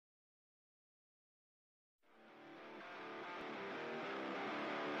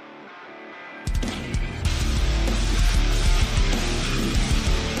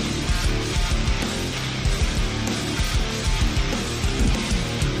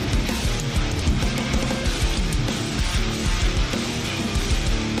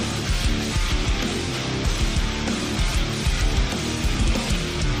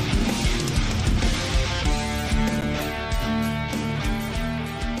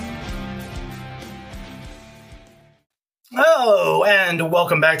and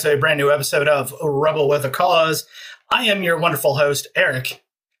welcome back to a brand new episode of Rebel with a Cause. I am your wonderful host, Eric,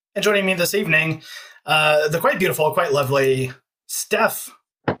 and joining me this evening, the quite beautiful, quite lovely Steph,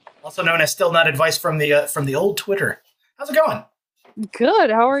 also known as Still Not Advice from the old Twitter. How's it going? Good.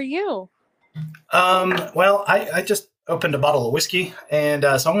 How are you? Well, I just opened a bottle of whiskey, and so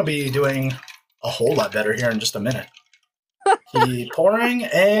I'm going to be doing a whole lot better here in just a minute. Keep pouring,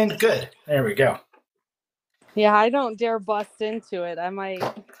 and good. There we go. Yeah, I don't dare bust into it. I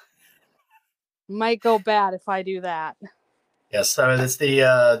might go bad if I do that. Yes, so it's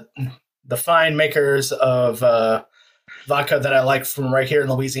the fine makers of vodka that I like from right here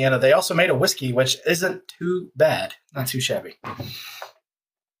in Louisiana. They also made a whiskey, which isn't too bad, not too shabby.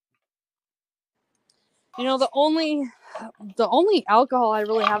 You know, the only alcohol I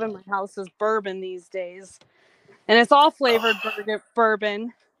really have in my house is bourbon these days, and it's all flavored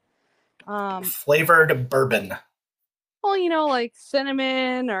bourbon. Flavored bourbon. Well, you know, like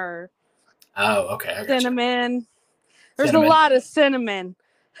cinnamon or okay, I got cinnamon. You. There's Cinnamon. a lot of cinnamon.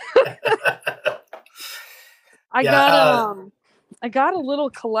 I got a little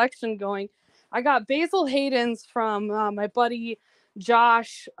collection going. I got Basil Hayden's from my buddy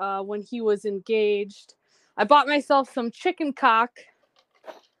Josh when he was engaged. I bought myself some chicken cock.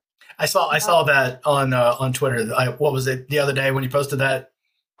 I saw that on Twitter. What was it the other day when you posted that?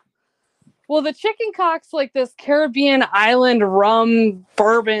 Well, the chicken cock's like this Caribbean island rum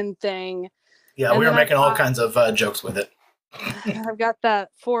bourbon thing. Yeah, we were making all kinds of jokes with it. I've got that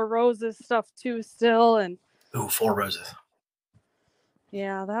Four Roses stuff too still, and ooh, Four Roses.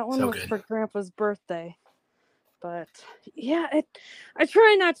 Yeah, that one so was good. For Grandpa's birthday. But yeah, I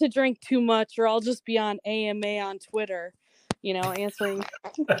try not to drink too much, or I'll just be on AMA on Twitter, you know, answering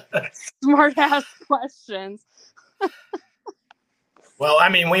smart ass questions. Well, I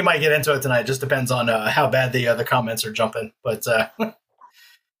mean, we might get into it tonight. It just depends on how bad the comments are jumping. But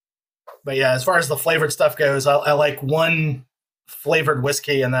yeah, as far as the flavored stuff goes, I like one flavored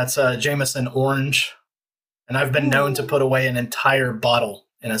whiskey, and that's Jameson Orange. And I've been known to put away an entire bottle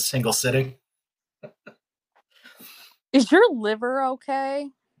in a single sitting. Is your liver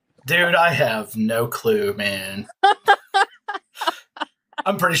okay? Dude, I have no clue, man.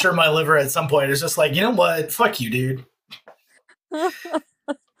 I'm pretty sure my liver at some point is just like, you know what? Fuck you, dude. Gonna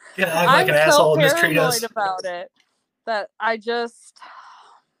act like an asshole and mistreat us. I'm about it that I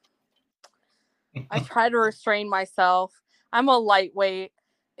try to restrain myself. I'm a lightweight.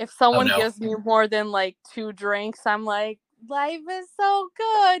 If someone gives me more than like 2 drinks, I'm like, life is so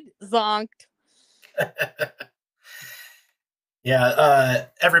good. Zonked. Yeah,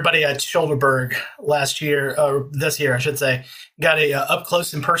 everybody at Shoulderberg this year, I should say, got a up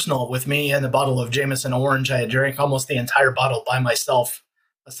close and personal with me and a bottle of Jameson Orange. I had drank almost the entire bottle by myself,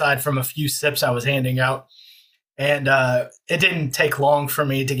 aside from a few sips I was handing out. And it didn't take long for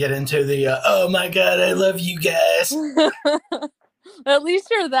me to get into the, oh my God, I love you guys. At least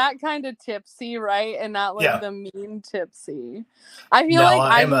you're that kind of tipsy, right? And not like the mean tipsy. I feel like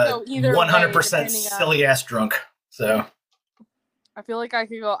I can go either 100% silly ass drunk. So I feel like I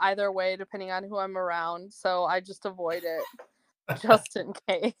could go either way depending on who I'm around. So I just avoid it just in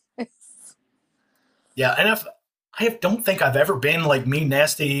case. Yeah, and I don't think I've ever been like mean,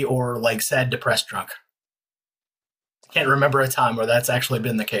 nasty, or like sad, depressed drunk. Can't remember a time where that's actually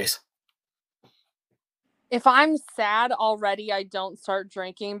been the case. If I'm sad already, I don't start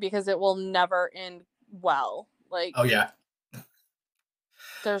drinking because it will never end well. Like, oh yeah,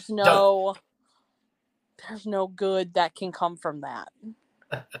 there's no good that can come from that.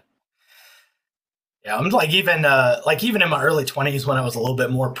 Yeah, I'm like even in my early 20s when I was a little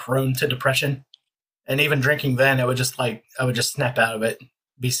bit more prone to depression, and even drinking then, it would just I would just snap out of it,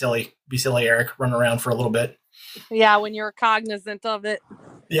 be silly Eric, run around for a little bit. Yeah, when you're cognizant of it.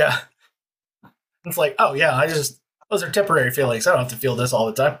 Yeah. It's like, oh yeah, those are temporary feelings. I don't have to feel this all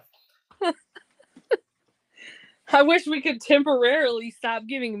the time. I wish we could temporarily stop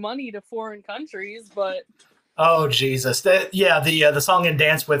giving money to foreign countries, but oh Jesus. The song and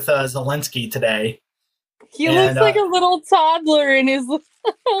dance with Zelensky today. He looks like a little toddler in his little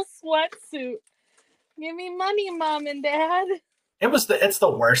sweatsuit. Give me money, Mom and Dad. It's the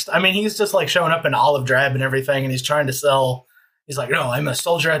worst. I mean, he's just like showing up in olive drab and everything, and he's trying to sell. He's like, no, I'm a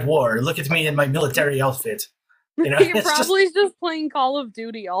soldier at war. Look at me in my military outfit. You know, he probably just playing Call of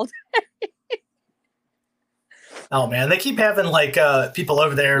Duty all day. Oh man, they keep having like people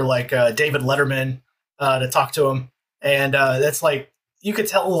over there like David Letterman to talk to him, and that's like you could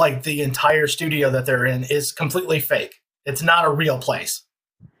tell like the entire studio that they're in is completely fake. It's not a real place.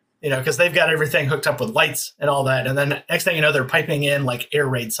 You know, because they've got everything hooked up with lights and all that. And then next thing you know, they're piping in like air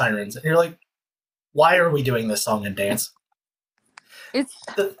raid sirens. And you're like, why are we doing this song and dance? It's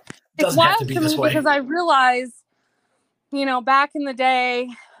doesn't have to wild be to this me way. because I realize, back in the day,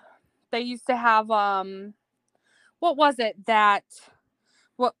 they used to have what was it that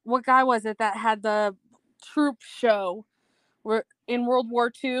what guy was it that had the troop show where in World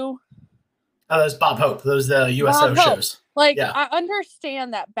War II? Oh, those Bob Hope, those the USO Bob Hope. shows. Like, Yeah. I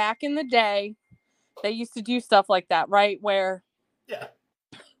understand that back in the day, they used to do stuff like that, right? Where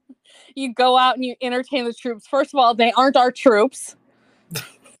you go out and you entertain the troops. First of all, they aren't our troops.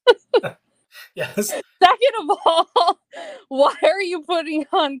 Yes. Second of all, why are you putting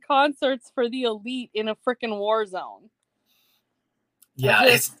on concerts for the elite in a freaking war zone? Yeah,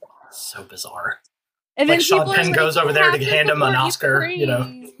 it's so bizarre. And like then Sean Penn goes over there to hand him an Oscar,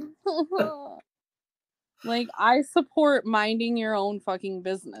 Like, I support minding your own fucking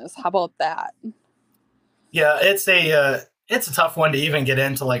business. How about that? Yeah, it's a tough one to even get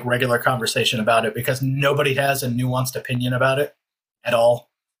into like regular conversation about it because nobody has a nuanced opinion about it at all.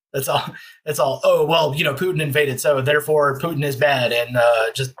 It's all. Oh well, Putin invaded, so therefore Putin is bad, and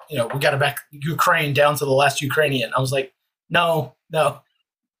we got to back Ukraine down to the last Ukrainian. I was like, no.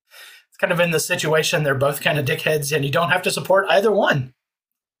 It's kind of in the situation. They're both kind of dickheads, and you don't have to support either one.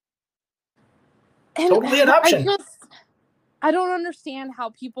 And totally an option. I don't understand how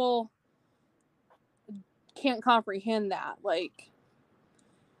people can't comprehend that. Like,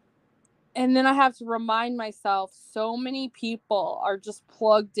 and then I have to remind myself, so many people are just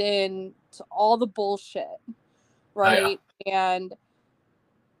plugged in to all the bullshit, right? Oh, yeah. And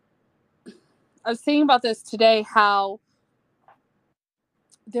I was thinking about this today, how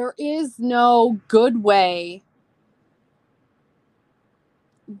there is no good way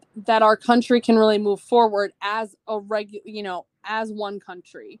that our country can really move forward as as one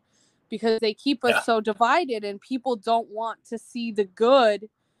country, because they keep us so divided, and people don't want to see the good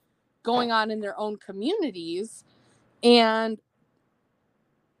going on in their own communities. And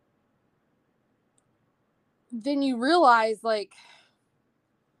then you realize, like,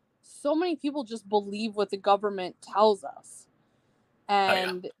 so many people just believe what the government tells us,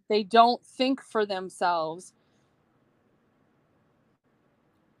 and they don't think for themselves.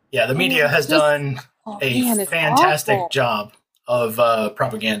 Yeah, the media has done a fantastic job of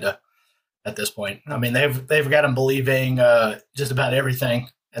propaganda at this point. I mean, they've got them believing just about everything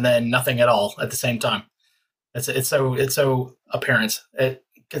and then nothing at all at the same time. It's so apparent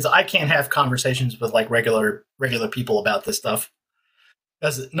because I can't have conversations with like regular people about this stuff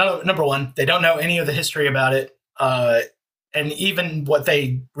because number one, they don't know any of the history about it, and even what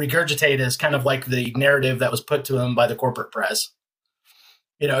they regurgitate is kind of like the narrative that was put to them by the corporate press.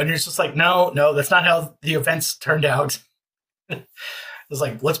 And you're just like, no, that's not how the events turned out. It's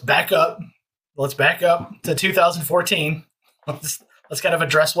like, let's back up to 2014. Let's kind of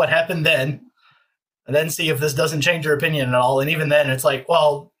address what happened then, and then see if this doesn't change your opinion at all. And even then, it's like,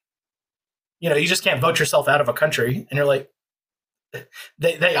 well, you just can't vote yourself out of a country. And you're like,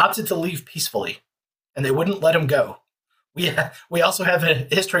 they opted to leave peacefully, and they wouldn't let them go. We also have a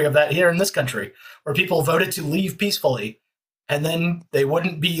history of that here in this country, where people voted to leave peacefully, and then they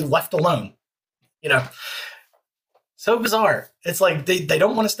wouldn't be left alone. So bizarre. It's like they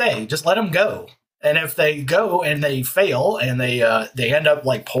don't want to stay. Just let them go. And if they go and they fail and they end up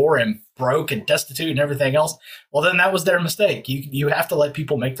like poor and broke and destitute and everything else, well, then that was their mistake. You have to let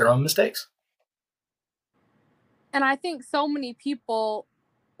people make their own mistakes. And I think so many people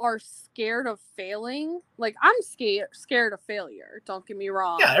are scared of failing. Like, I'm scared of failure. Don't get me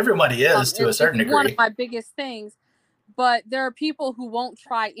wrong. Yeah, everybody is to a certain degree. One of my biggest things. But there are people who won't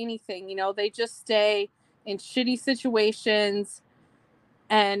try anything. They just stay in shitty situations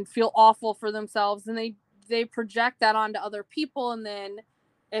and feel awful for themselves, and they project that onto other people, and then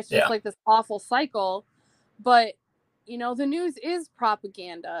it's just like this awful cycle. But the news is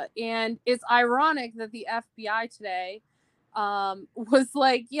propaganda, and it's ironic that the FBI today was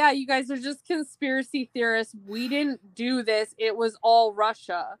like, yeah, you guys are just conspiracy theorists, we didn't do this, it was all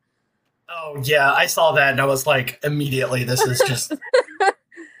Russia. Oh yeah, I saw that and I was like, immediately, this is just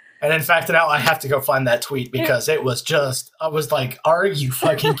and in fact now I have to go find that tweet because it was just, I was like, are you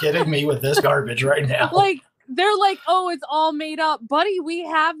fucking kidding me with this garbage right now? Like, they're like, oh, it's all made up. Buddy, we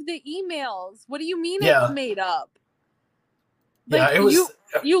have the emails. What do you mean it's made up? Like, it was,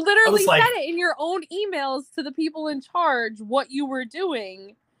 you literally said it in your own emails to the people in charge what you were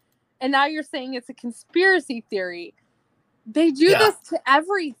doing, and now you're saying it's a conspiracy theory. They do this to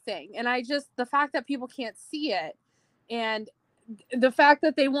everything, and the fact that people can't see it, and the fact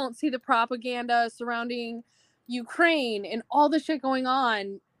that they won't see the propaganda surrounding Ukraine and all the shit going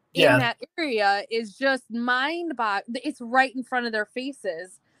on in that area is just mind-boggling. It's right in front of their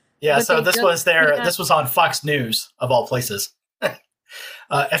faces. Yeah, so this was on Fox News of all places.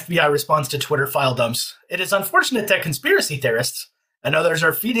 FBI responds to Twitter file dumps. It is unfortunate that conspiracy theorists and others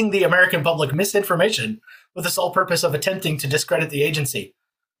are feeding the American public misinformation with the sole purpose of attempting to discredit the agency.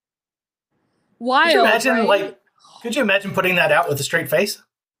 Wild, could you imagine, right? Could you imagine putting that out with a straight face?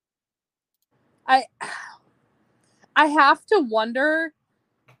 I have to wonder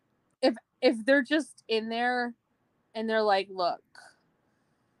if they're just in there and they're like, look,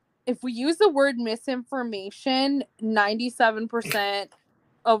 if we use the word misinformation, 97%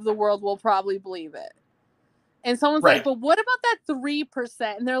 of the world will probably believe it. And someone's like, but what about that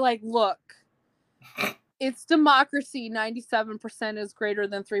 3%? And they're like, look, it's democracy. 97% is greater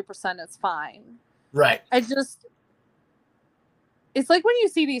than 3%. It's fine. Right. It's like when you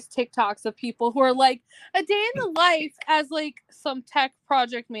see these TikToks of people who are like, a day in the life as like some tech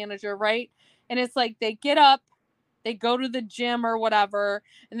project manager, right? And it's like they get up, they go to the gym or whatever,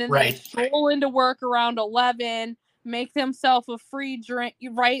 and then they stroll into work around 11, make themselves a free drink,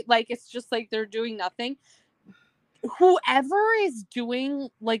 right? Like it's just like they're doing nothing. Whoever is doing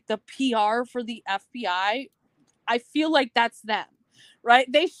like the PR for the FBI, I feel like that's them. Right?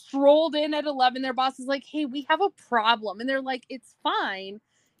 They strolled in at 11. Their boss is like, hey, we have a problem. And they're like, it's fine.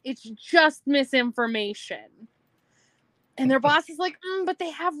 It's just misinformation. And their boss is like, but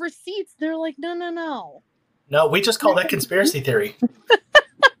they have receipts. They're like, no. No, we just call that conspiracy theory.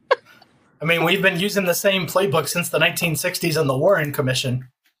 I mean, we've been using the same playbook since the 1960s and the Warren Commission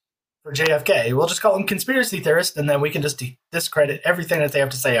for JFK. We'll just call them conspiracy theorists, and then we can just discredit everything that they have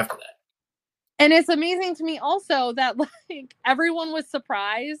to say after that. And it's amazing to me also that like everyone was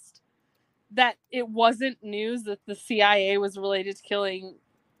surprised that it wasn't news that the CIA was related to killing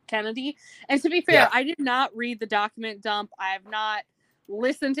Kennedy. And to be fair, I did not read the document dump. I have not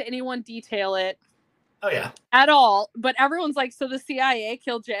listened to anyone detail it. Oh, yeah. At all. But everyone's like, so the CIA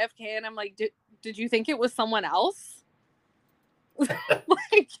killed JFK. And I'm like, did you think it was someone else?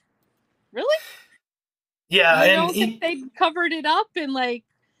 Like, really? Yeah. You don't think they covered it up and like,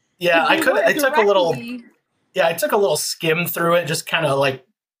 yeah, I took a little skim through it, just kind of like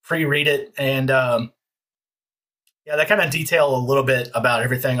pre-read it. And they kind of detail a little bit about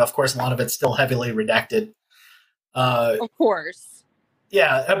everything. Of course, a lot of it's still heavily redacted. Of course.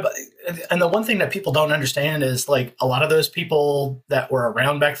 Yeah. And the one thing that people don't understand is like a lot of those people that were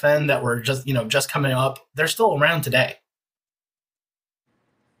around back then that were just coming up, they're still around today.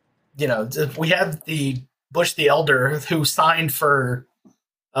 We have the Bush the Elder who signed for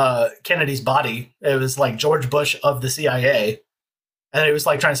Kennedy's body. It was like George Bush of the CIA, and it was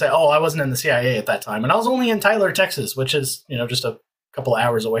like trying to say, oh, I wasn't in the CIA at that time, and I was only in Tyler, Texas, which is just a couple of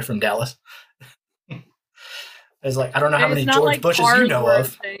hours away from Dallas. It's like, I don't know how many George like Bushes you know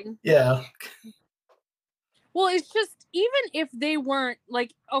of. Yeah. Well, it's just, even if they weren't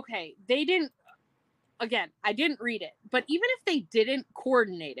like, okay, they didn't, again, I didn't read it, but even if they didn't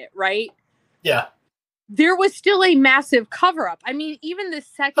coordinate it, right? Yeah. There was still a massive cover-up. I mean, even the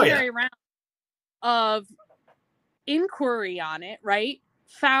secondary round of inquiry on it, right,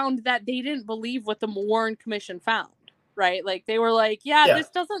 found that they didn't believe what the Warren Commission found, right? Like, they were like, this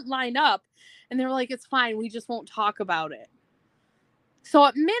doesn't line up. And they were like, it's fine. We just won't talk about it. So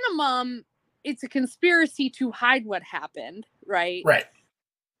at minimum, it's a conspiracy to hide what happened, right? Right.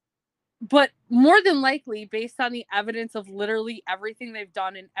 But more than likely, based on the evidence of literally everything they've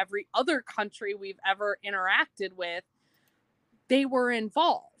done in every other country we've ever interacted with, they were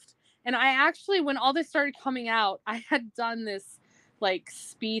involved. And I actually, when all this started coming out, I had done this like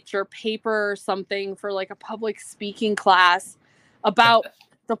speech or paper or something for like a public speaking class about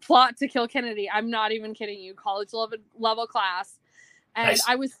the plot to kill Kennedy. I'm not even kidding you. College level class. And nice.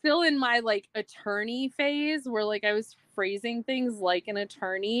 I was still in my like attorney phase where like I was phrasing things like an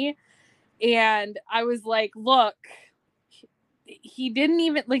attorney. And I was like, look, he didn't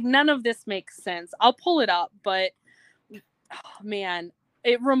even, like, none of this makes sense. I'll pull it up, but, oh, man,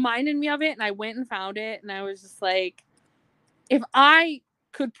 it reminded me of it, and I went and found it, and I was just like, if I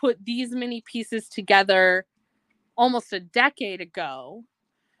could put these many pieces together almost a decade ago,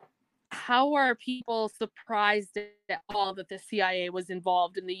 how are people surprised at all that the CIA was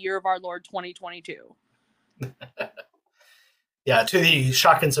involved in the year of our Lord 2022? Yeah, to the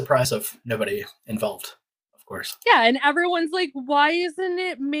shock and surprise of nobody involved, of course. Yeah, and everyone's like, why isn't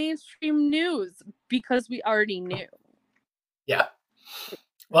it mainstream news? Because we already knew. Yeah.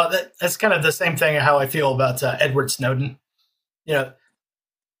 Well, that's kind of the same thing how I feel about Edward Snowden.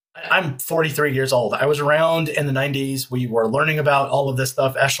 I'm 43 years old. I was around in the 90s. We were learning about all of this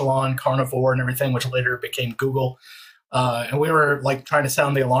stuff, Echelon, Carnivore, and everything, which later became Google. And we were like trying to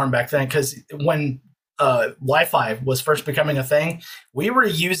sound the alarm back then because when Wi-Fi was first becoming a thing, we were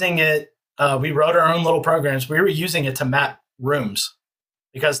using it. We wrote our own little programs. We were using it to map rooms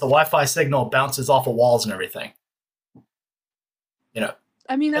because the Wi-Fi signal bounces off of walls and everything.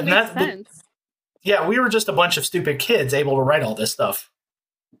 I mean, that makes sense. Yeah, we were just a bunch of stupid kids able to write all this stuff.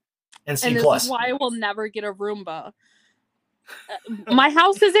 And C+. And this is why I will never get a Roomba. My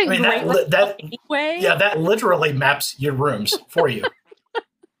house isn't great anyway. Yeah, that literally maps your rooms for you.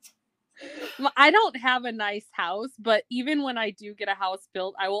 I don't have a nice house, but even when I do get a house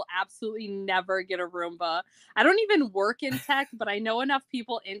built, I will absolutely never get a Roomba. I don't even work in tech, but I know enough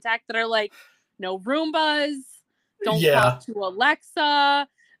people in tech that are like, no Roombas, don't talk to Alexa,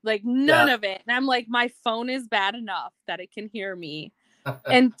 like none of it. And I'm like, my phone is bad enough that it can hear me.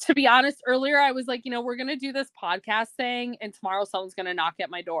 And to be honest, earlier I was like, we're going to do this podcast thing and tomorrow someone's going to knock at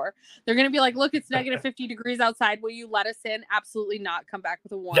my door. They're going to be like, look, it's negative 50 degrees outside. Will you let us in? Absolutely not. Come back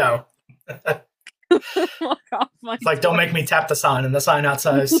with a warrant. No. It's like, don't make me tap the sign. And the sign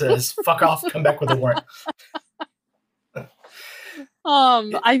outside says, fuck off, come back with a warrant.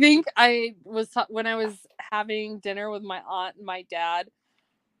 I think when I was having dinner with my aunt and my dad,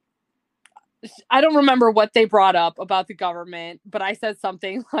 I don't remember what they brought up about the government, but I said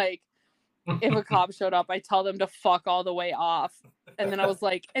something like, if a cop showed up, I tell them to fuck all the way off. And then I was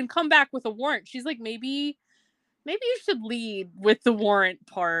like, and come back with a warrant. She's like, maybe you should lead with the warrant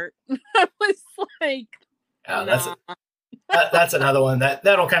part. I was like, nah. That's another one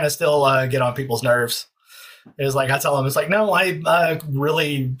that'll kind of still get on people's nerves. It's like, I tell them, it's like, no, I'm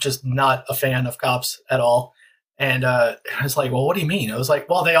really just not a fan of cops at all. And it's like, well, what do you mean? I was like,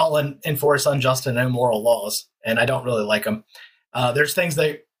 well, they all enforce unjust and immoral laws, and I don't really like them. There's things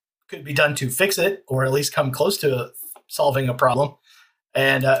that could be done to fix it, or at least come close to solving a problem.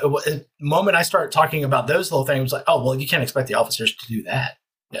 And the moment I start talking about those little things, like, oh, well, you can't expect the officers to do that.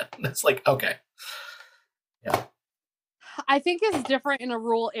 Yeah, it's like, okay. Yeah. I think it's different in a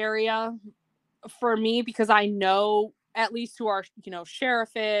rural area for me because I know at least who our sheriff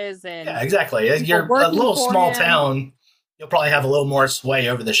is, and yeah, exactly. You're a little small town, you'll probably have a little more sway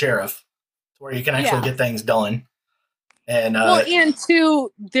over the sheriff, where you can actually get things done. And and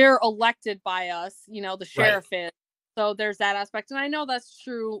two, they're elected by us. The sheriff is, so there's that aspect, and I know that's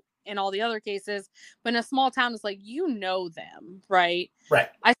true in all the other cases. But in a small town, it's like them, right? Right.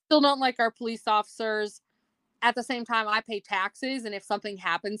 I still don't like our police officers. At the same time, I pay taxes, and if something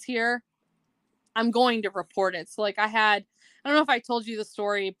happens here, I'm going to report it. So like I don't know if I told you the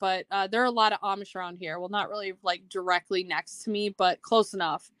story, but there are a lot of Amish around here. Well, not really like directly next to me, but close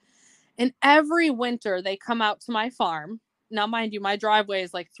enough. And every winter they come out to my farm. Now, mind you, my driveway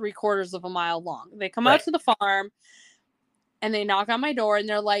is like 3/4 of a mile long. They come out to the farm and they knock on my door and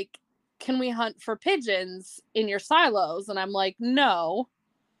they're like, can we hunt for pigeons in your silos? And I'm like, no.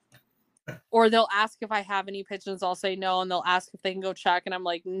 Or they'll ask if I have any pigeons. I'll say no. And they'll ask if they can go check. And I'm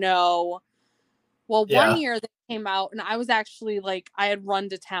like, no. Well, one year they came out and I was actually like, I had run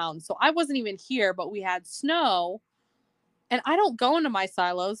to town. So I wasn't even here, but we had snow. And I don't go into my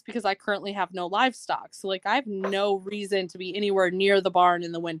silos because I currently have no livestock. So like I have no reason to be anywhere near the barn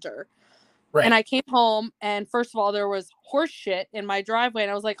in the winter. Right. And I came home and first of all, there was horse shit in my driveway.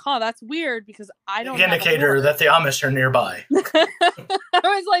 And I was like, that's weird because I don't have a indicator that the Amish are nearby. I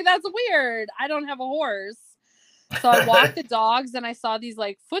was like, that's weird. I don't have a horse. So I walked the dogs and I saw these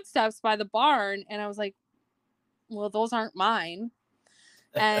like footsteps by the barn and I was like, well, those aren't mine.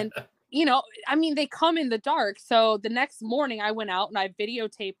 And, I mean, they come in the dark. So the next morning I went out and I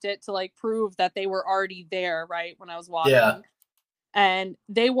videotaped it to like prove that they were already there, right? When I was walking. Yeah. And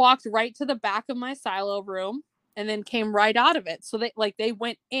they walked right to the back of my silo room and then came right out of it. So they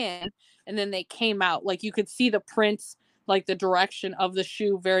went in and then they came out. Like you could see the prints, like the direction of the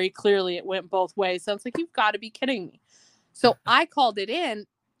shoe very clearly. It went both ways. So it's like, you've got to be kidding me. So I called it in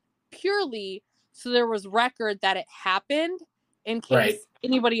purely so there was record that it happened in case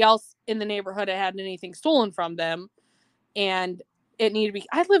anybody else in the neighborhood had anything stolen from them. And it needed to be,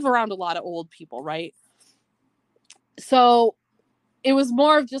 I live around a lot of old people, right? So it was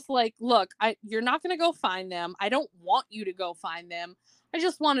more of just like, look, you're not going to go find them. I don't want you to go find them. I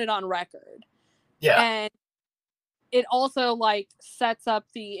just want it on record. Yeah. And it also like sets up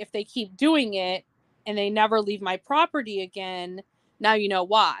if they keep doing it and they never leave my property again, now you know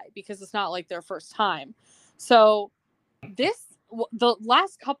why, because it's not like their first time. So the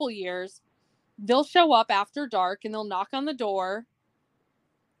last couple years, they'll show up after dark and they'll knock on the door.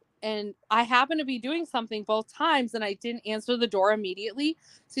 And I happened to be doing something both times and I didn't answer the door immediately.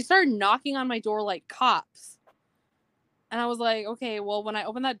 So he started knocking on my door like cops. And I was like, okay, well, when I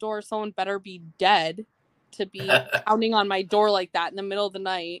open that door, someone better be dead to be pounding on my door like that in the middle of the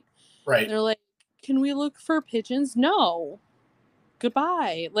night. Right. And they're like, can we look for pigeons? No.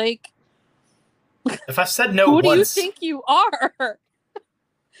 Goodbye. Like, if I said no who once, do you think you are?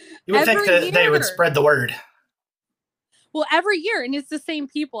 You would think that they would spread the word. Well, every year, and it's the same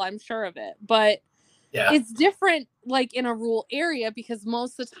people, I'm sure of it, but yeah, it's different like in a rural area because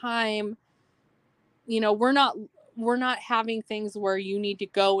most of the time, you know, we're not having things where you need to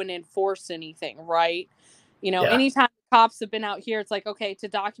go and enforce anything, right? You know, yeah. anytime cops have been out here, it's like, okay, to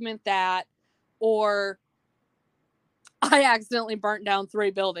document that, or I accidentally burnt down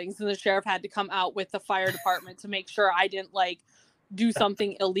 3 buildings and the sheriff had to come out with the fire department to make sure I didn't like do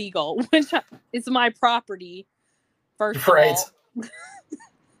something illegal, which is my property, first of all.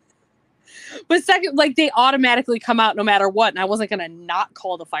 But second, like they automatically come out no matter what, and I wasn't gonna not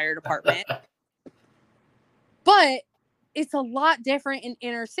call the fire department. But it's a lot different in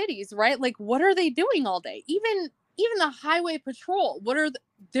inner cities, right? Like, what are they doing all day? Even the highway patrol,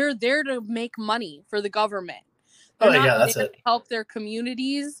 they're there to make money for the government. They're not that's there it. to help their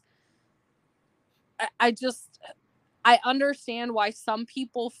communities. I understand why some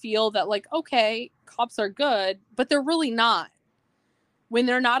people feel that, like, okay, cops are good, but they're really not. When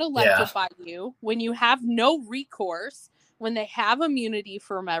they're not elected by you, when you have no recourse, when they have immunity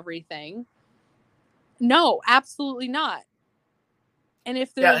from everything. No, absolutely not. And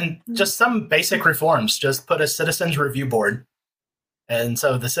if and just some basic reforms, just put a citizens review board. And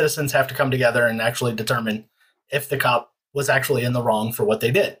so the citizens have to come together and actually determine if the cop was actually in the wrong for what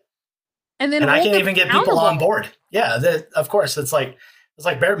they did. And then I can't even get people on board. Yeah, of course. It's like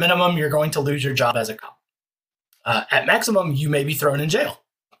bare minimum, you're going to lose your job as a cop. At maximum, you may be thrown in jail.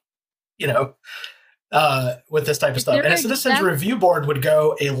 You know, with this type of stuff. And a citizens review board would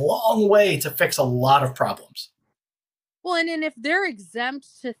go a long way to fix a lot of problems. Well, and then if they're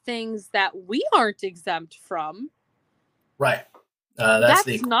exempt to things that we aren't exempt from. Right. That's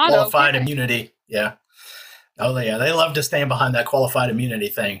the qualified immunity. Yeah. Oh, yeah. They love to stand behind that qualified immunity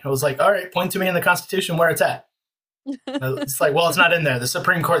thing. It was like, all right, point to me in the Constitution where it's at. It's like, well, it's not in there. The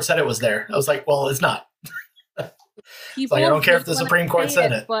Supreme Court said it was there. I was like, well, it's not. It's like, I don't care if the Supreme Court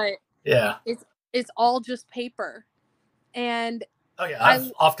said it. But yeah. It's all just paper. And oh, yeah.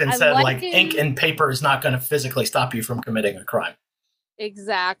 I've often said, like, ink and paper is not going to physically stop you from committing a crime.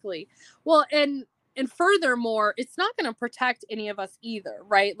 Exactly. Well, and furthermore, it's not going to protect any of us either,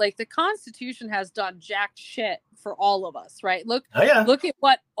 right? Like the Constitution has done jack shit for all of us, right? Look at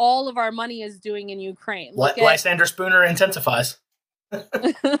what all of our money is doing in Ukraine. Lysander Spooner intensifies.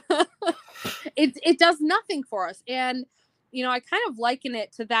 It does nothing for us. And, you know, I kind of liken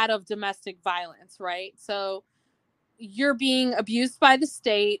it to that of domestic violence, right? So you're being abused by the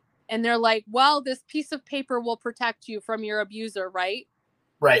state and they're like, well, this piece of paper will protect you from your abuser, right?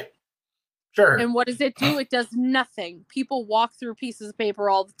 Right. Sure. And what does it do? It does nothing. People walk through pieces of paper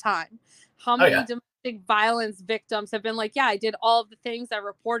all the time. How many domestic violence victims have been like, yeah, I did all of the things. I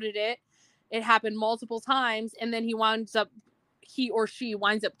reported it. It happened multiple times. And then he or she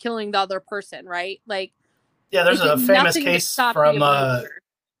winds up killing the other person, right? Like, yeah, there's a famous case from,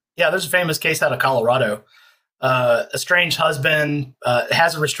 there's a famous case out of Colorado. A estranged husband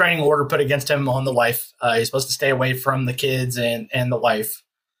has a restraining order put against him on the wife. He's supposed to stay away from the kids and the wife.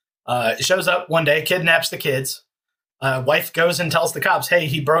 Shows up one day, kidnaps the kids. Wife goes and tells the cops, hey,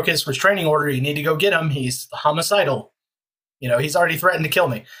 he broke his restraining order. You need to go get him. He's homicidal. You know, he's already threatened to kill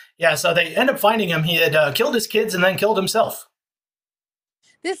me. Yeah, so they end up finding him. He had killed his kids and then killed himself.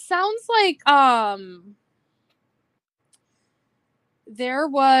 This sounds like there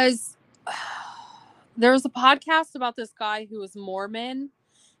was a podcast about this guy who was Mormon,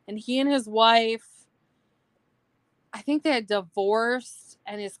 and he and his wife, I think they had divorced,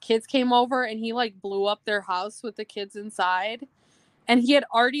 and his kids came over and he like blew up their house with the kids inside. And he had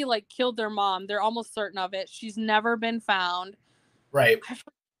already like killed their mom. They're almost certain of it. She's never been found. Right.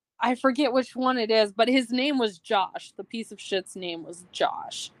 I forget which one it is, but his name was Josh. The piece of shit's name was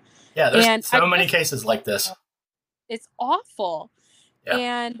Josh. Yeah, there's so many cases like this. It's awful. Yeah.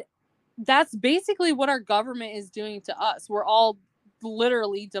 And that's basically what our government is doing to us. We're all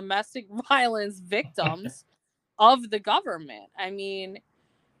literally domestic violence victims of the government. I mean,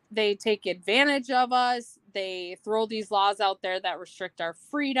 they take advantage of us. They throw these laws out there that restrict our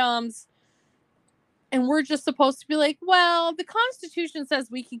freedoms. And we're just supposed to be like, well, the Constitution says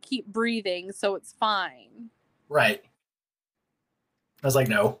we can keep breathing, so it's fine. Right. I was like,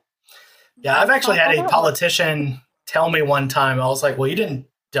 no. Yeah, I've actually had a politician tell me one time, I was like, well, you didn't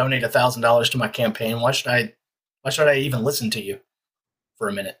donate $1,000 to my campaign. Why should I even listen to you for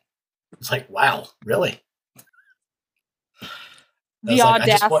a minute? It's like, wow, really? The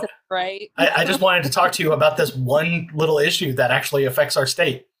audacity, right? I just wanted to talk to you about this one little issue that actually affects our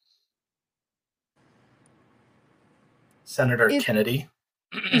state. Senator Kennedy.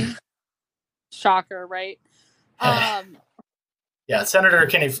 Shocker, right? Yeah, Senator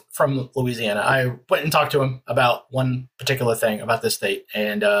Kinney from Louisiana. I went and talked to him about one particular thing about this state,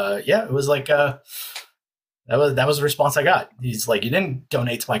 and yeah, it was like that was the response I got. He's like, "You didn't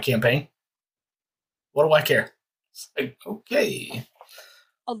donate to my campaign. What do I care?" It's like, okay.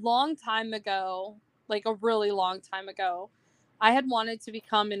 A long time ago, like a really long time ago, I had wanted to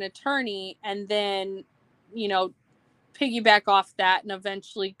become an attorney and then, you know, piggyback off that and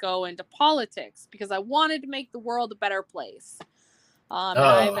eventually go into politics because I wanted to make the world a better place. And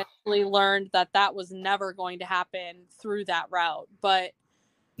I eventually learned that that was never going to happen through that route. But,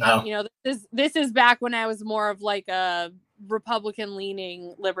 no. you know, this is back when I was more of like a Republican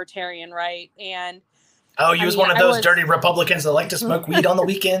leaning libertarian, right? And you was one of those dirty Republicans that like to smoke weed on the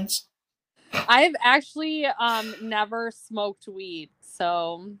weekends? I've actually never smoked weed,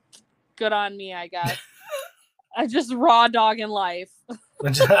 so good on me, I guess. I just raw dog in life.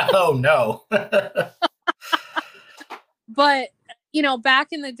 Oh no. But, you know, back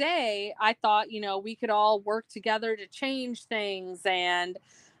in the day, I thought, you know, we could all work together to change things. And,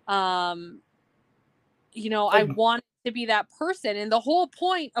 you know, I wanted to be that person. And the whole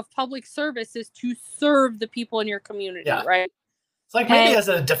point of public service is to serve the people in your community, right? It's like maybe as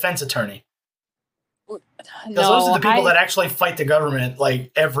a defense attorney. Because those are the people that actually fight the government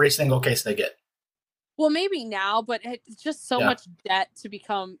like every single case they get. Well, maybe now, but it's just so much debt to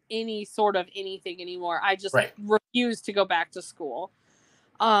become any sort of anything anymore. I just refuse to go back to school.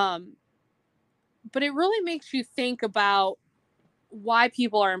 But it really makes you think about why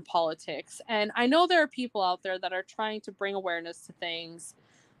people are in politics. And I know there are people out there that are trying to bring awareness to things.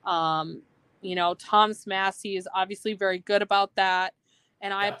 You know, Tom Massey is obviously very good about that.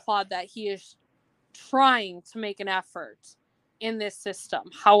 And I applaud that he is trying to make an effort in this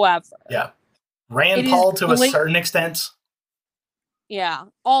system. However, Rand Paul to a certain extent. Yeah,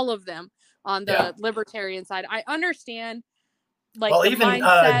 all of them on the libertarian side. I understand. Like, well, even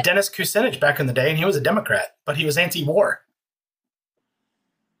Dennis Kucinich back in the day, and he was a Democrat, but he was anti-war,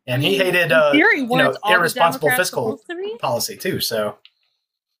 and he hated irresponsible fiscal policy too. So,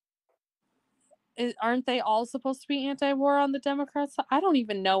 aren't they all supposed to be anti-war on the Democrats? I don't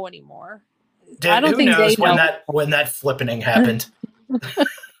even know anymore. Who knows when that flippening happened?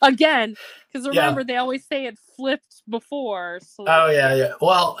 Again, because remember, they always say it flipped before. So yeah.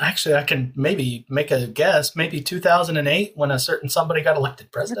 Well, actually, I can maybe make a guess. Maybe 2008 when a certain somebody got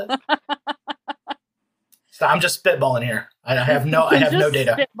elected president. So I'm just spitballing here. I have no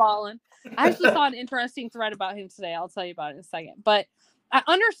data. Spitballing. I actually saw an interesting thread about him today. I'll tell you about it in a second. But I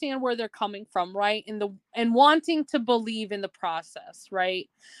understand where they're coming from, right? And wanting to believe in the process, right?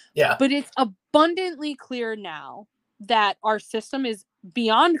 Yeah. But it's abundantly clear now that our system is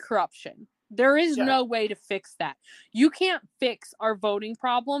beyond corruption. There is no way to fix that. You can't fix our voting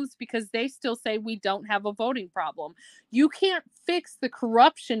problems because they still say we don't have a voting problem. You can't fix the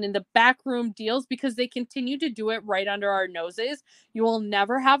corruption in the backroom deals because they continue to do it right under our noses. You will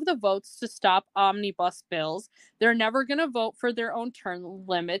never have the votes to stop omnibus bills. They're never going to vote for their own term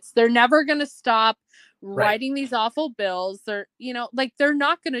limits. They're never going to stop writing these awful bills. They're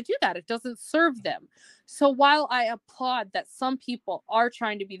not going to do that. It doesn't serve them. So while I applaud that some people are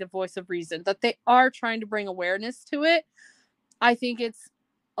trying to be the voice of reason, that they are trying to bring awareness to it, I think it's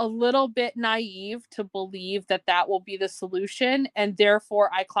a little bit naive to believe that that will be the solution. And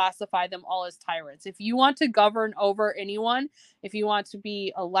therefore, I classify them all as tyrants. If you want to govern over anyone, if you want to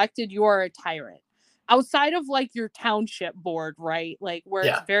be elected, you are a tyrant. Outside of like your township board, right? Like where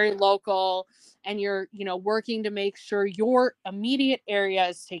it's very local and you're, working to make sure your immediate area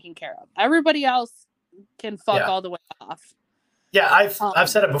is taken care of. Everybody else can fuck all the way off. Yeah, I've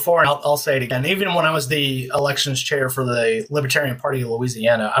said it before, and I'll say it again. Even when I was the elections chair for the Libertarian Party of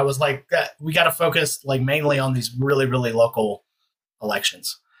Louisiana, I was like, we got to focus like mainly on these really, really local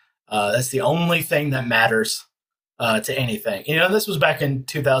elections. That's the only thing that matters to anything. This was back in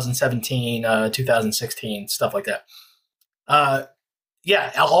 2017, 2016, stuff like that.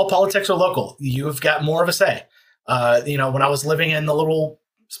 All politics are local. You've got more of a say. When I was living in the little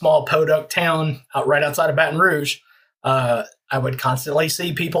small Podunk town right outside of Baton Rouge, I would constantly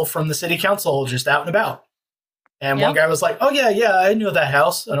see people from the city council just out and about. And one guy was like, "Oh, yeah, I know that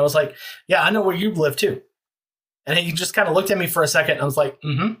house." And I was like, "Yeah, I know where you live too." And he just kind of looked at me for a second. And I was like,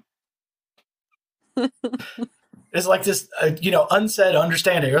 mm-hmm. It's like this, unsaid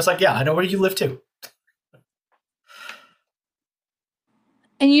understanding. I was like, "Yeah, I know where you live too."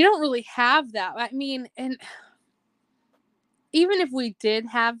 And you don't really have that. I mean, and even if we did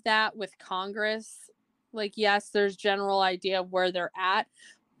have that with Congress, like, yes, there's general idea of where they're at,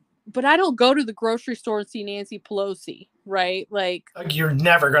 but I don't go to the grocery store and see Nancy Pelosi, right? Like, you're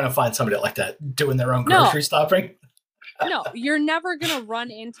never going to find somebody like that doing their own grocery shopping. No, you're never gonna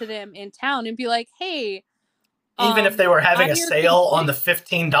run into them in town and be like, "Hey." Even if they were having a sale on the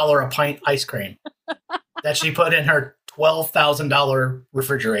 $15 a pint ice cream that she put in her $12,000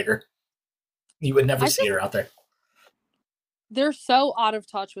 refrigerator, you would never see her out there. They're so out of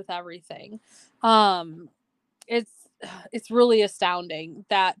touch with everything. It's really astounding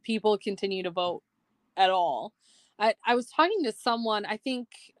that people continue to vote at all. I was talking to someone, I think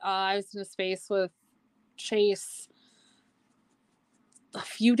I was in a space with Chase a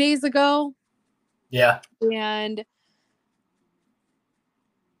few days ago. Yeah. And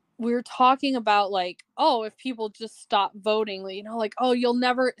we were talking about like, oh, if people just stop voting, you know, like, oh,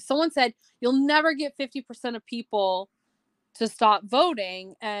 someone said you'll never get 50% of people to stop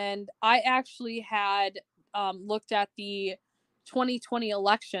voting. And I actually had looked at the 2020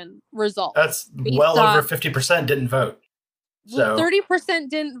 election results. That's well over 50% didn't vote. So 30%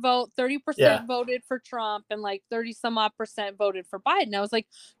 didn't vote, 30% voted for Trump, and like 30 some odd percent voted for Biden. I was like,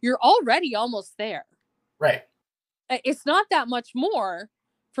 you're already almost there. Right. It's not that much more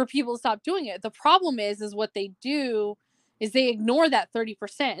for people to stop doing it. The problem is what they do is they ignore that 30%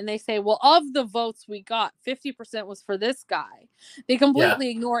 and they say, well, of the votes we got, 50% was for this guy. They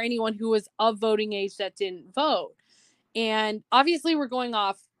completely ignore anyone who was of voting age that didn't vote. And obviously we're going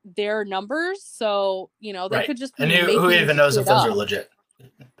off their numbers, so you know they could just be, and who even knows if those are legit.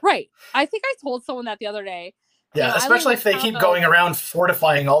 Right. I think I told someone that the other day. Yeah, you know, especially if they keep going around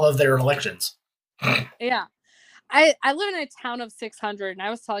fortifying all of their elections. Yeah. I live in a town of 600, and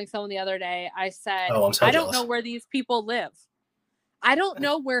I was telling someone the other day, I said, I don't know where these people live. I don't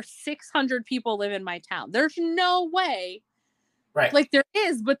know where 600 people live in my town. There's no way. Right. Like there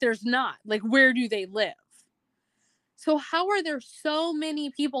is, but there's not. Like, where do they live? So how are there so many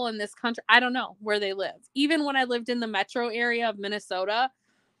people in this country? I don't know where they live. Even when I lived in the metro area of Minnesota,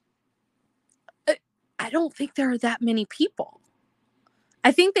 I don't think there are that many people.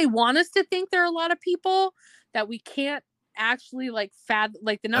 I think they want us to think there are a lot of people that we can't actually like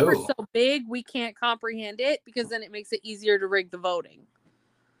the number's so big we can't comprehend it, because then it makes it easier to rig the voting.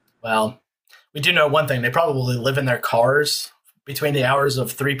 Well, we do know one thing. They probably live in their cars between the hours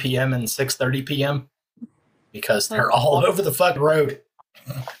of 3 p.m. and 6:30 p.m. because they're all over the fucking road.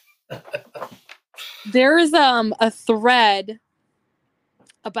 There is a thread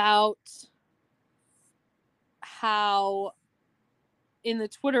about how in the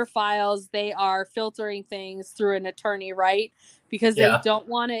Twitter files they are filtering things through an attorney, right? Because they don't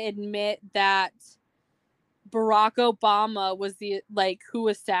want to admit that Barack Obama was who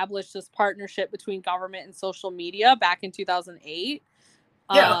established this partnership between government and social media back in 2008.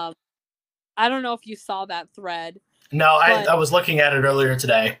 Yeah. I don't know if you saw that thread. No, I was looking at it earlier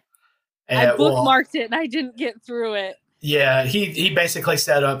today. I bookmarked it and I didn't get through it. Yeah, he basically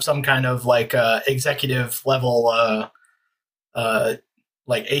set up some kind of like executive level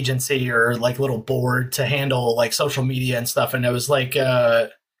like agency or like little board to handle like social media and stuff. And it was like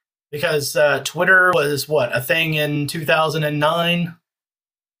because Twitter was a thing in 2009?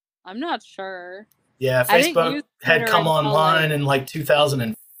 I'm not sure. Yeah, Facebook had come online in like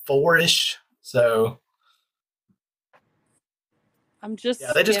 2004-ish. So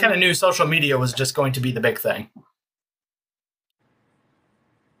they just kind of knew social media was just going to be the big thing.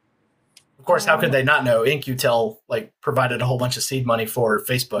 Of course, how could they not know? In-Q-Tel provided a whole bunch of seed money for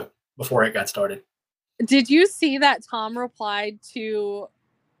Facebook before it got started. Did you see that Tom replied to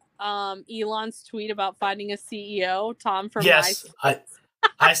Elon's tweet about finding a CEO? Tom from Yes,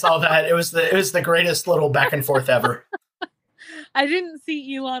 I saw that. It was the greatest little back and forth ever. I didn't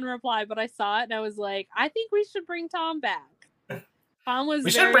see Elon reply, but I saw it and I was like, I think we should bring Tom back. We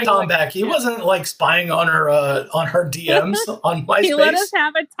should bring Tom back. He wasn't spying on her DMs on MySpace. He let us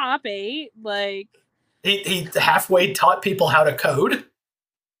have a top 8. He halfway taught people how to code.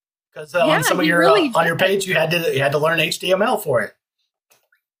 Because on some of your on your page you had to learn HTML for it.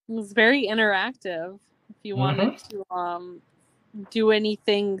 It was very interactive. If you wanted to do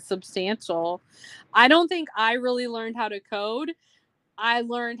anything substantial, I don't think I really learned how to code. I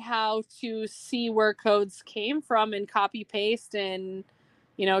learned how to see where codes came from and copy paste and,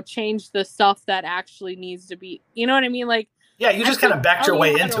 change the stuff that actually needs to be, you know what I mean? Yeah, you just kind of backed your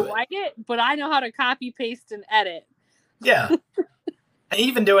way into it. Write it, but I know how to copy paste and edit. Yeah. And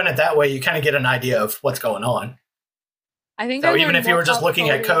even doing it that way, you kind of get an idea of what's going on. I think so. Even if you were just looking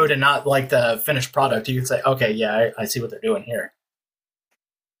at code and not the finished product, you could say, okay, yeah, I see what they're doing here.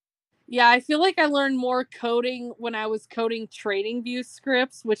 Yeah, I feel like I learned more coding when I was coding TradingView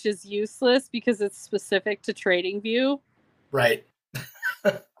scripts, which is useless because it's specific to TradingView. Right.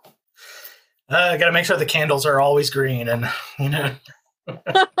 Got to make sure the candles are always green and,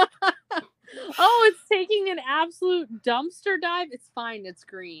 Oh, it's taking an absolute dumpster dive. It's fine. It's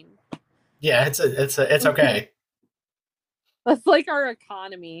green. Yeah, it's okay. That's like our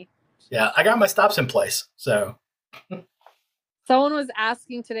economy. Yeah, I got my stops in place. So someone was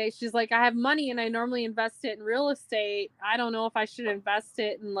asking today, she's like, I have money and I normally invest it in real estate. I don't know if I should invest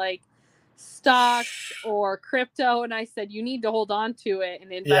it in like stocks or crypto. And I said, you need to hold on to it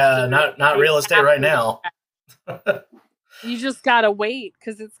and invest in not real estate right now. You just gotta wait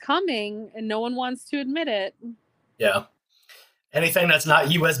because it's coming and no one wants to admit it. Yeah. Anything that's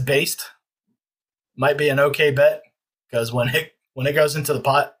not US based might be an okay bet, because when it goes into the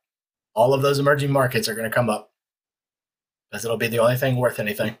pot, all of those emerging markets are going to come up, because it'll be the only thing worth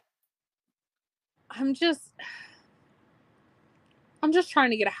anything. I'm just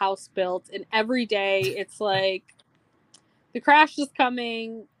trying to get a house built, and every day it's like the crash is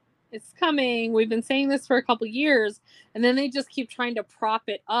coming. It's coming. We've been saying this for a couple years, and then they just keep trying to prop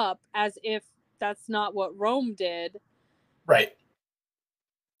it up as if that's not what Rome did. Right.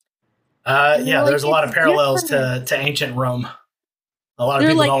 Yeah, there's a lot of parallels to ancient Rome. A lot of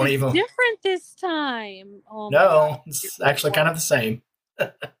people don't even. It's different this time. Oh no, it's actually kind of the same.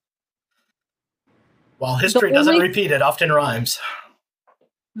 While history doesn't repeat, it often rhymes.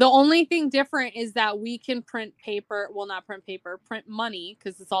 The only thing different is that we can print paper. Well, not print paper, print money,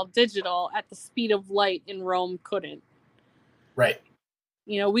 because it's all digital at the speed of light, and Rome couldn't. Right.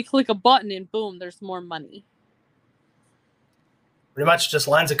 We click a button and boom, there's more money. Pretty much just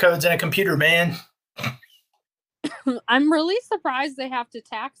lines of codes in a computer, man. I'm really surprised they have to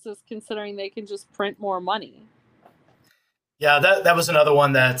tax us, considering they can just print more money. Yeah, that was another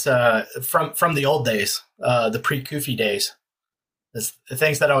one that's from the old days, the pre-Kufi days. It's the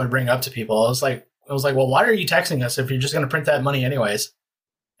things that I would bring up to people. I was like, well, why are you taxing us if you're just going to print that money anyways?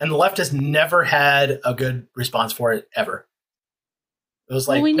 And the left has never had a good response for it, ever. It was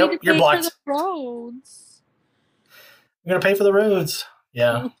like, nope, you're blocked. For the roads. You're going to pay for the roads.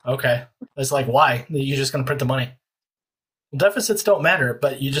 Yeah, okay. It's like, why? You're just going to print the money. Well, deficits don't matter,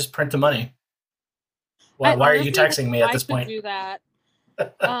 but you just print the money. Why are you taxing me at this point? Do that.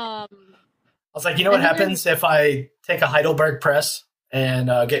 I was like, you know what happens if I take a Heidelberg press and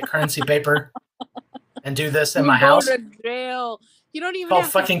get currency paper and do this in my house? Go to jail. You don't even have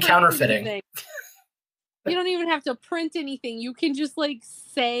fucking counterfeiting. Anything. You don't even have to print anything. You can just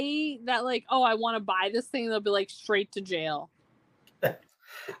say that oh, I want to buy this thing. They'll be straight to jail.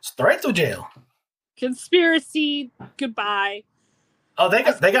 Straight to jail. Conspiracy. Goodbye. Oh, they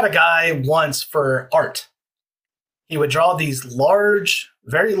got a guy once for art. He would draw these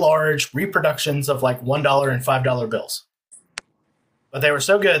very large reproductions of $1 and $5 bills. But they were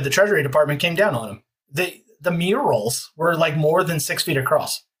so good, the Treasury Department came down on him. The murals were more than 6 feet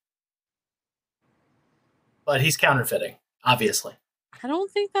across. But he's counterfeiting, obviously. I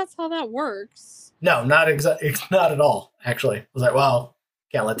don't think that's how that works. No, not at all, actually. I was like, well,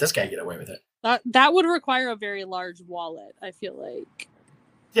 can't let this guy get away with it. That would require a very large wallet, I feel like.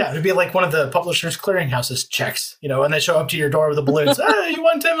 Yeah, it'd be like one of the Publishers Clearinghouse's checks, and they show up to your door with the balloons. Hey, you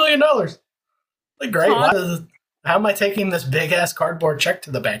won $10 million. Great. How am I taking this big-ass cardboard check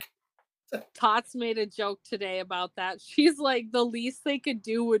to the bank? Tots made a joke today about that. She's like, the least they could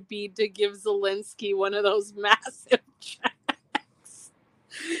do would be to give Zelensky one of those massive checks.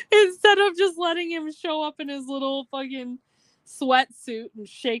 Instead of just letting him show up in his little fucking sweatsuit and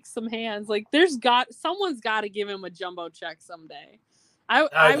shake some hands. Someone's got to give him a jumbo check someday. I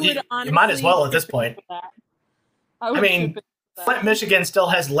would honestly. You might as well at this point. I mean, Flint, Michigan still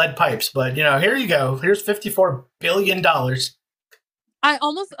has lead pipes, but here you go. Here's $54 billion.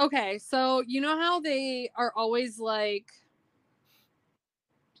 Okay, so you know how they are always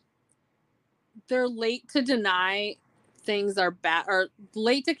they're late to deny things are bad, or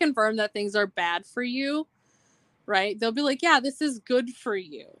late to confirm that things are bad for you, right? They'll be like, yeah, this is good for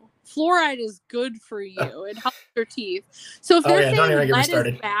you. Fluoride is good for you. It helps your teeth. So if they're saying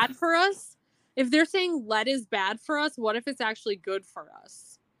lead is bad for us, what if it's actually good for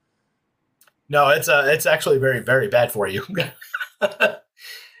us? No, it's actually very, very bad for you.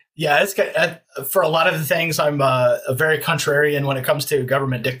 Yeah, it's for a lot of the things. I'm a very contrarian when it comes to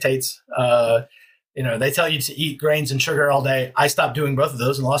government dictates. They tell you to eat grains and sugar all day. I stopped doing both of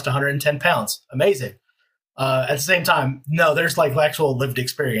those and lost 110 pounds. Amazing. At the same time, no, there's actual lived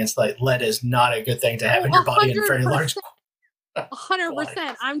experience. Lead is not a good thing to have in your body in very large.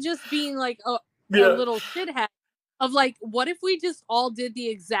 100%. I'm just being a little shithead of what if we just all did the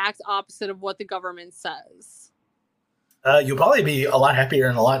exact opposite of what the government says? You'll probably be a lot happier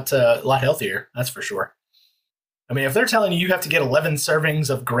and a lot healthier. That's for sure. I mean, if they're telling you have to get 11 servings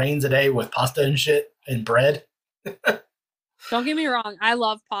of grains a day with pasta and shit and bread, Don't get me wrong. I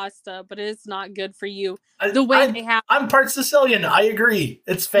love pasta, but it's not good for you. I'm part Sicilian. I agree.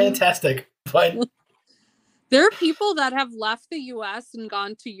 It's fantastic. But there are people that have left the US and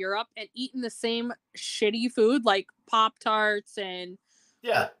gone to Europe and eaten the same shitty food like Pop-Tarts and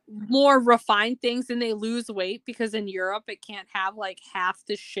more refined things, and they lose weight because in Europe it can't have like half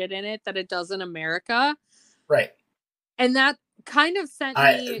the shit in it that it does in America. Right. And that kind of sent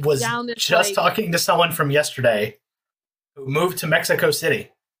me down this just talking to someone from yesterday who moved to Mexico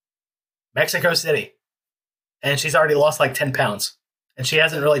City. And she's already lost like 10 pounds. And she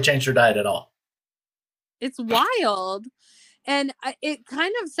hasn't really changed her diet at all. It's wild. And it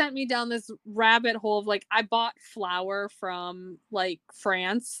kind of sent me down this rabbit hole of like, I bought flour from like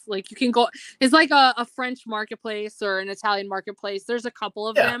France. Like you can go, it's like a French marketplace or an Italian marketplace. There's a couple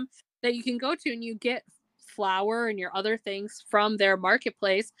of them that you can go to, and you get flour and your other things from their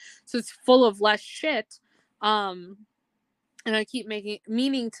marketplace. So it's full of less shit. And I keep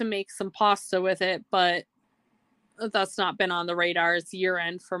meaning to make some pasta with it, but that's not been on the radar. It's year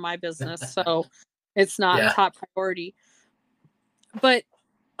end for my business. So it's not top priority. But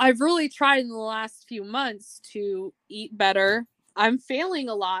I've really tried in the last few months to eat better. I'm failing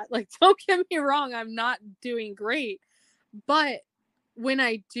a lot. Like, don't get me wrong, I'm not doing great. But when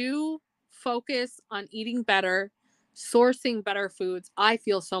I do focus on eating better, sourcing better foods, I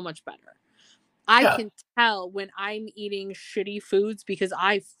feel so much better. I can tell when I'm eating shitty foods because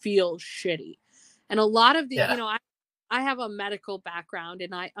I feel shitty. And a lot of the, you know, I have a medical background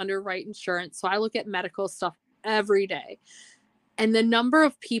and I underwrite insurance. So I look at medical stuff every day. And the number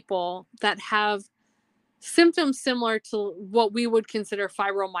of people that have symptoms similar to what we would consider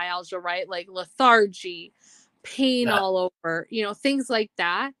fibromyalgia, right? Like lethargy, pain all over, you know, things like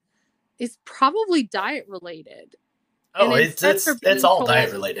that, is probably diet related. Oh, it's all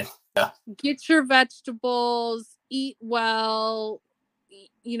diet related. Yeah. Get your vegetables, eat well,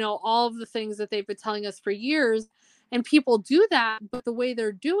 you know, all of the things that they've been telling us for years. And people do that, but the way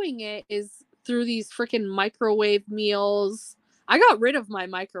they're doing it is through these freaking microwave meals. I got rid of my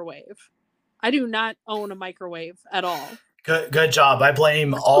microwave. I do not own a microwave at all. Good job. I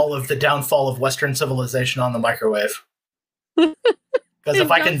blame all of the downfall of Western civilization on the microwave. Because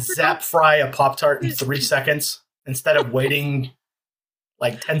if I can zap fry a Pop-Tart in 3 seconds instead of waiting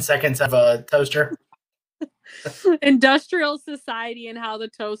like 10 seconds of a toaster. Industrial society and how the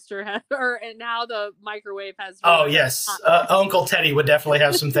toaster has, and how the microwave has. Oh, yes. Uncle Teddy would definitely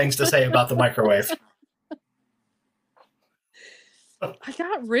have some things to say about the microwave. I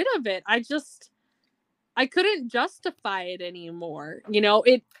got rid of it. I couldn't justify it anymore. You know,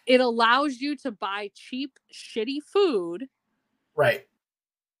 it allows you to buy cheap, shitty food. Right.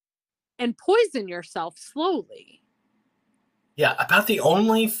 And poison yourself slowly. Yeah, about the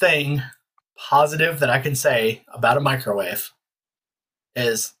only thing positive that I can say about a microwave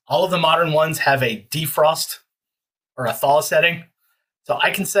is all of the modern ones have a defrost or a thaw setting. So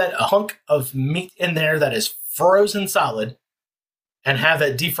I can set a hunk of meat in there that is frozen solid and have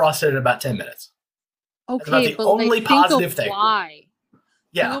it defrosted in about 10 minutes. Okay, that's about the only positive thing. Why?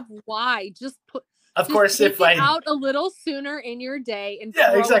 Yeah. Think of why? Of course, take if it out a little sooner in your day and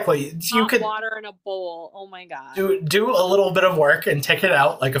exactly, you could water in a bowl. Oh my god! Do a little bit of work and take it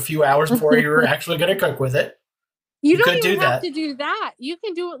out like a few hours before you're actually going to cook with it. You don't even have to do that. You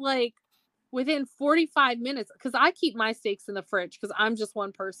can do it like within 45 minutes because I keep my steaks in the fridge because I'm just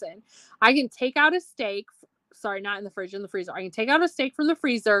one person. I can take out a steak. Sorry, not in the fridge, in the freezer. I can take out a steak from the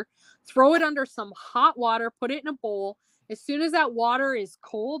freezer, throw it under some hot water, put it in a bowl. As soon as that water is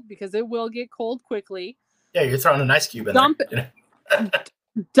cold, because it will get cold quickly. Yeah, you're throwing an ice cube in there.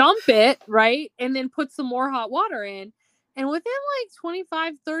 Dump it, right? And then put some more hot water in. And within like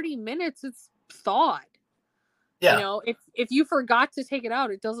 25, 30 minutes, it's thawed. Yeah. You know, if you forgot to take it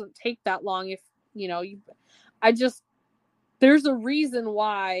out, it doesn't take that long. If, you know, there's a reason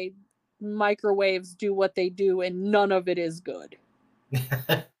why microwaves do what they do and none of it is good.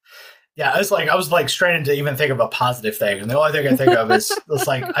 Yeah, I was like straining to even think of a positive thing, and the only thing I think of is it's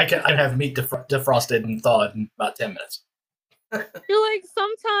like I can have meat defrosted and thawed in about 10 minutes. You're like,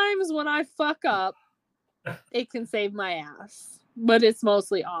 sometimes when I fuck up, it can save my ass, but it's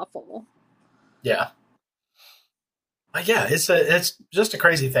mostly awful. Yeah, yeah, it's just a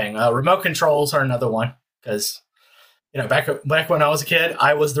crazy thing. Remote controls are another one because you know back when I was a kid,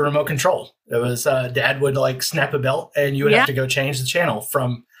 I was the remote control. It was Dad would like snap a belt, and you would have to go change the channel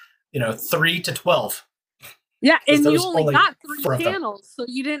from 3 to 12. Yeah, and you only got 3 channels, so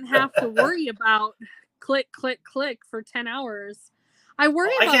you didn't have to worry about click, click, click for 10 hours. I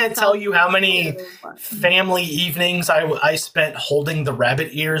can't tell you how many family evenings I spent holding the rabbit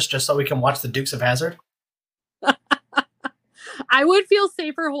ears just so we can watch the Dukes of Hazzard. I would feel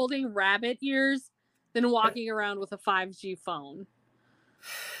safer holding rabbit ears than walking around with a 5G phone.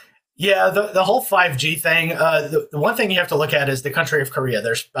 Yeah, the whole 5G thing, the one thing you have to look at is the country of Korea.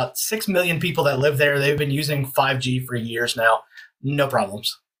 There's about 6 million people that live there. They've been using 5G for years now. No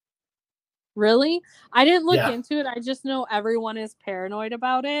problems. Really? I didn't look into it. I just know everyone is paranoid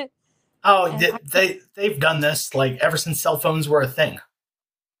about it. Oh, they've done this like ever since cell phones were a thing.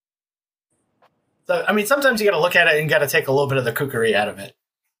 So, I mean, sometimes you got to look at it and got to take a little bit of the kookery out of it.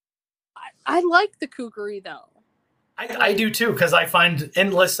 I like the kookery, though. I do too, because I find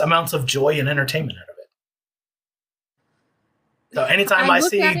endless amounts of joy and entertainment out of it. So anytime I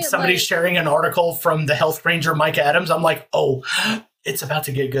see somebody sharing an article from the health ranger Mike Adams, I'm like, oh, it's about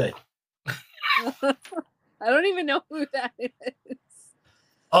to get good. I don't even know who that is.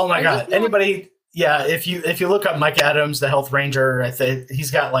 Oh my God. Anybody, yeah, if you look up Mike Adams, the health ranger, I think he's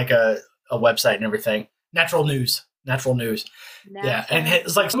got like a website and everything. Natural news. Yeah, and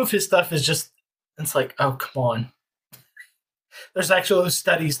it's like some of his stuff is just, it's like, oh, come on. There's actual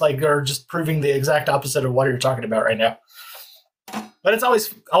studies like are just proving the exact opposite of what you're talking about right now. But it's always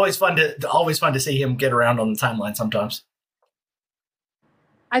fun to see him get around on the timeline sometimes.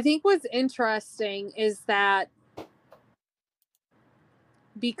 I think what's interesting is that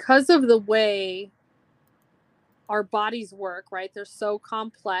because of the way our bodies work, right? They're so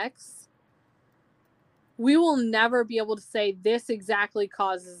complex. We will never be able to say this exactly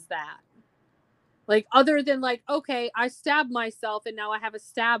causes that. Like, other than like, okay, I stabbed myself and now I have a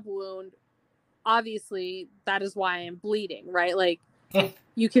stab wound. Obviously, that is why I am bleeding, right? Like,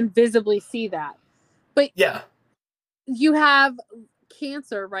 you can visibly see that. But yeah, you have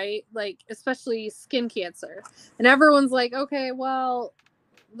cancer, right? Like, especially skin cancer. And everyone's like, okay, well,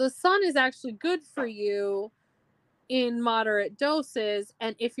 the sun is actually good for you in moderate doses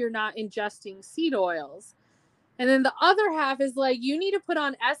and if you're not ingesting seed oils. And then the other half is like, you need to put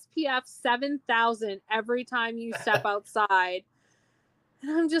on SPF 7000 every time you step outside.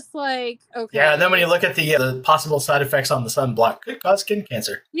 And I'm just like, okay. Yeah, and then when you look at the possible side effects on the sunblock, could cause skin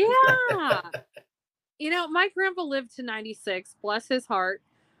cancer. Yeah. My grandpa lived to 96, bless his heart.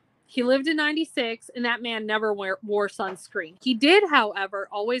 He lived to 96, and that man never wore sunscreen. He did, however,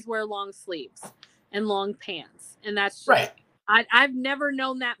 always wear long sleeves and long pants. And that's just, right. I've never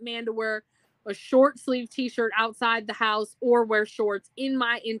known that man to wear a short sleeve t-shirt outside the house or wear shorts in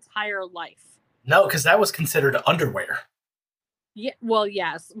my entire life. No, because that was considered underwear. Yeah, well,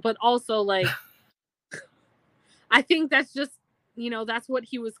 yes, but also like, I think that's just, that's what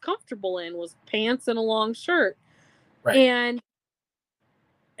he was comfortable in, was pants and a long shirt. Right. And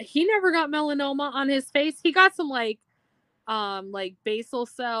he never got melanoma on his face. He got some like basal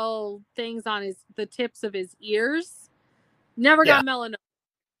cell things on the tips of his ears. Never got melanoma.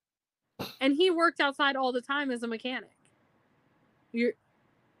 And he worked outside all the time as a mechanic. Go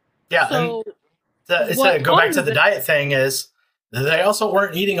back to the diet thing is they also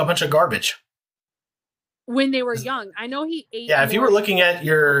weren't eating a bunch of garbage when they were young. I know he ate. Yeah, if you were looking at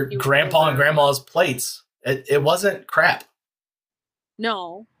your grandpa and grandma's plates, it wasn't crap.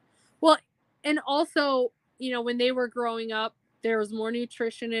 No. Well, and also, when they were growing up, there was more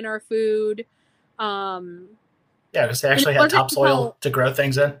nutrition in our food. Yeah, because they actually had topsoil to grow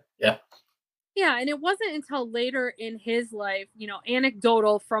things in. Yeah. Yeah, and it wasn't until later in his life,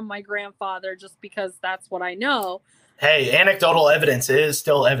 anecdotal from my grandfather, just because that's what I know. Hey, anecdotal evidence is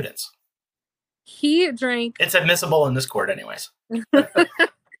still evidence. He drank... It's admissible in this court anyways.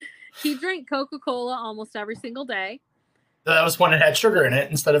 He drank Coca-Cola almost every single day. That was when it had sugar in it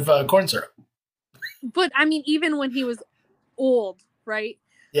instead of corn syrup. But, I mean, even when he was old, right?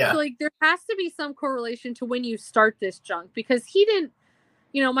 Yeah. So, like, there has to be some correlation to when you start this junk, because he didn't...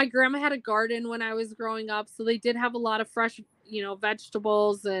 my grandma had a garden when I was growing up, so they did have a lot of fresh,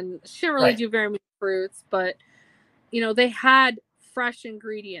 vegetables, and she didn't really do very many fruits, but, they had fresh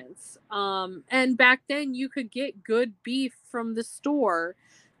ingredients. And back then you could get good beef from the store.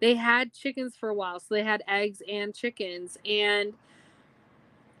 They had chickens for a while, so they had eggs and chickens. And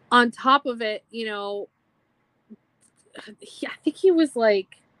on top of it, I think he was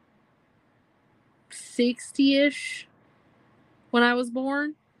like 60-ish when I was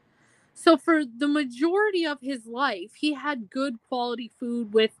born. So for the majority of his life, he had good quality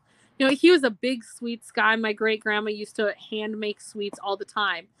food with, he was a big sweets guy. My great grandma used to hand make sweets all the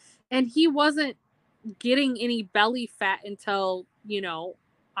time. And he wasn't getting any belly fat until,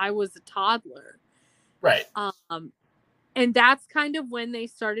 I was a toddler. Right. And that's kind of when they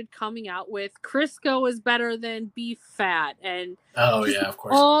started coming out with Crisco is better than beef fat. And of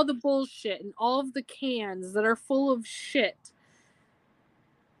course. All the bullshit and all of the cans that are full of shit.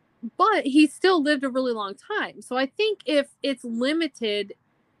 but he still lived a really long time. So I think if it's limited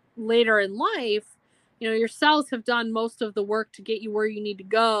later in life, your cells have done most of the work to get you where you need to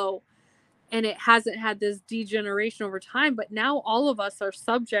go, and it hasn't had this degeneration over time. But now all of us are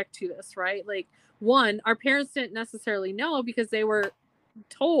subject to this, right? Like, one, our parents didn't necessarily know because they were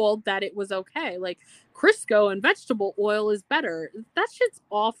told that it was okay. Like, Crisco and vegetable oil is better. That shit's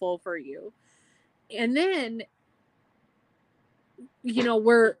awful for you. And then,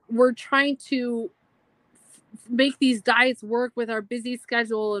 we're trying to make these diets work with our busy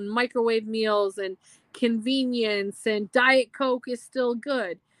schedule and microwave meals and convenience, and Diet Coke is still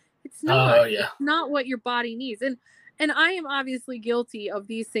good. It's not. Oh, yeah. It's not what your body needs. And I am obviously guilty of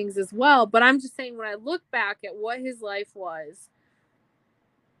these things as well, but I'm just saying, when I look back at what his life was,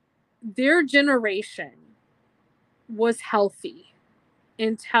 their generation was healthy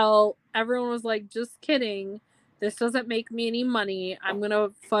until everyone was like, just kidding. This doesn't make me any money. I'm going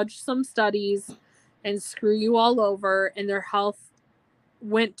to fudge some studies and screw you all over. And their health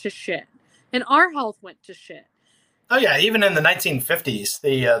went to shit. And our health went to shit. Oh, yeah. Even in the 1950s,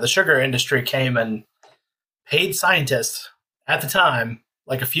 the sugar industry came and paid scientists at the time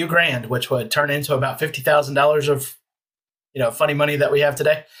like a few grand, which would turn into about $50,000 of funny money that we have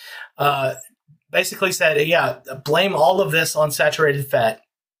today. Basically said, yeah, blame all of this on saturated fat.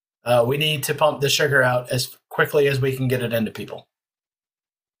 We need to pump the sugar out as quickly as we can get it into people.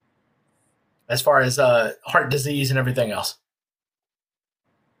 As far as heart disease and everything else.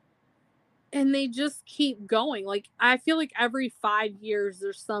 And they just keep going. Like, I feel like every 5 years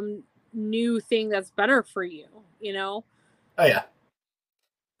there's some new thing that's better for you, Oh, yeah.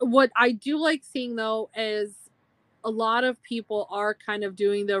 What I do like seeing, though, is a lot of people are kind of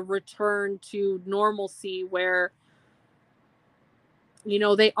doing the return to normalcy where,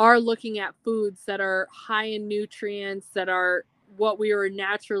 they are looking at foods that are high in nutrients, that are what we were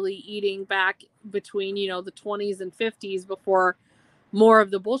naturally eating back between, the 20s and 50s, before more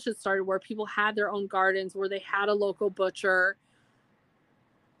of the bullshit started, where people had their own gardens, where they had a local butcher.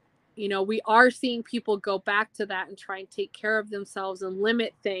 We are seeing people go back to that and try and take care of themselves and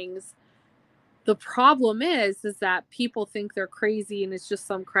limit things. The problem is that people think they're crazy and it's just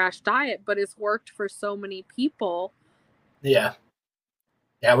some crash diet, but it's worked for so many people. Yeah.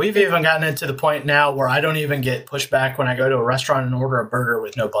 Yeah, we've even gotten into the point now where I don't even get pushback when I go to a restaurant and order a burger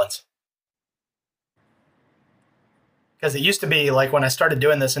with no buns. Because it used to be like when I started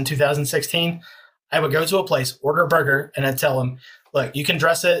doing this in 2016, I would go to a place, order a burger, and I'd tell them, look, you can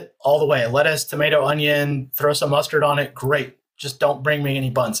dress it all the way. Lettuce, tomato, onion, throw some mustard on it. Great. Just don't bring me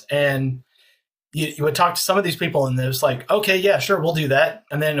any buns. And you would talk to some of these people and it was like, okay, yeah, sure, we'll do that.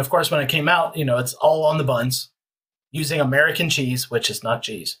 And then, of course, when it came out, it's all on the buns using American cheese, which is not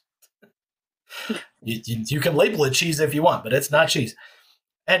cheese. You can label it cheese if you want, but it's not cheese.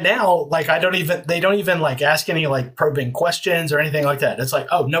 And now, like, they don't even like ask any like probing questions or anything like that. It's like,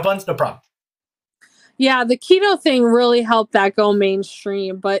 oh, no buns, no problem. Yeah, the keto thing really helped that go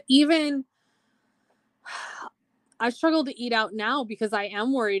mainstream. But even I struggle to eat out now because I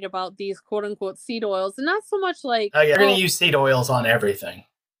am worried about these quote unquote seed oils, and not so much like, oh, yeah, they're going to use seed oils on everything.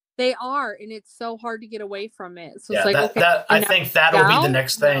 They are, and it's so hard to get away from it. So yeah, it's like, I think that'll be the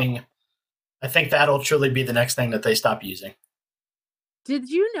next thing. No. I think that'll truly be the next thing that they stop using. Did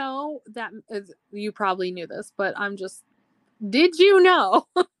you know that, you probably knew this, but did you know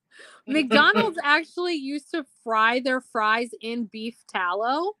McDonald's actually used to fry their fries in beef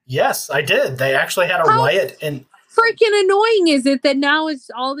tallow? Yes, I did. They actually had a riot. And freaking annoying is it that now it's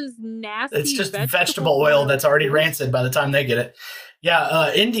all this nasty, it's just vegetable oil that's already rancid by the time they get it.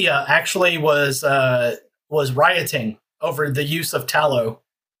 Yeah, India actually was rioting over the use of tallow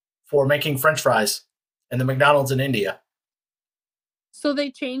for making French fries in the McDonald's in India. So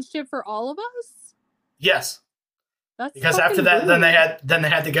they changed it for all of us? Yes. That's because after that, then they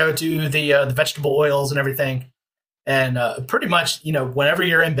had to go to the vegetable oils and everything, and pretty much, whenever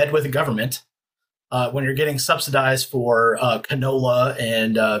you're in bed with the government, when you're getting subsidized for canola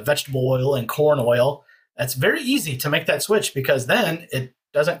and vegetable oil and corn oil, that's very easy to make that switch because then it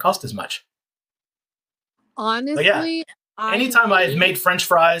doesn't cost as much. Honestly, yeah, anytime I've made French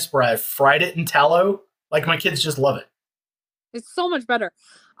fries where I've fried it in tallow, like my kids just love it. It's so much better.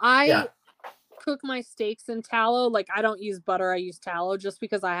 I cook my steaks in tallow. Like, I don't use butter. I use tallow just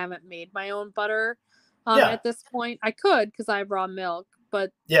because I haven't made my own butter at this point. I could because I have raw milk,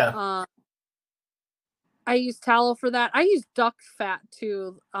 but I use tallow for that. I use duck fat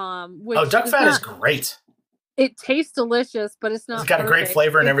too. Which duck fat is great. It tastes delicious, but it's not. It's got a great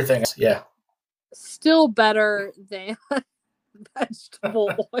flavor and everything. Yeah. Still better than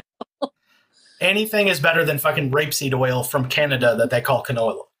vegetable oil. Anything is better than fucking rapeseed oil from Canada that they call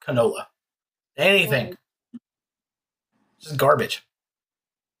canola. canola. Anything. Just garbage.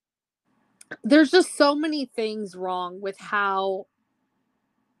 There's just so many things wrong with how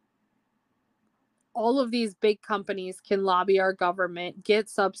all of these big companies can lobby our government, get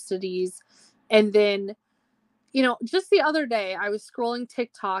subsidies, and then, just the other day I was scrolling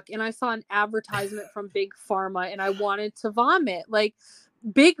TikTok and I saw an advertisement from Big Pharma and I wanted to vomit. Like,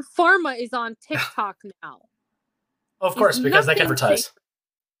 Big Pharma is on TikTok now. Of course, because they can advertise.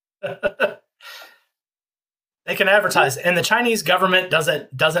 They can advertise, and the Chinese government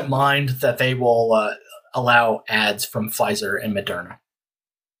doesn't mind that they will allow ads from Pfizer and Moderna.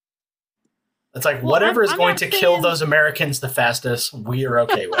 It's like, whatever is going to kill those Americans the fastest, we are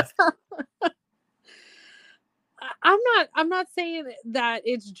okay with. I'm not saying that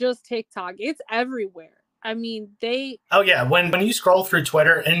it's just TikTok. It's everywhere. I mean, Oh yeah, when you scroll through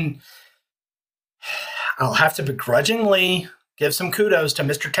Twitter, and I'll have to begrudgingly give some kudos to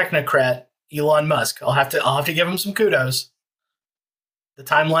Mr. Technocrat Elon Musk. I'll have to give him some kudos. The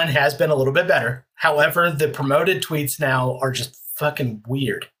timeline has been a little bit better. However, the promoted tweets now are just fucking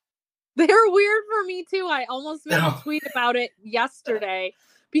weird. They're weird for me too. I almost made a tweet about it yesterday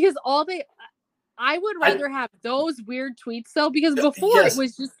because I would rather have those weird tweets though, because before it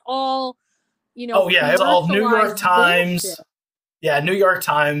was just all, Oh yeah, it was all New York Times. Bullshit. Yeah, New York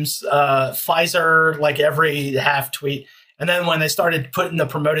Times, Pfizer, like every half tweet. And then when they started putting the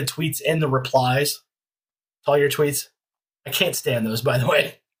promoted tweets in the replies to all your tweets, I can't stand those, by the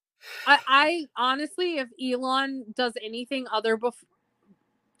way. I honestly, if Elon does anything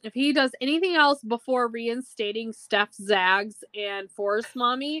if he does anything else before reinstating Steph Zags and Forest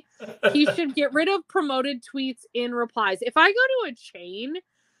Mommy, he should get rid of promoted tweets in replies. If I go to a chain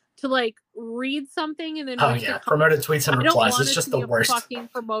to like read something and then promoted tweets and replies, it's just the worst. Fucking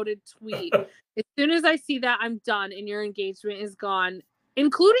promoted tweet. As soon as I see that, I'm done, and your engagement is gone,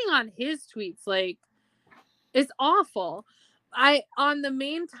 including on his tweets. Like, it's awful. On the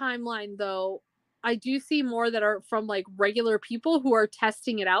main timeline though, I do see more that are from like regular people who are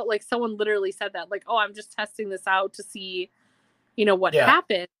testing it out. Like, someone literally said that, like, oh, I'm just testing this out to see, what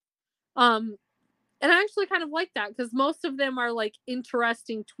happened. And I actually kind of like that, because most of them are like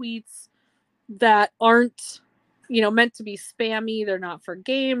interesting tweets that aren't, meant to be spammy. They're not for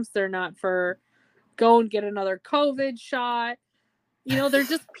games. They're not for go and get another COVID shot. They're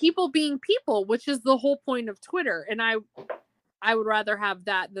just people being people, which is the whole point of Twitter. And I would rather have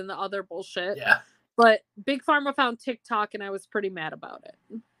that than the other bullshit. Yeah. But Big Pharma found TikTok, and I was pretty mad about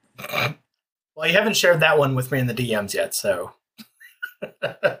it. Well, you haven't shared that one with me in the DMs yet, so.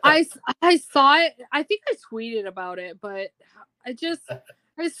 I saw it. I think I tweeted about it, but I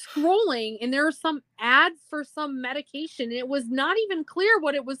was scrolling, and there was some ad for some medication, and it was not even clear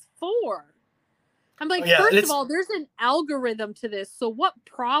what it was for. I'm like, first of all, there's an algorithm to this, so what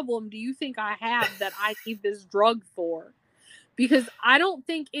problem do you think I have that I need this drug for? Because I don't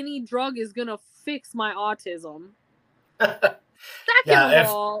think any drug is going to fix my autism. Second of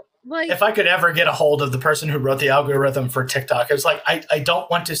all, like, if I could ever get a hold of the person who wrote the algorithm for TikTok, it was like, I don't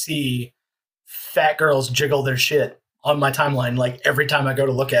want to see fat girls jiggle their shit on my timeline, like, every time I go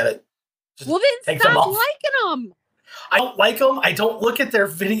to look at it. Well, then stop liking them. I don't like them. I don't look at their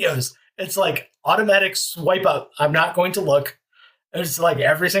videos. It's like automatic swipe up. I'm not going to look. It's like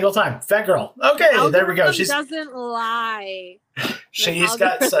every single time. Fat girl. Okay, there we go. She doesn't lie. She's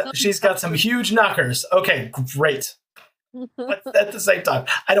got some huge knockers. Okay, great. But at the same time,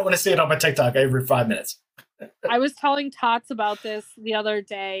 I don't want to see it on my TikTok every 5 minutes. I was telling Tots about this the other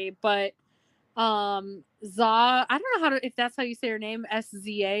day, but Za, I don't know if that's how you say her name,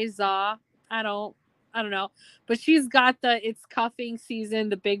 SZA, Za. I don't know. But she's got it's cuffing season,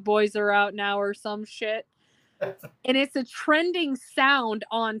 the big boys are out now or some shit. And it's a trending sound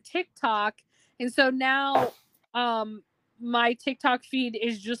on TikTok. And so now my TikTok feed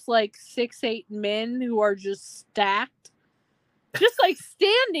is just like 6'8" men who are just stacked. Just like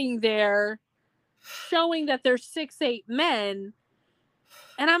standing there showing that they're 6'8" men.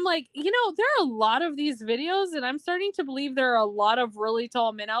 And I'm like, there are a lot of these videos, and I'm starting to believe there are a lot of really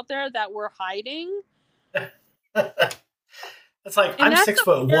tall men out there that were hiding. It's like, I'm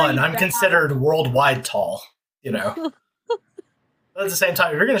 6'1". I'm considered worldwide tall, But at the same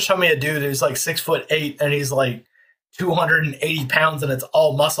time, if you're going to show me a dude who's like 6'8" and he's like 280 pounds and it's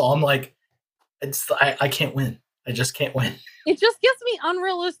all muscle, I'm like, I can't win. I just can't win. It just gives me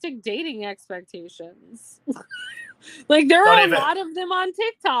unrealistic dating expectations. Like, there are a lot of them on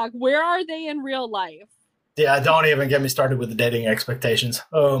TikTok. Where are they in real life? Yeah, don't even get me started with the dating expectations.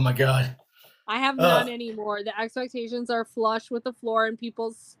 Oh my God. I have none anymore. The expectations are flush with the floor and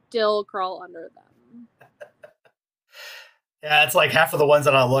people still crawl under them. Yeah, it's like half of the ones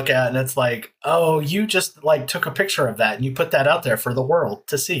that I look at, and it's like, oh, you just like took a picture of that and you put that out there for the world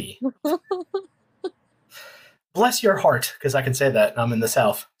to see. Bless your heart, because I can say that I'm in the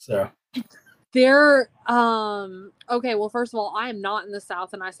South. So They're okay, well, first of all, I am not in the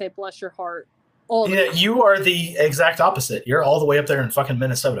South, and I say bless your heart all the time. You are the exact opposite. You're all the way up there in fucking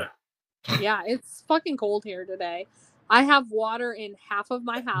Minnesota. Yeah, it's fucking cold here today. I have water in half of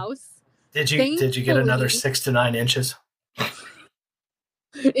my house. Did you get another 6 to 9 inches?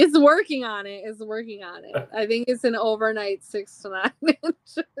 It's working on it. It's working on it. I think it's an overnight 6 to 9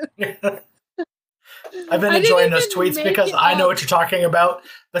 inches. I've been enjoying those tweets because I know what you're talking about,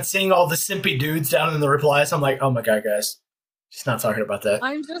 but seeing all the simpy dudes down in the replies, I'm like, oh my god, guys, she's not talking about that.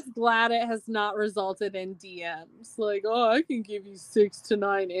 I'm just glad it has not resulted in DMs. Like, oh, I can give you 6 to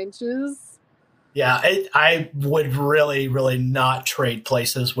 9 inches. Yeah, I would really, really not trade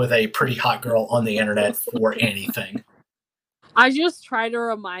places with a pretty hot girl on the internet for anything. I just try to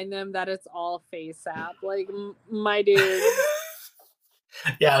remind them that it's all FaceApp. Like, my dude.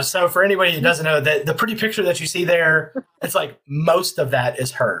 Yeah, so for anybody who doesn't know, that the pretty picture that you see there, it's like most of that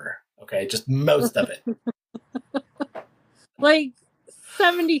is her. Okay, just most of it. Like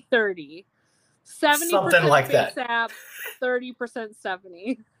 70-30. 70% something like FaceApp, that. 30%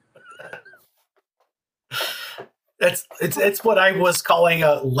 Stephanie. It's what I was calling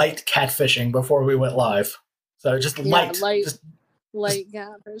a light catfishing before we went live. So just light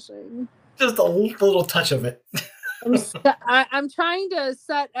catfishing. Just a little touch of it. I'm trying to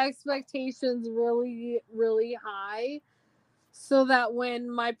set expectations really, really high so that when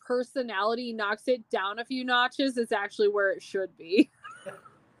my personality knocks it down a few notches, it's actually where it should be.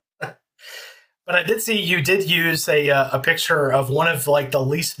 But I did see you did use a picture of one of like the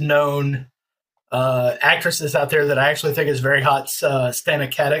least known actresses out there that I actually think is very hot,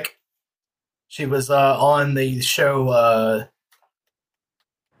 Stana Katic. She was on the show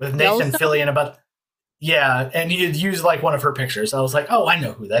with Nathan Fillion about... Yeah, and you'd use like one of her pictures. I was like, oh, I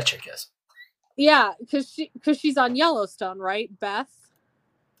know who that chick is. Yeah, because she's on Yellowstone, right, Beth?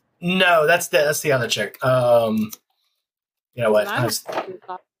 No, that's the other chick. You know what? I'm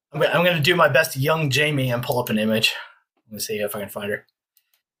going to do my best young Jamie and pull up an image. Let me see if I can find her.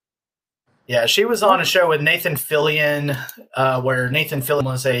 Yeah, she was on a show with Nathan Fillion, where Nathan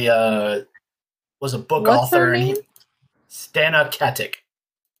Fillion was a book What's author. Her name? Stana Katic.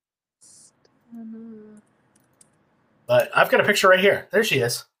 But I've got a picture right here. There she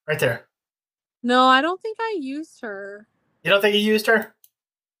is, right there. No, I don't think I used her. You don't think you used her?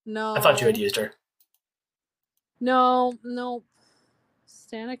 No. I thought you had used her. No.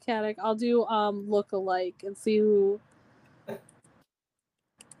 Stana Katic. I'll do look-alike and see who.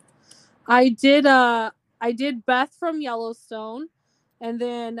 I did Beth from Yellowstone, and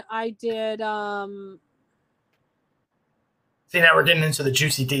then I did See, now we're getting into the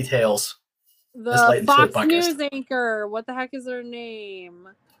juicy details. The Fox News anchor. What the heck is her name?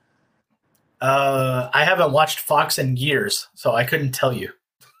 I haven't watched Fox in years, so I couldn't tell you.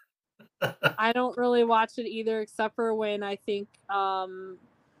 I don't really watch it either, except for when I think the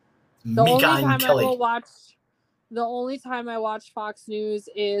only time I watch Fox News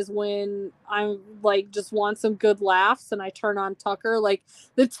is when I'm like just want some good laughs and I turn on Tucker. Like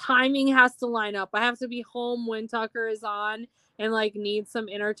the timing has to line up. I have to be home when Tucker is on and like need some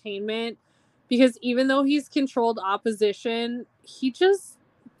entertainment. Because even though he's controlled opposition, his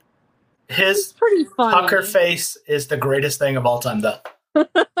pretty funny. Tucker face is the greatest thing of all time, though.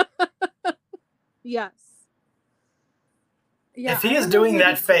 Yes. Yeah, if he is doing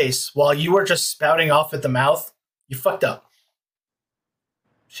that face while you are just spouting off at the mouth, you fucked up.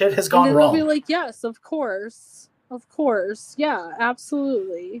 Shit has gone wrong. They'll be like, yes, of course. Yeah,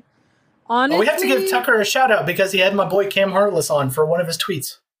 absolutely. Honestly, we have to give Tucker a shout out because he had my boy Cam Harless on for one of his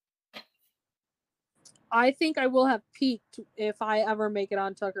tweets. I think I will have peaked if I ever make it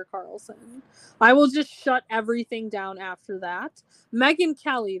on Tucker Carlson. I will just shut everything down after that. Megyn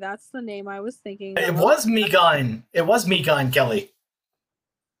Kelly, that's the name I was thinking. It was Megyn Kelly.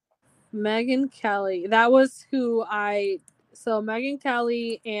 Megyn Kelly. That was who so Megyn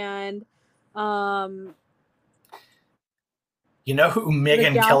Kelly and you know who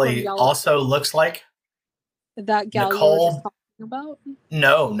Megyn Kelly also looks like? That gal you were just talking about?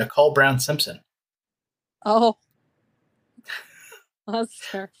 No, Nicole Brown Simpson. Oh, that's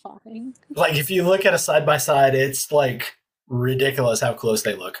terrifying. Like, if you look at a side-by-side, it's, like, ridiculous how close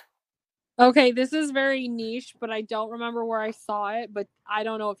they look. Okay, this is very niche, but I don't remember where I saw it, but I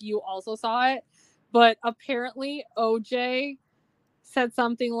don't know if you also saw it. But apparently, OJ said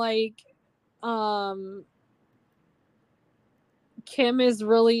something like, Kim is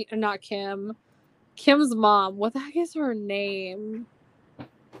really... Not Kim. Kim's mom. What the heck is her name?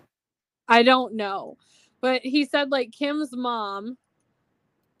 I don't know. But he said, like, Kim's mom.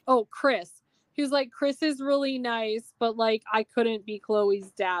 Oh, Chris. He was like, Chris is really nice, but, like, I couldn't be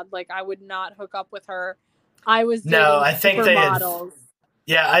Chloe's dad. Like, I would not hook up with her. I was dating I think they had. supermodels.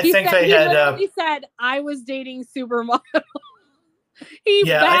 Yeah, I He think said, they he had. literally said, I was dating supermodels.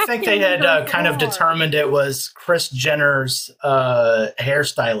 I think they had kind of hard. determined it was Kris Jenner's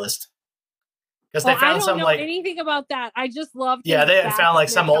hairstylist. Because they found some, like, anything about that. I just loved. Yeah, they had found like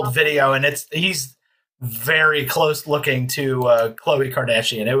some old video, and he's very close looking to Khloe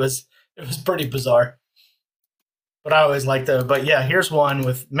Kardashian. It was pretty bizarre. But I always liked the. But yeah, here's one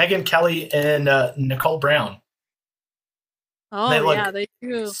with Megyn Kelly and Nicole Brown. Oh, they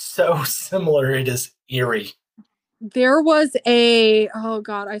do. So similar, it is eerie. There was oh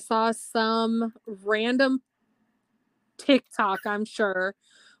God, I saw some random TikTok, I'm sure,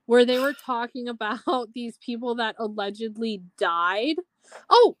 where they were talking about these people that allegedly died.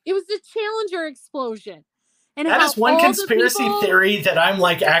 Oh, it was the Challenger explosion. And that is one conspiracy theory that I'm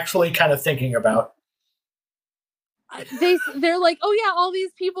like actually kind of thinking about. They're like, oh yeah, all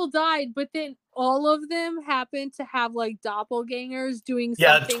these people died, but then all of them happened to have like doppelgangers doing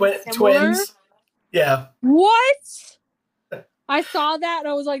something similar. Twins. Yeah. What? I saw that and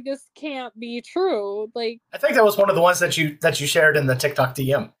I was like, this can't be true. Like, I think that was one of the ones that you shared in the TikTok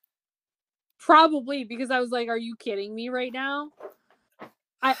DM. Probably, because I was like, are you kidding me right now?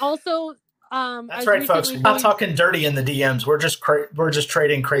 I also that's right, folks. We're not talking dirty in the DMs. We're just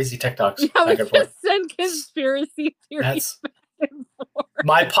trading crazy TikToks. Yeah, we just send conspiracy theories. That's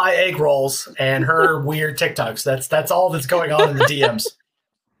my pie egg rolls and her weird TikToks. That's all that's going on in the DMs.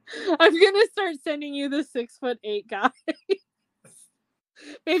 I'm gonna start sending you the 6'8" guy.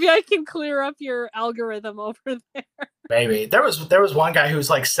 Maybe I can clear up your algorithm over there. Maybe there was one guy who's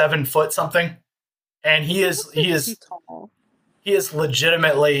like 7 foot something, and he is tall. He is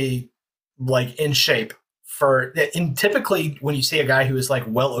legitimately like in shape typically when you see a guy who is like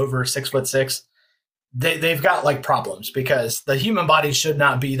well over 6'6", they've got like problems because the human body should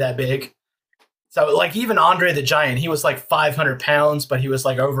not be that big. So like even Andre the Giant, he was like 500 pounds, but he was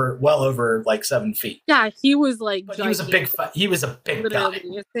like well over like 7 feet. Yeah, he was like he was a big guy.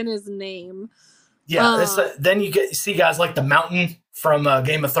 It's in his name. Yeah, then you see guys like the Mountain from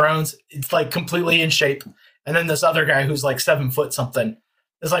Game of Thrones. It's like completely in shape. And then this other guy who's like 7 foot something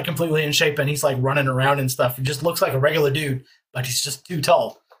is like completely in shape, and he's like running around and stuff. He just looks like a regular dude, but he's just too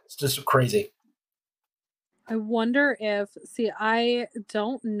tall. It's just crazy. I wonder I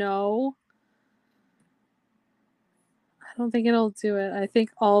don't know. I don't think it'll do it. I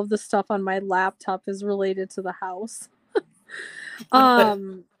think all of the stuff on my laptop is related to the house.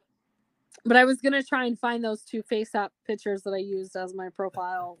 But I was going to try and find those 2 FaceApp pictures that I used as my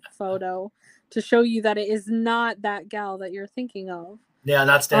profile photo to show you that it is not that gal that you're thinking of. Yeah,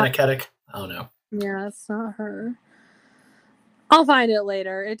 not Stana Katic. Oh, no. Yeah, it's not her. I'll find it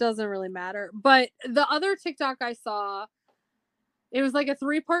later. It doesn't really matter. But the other TikTok I saw, it was like a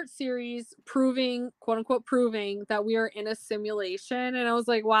 3-part series proving, quote unquote, proving that we are in a simulation. And I was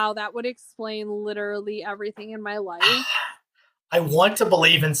like, wow, that would explain literally everything in my life. I want to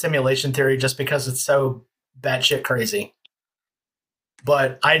believe in simulation theory just because it's so batshit crazy.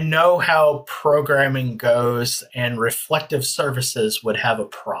 But I know how programming goes, and reflective surfaces would have a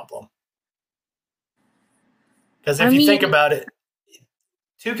problem. Because if you think about it,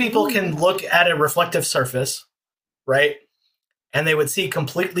 2 people can look at a reflective surface, right? And they would see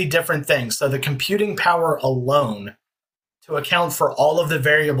completely different things. So the computing power alone to account for all of the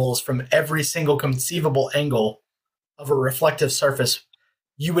variables from every single conceivable angle of a reflective surface,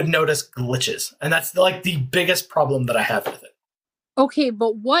 you would notice glitches. And that's like the biggest problem that I have with it. Okay,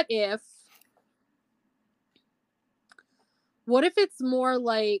 but what if it's more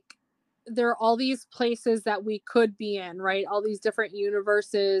like there are all these places that we could be in, right? All these different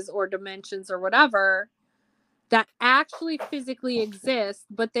universes or dimensions or whatever that actually physically exist,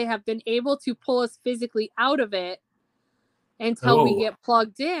 but they have been able to pull us physically out of it until we get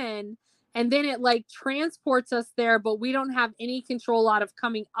plugged in. And then it like transports us there, but we don't have any control out of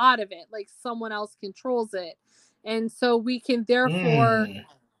coming out of it. Like someone else controls it. And so we can therefore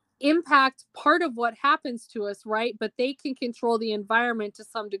impact part of what happens to us, right? But they can control the environment to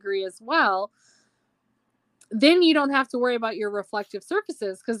some degree as well. Then you don't have to worry about your reflective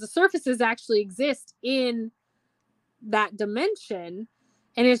surfaces because the surfaces actually exist in that dimension.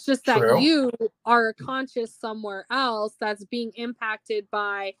 And it's just that you are conscious somewhere else that's being impacted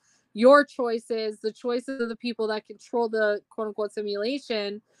by your choices, the choices of the people that control the quote unquote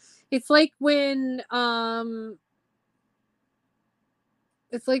simulation. It's like when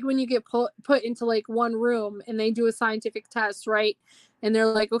It's like when you get put into like one room and they do a scientific test, right? And they're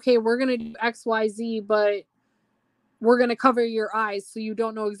like, okay, we're going to do XYZ, but we're going to cover your eyes so you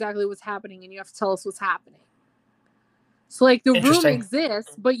don't know exactly what's happening and you have to tell us what's happening. So like the room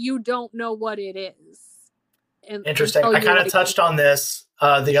exists, but you don't know what it is. Interesting. I kind of touched on this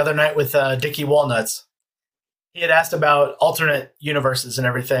the other night with Dickie Walnuts. He had asked about alternate universes and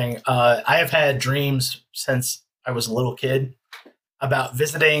everything. I have had dreams since I was a little kid about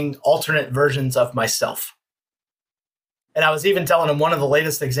visiting alternate versions of myself. And I was even telling him one of the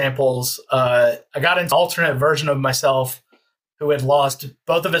latest examples. I got an alternate version of myself who had lost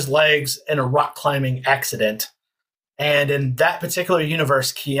both of his legs in a rock climbing accident. And in that particular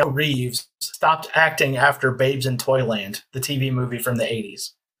universe, Keanu Reeves stopped acting after Babes in Toyland, the TV movie from the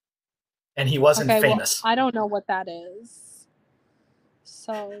 80s. And he wasn't famous. Well, I don't know what that is.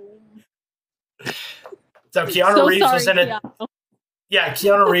 So Keanu Reeves was in a... Keanu. Yeah,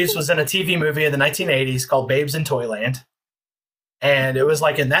 Keanu Reeves was in a TV movie in the 1980s called Babes in Toyland. And it was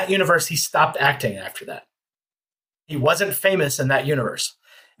like in that universe, he stopped acting after that. He wasn't famous in that universe.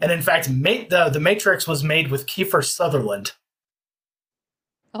 And in fact, the Matrix was made with Kiefer Sutherland.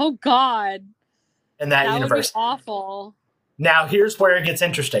 Oh, God. In that universe. Would be awful. Now, here's where it gets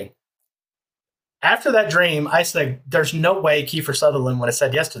interesting. After that dream, I said, there's no way Kiefer Sutherland would have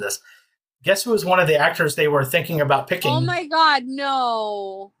said yes to this. Guess who was one of the actors they were thinking about picking? Oh, my God,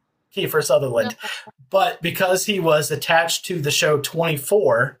 no. Kiefer Sutherland. No. But because he was attached to the show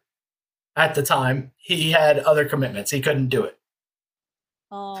 24 at the time, he had other commitments. He couldn't do it.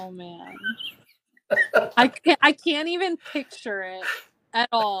 Oh, man. I can't even picture it at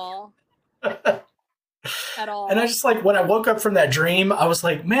all. At all. And I just like, when I woke up from that dream, I was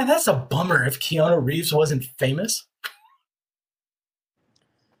like, man, that's a bummer if Keanu Reeves wasn't famous.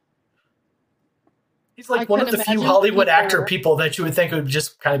 He's like one of the few Hollywood actor people that you would think would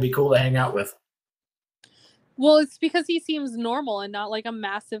just kind of be cool to hang out with. Well, it's because he seems normal and not like a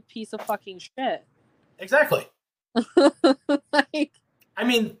massive piece of fucking shit. Exactly. I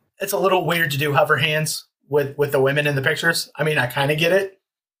mean, it's a little weird to do hover hands with the women in the pictures. I mean, I kind of get it.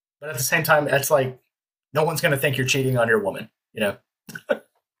 But at the same time, it's like, no one's going to think you're cheating on your woman, you know?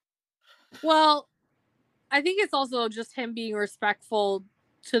 Well, I think it's also just him being respectful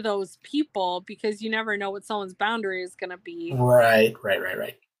to those people because you never know what someone's boundary is going to be. Right.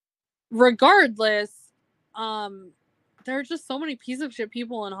 Regardless, there are just so many piece of shit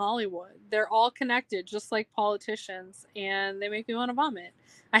people in Hollywood. They're all connected, just like politicians, and they make me want to vomit.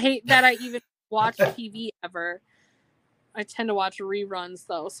 I hate that I even watch TV ever. I tend to watch reruns,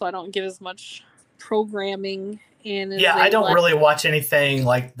 though, so I don't get as much programming. Yeah, I don't really watch anything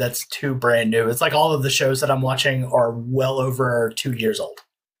like that's too brand new. It's like all of the shows that I'm watching are well over 2 years old.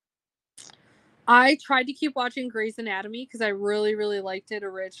 I tried to keep watching Grey's Anatomy because I really, really liked it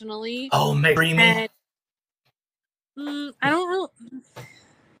originally. Oh, McDreamy. I don't really...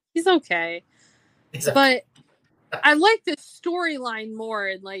 He's okay. But I like the storyline more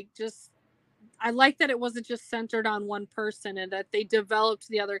and like just... I like that it wasn't just centered on one person and that they developed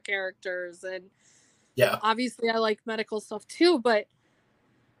the other characters. And yeah, obviously I like medical stuff too, but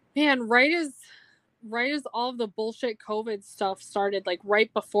man, right as all of the bullshit COVID stuff started, like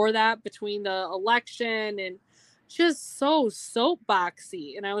right before that, between the election and just so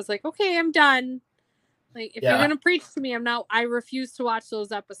soapboxy. And I was like, okay, I'm done. Like, if you're going to preach to me, I refuse to watch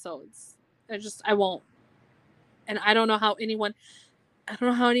those episodes. I won't. And I don't know how anyone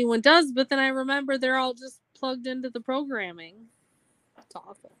does, but then I remember they're all just plugged into the programming. It's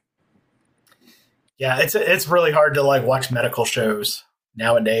awful. Yeah, it's really hard to like watch medical shows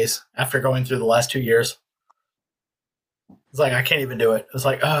nowadays after going through the last 2 years. It's like, I can't even do it. It's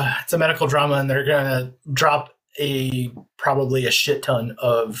like, it's a medical drama and they're going to drop probably a shit ton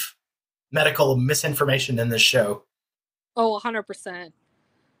of medical misinformation in this show. Oh, 100%.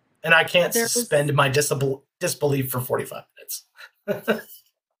 And I can't suspend my disbelief for 45 minutes.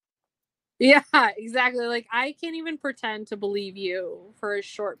 Yeah, exactly. Like, I can't even pretend to believe you for a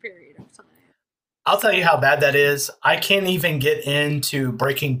short period of time. I'll tell you how bad that is. I can't even get into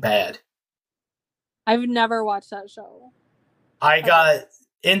Breaking Bad. I've never watched that show. I got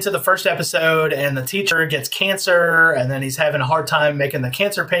into the first episode and the teacher gets cancer and then he's having a hard time making the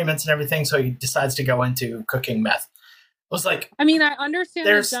cancer payments and everything. So he decides to go into cooking meth. I was like, I mean, I understand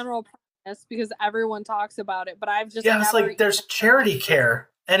the general premise because everyone talks about it, but I've just it's like there's charity care.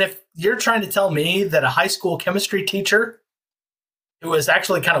 And if you're trying to tell me that a high school chemistry teacher who was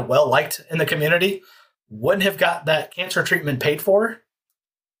actually kind of well liked in the community wouldn't have got that cancer treatment paid for,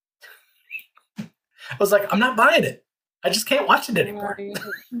 I was like, I'm not buying it. I just can't watch it anymore.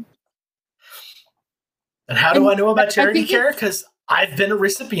 And how do I know about charity care? Because I've been a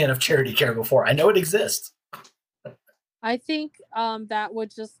recipient of charity care before. I know it exists. I think that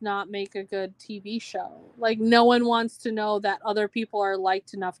would just not make a good TV show. Like, no one wants to know that other people are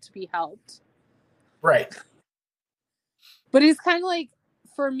liked enough to be helped. Right. But it's kind of like,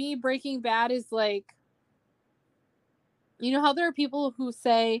 for me, Breaking Bad is like, you know how there are people who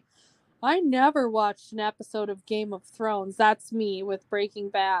say, I never watched an episode of Game of Thrones. That's me with Breaking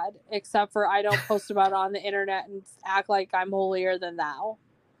Bad, except for I don't post about it on the internet and act like I'm holier than thou.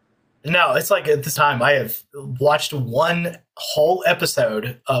 No, it's like at this time I have watched one whole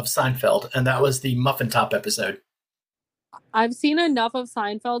episode of Seinfeld, and that was the Muffin Top episode. I've seen enough of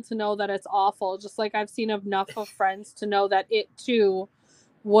Seinfeld to know that it's awful, just like I've seen enough of Friends to know that it too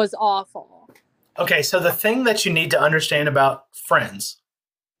was awful. Okay, so the thing that you need to understand about Friends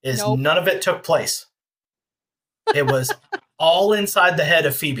is none of it took place. It was all inside the head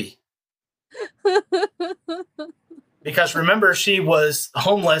of Phoebe. Because remember, she was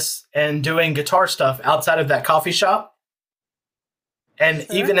homeless and doing guitar stuff outside of that coffee shop. And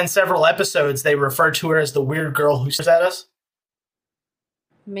even in several episodes, they referred to her as the weird girl who stares at us.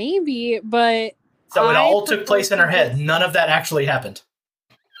 Maybe, but... So it all took place in her head. None of that actually happened.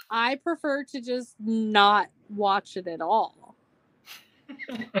 I prefer to just not watch it at all.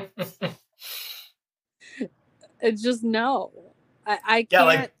 It's just no. I can't... Yeah,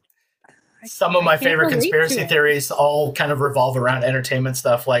 like some of my favorite conspiracy theories all kind of revolve around entertainment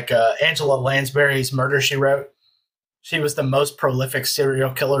stuff, like Angela Lansbury's Murder, She Wrote. She was the most prolific serial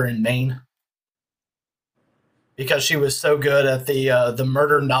killer in Maine because she was so good at the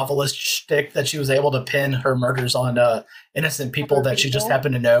murder novelist shtick that she was able to pin her murders on innocent people that she just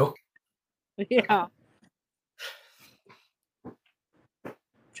happened to know. Yeah. I'm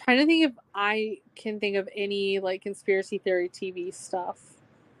trying to think if I can think of any like conspiracy theory TV stuff.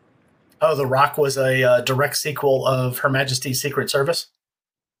 Oh, The Rock was a direct sequel of Her Majesty's Secret Service?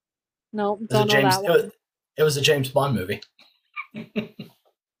 No, don't know that one. It was a James Bond movie.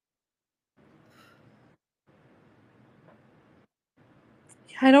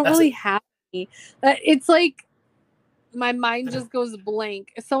 I don't really have any. It's like my mind just goes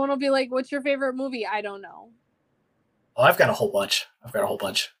blank. Someone will be like, what's your favorite movie? I don't know. Oh, I've got a whole bunch.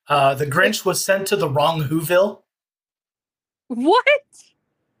 The Grinch was sent to the wrong Whoville. What?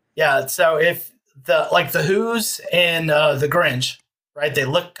 Yeah, so if the Who's in the Grinch, right, they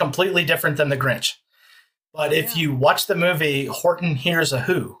look completely different than the Grinch. But if you watch the movie Horton Hears a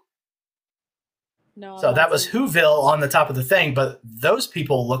Who, no, so that was Whoville on the top of the thing, but those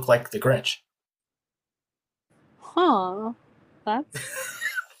people look like the Grinch. Huh. That's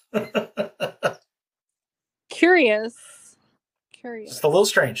curious. Just a little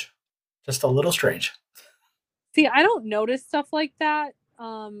strange. See, I don't notice stuff like that.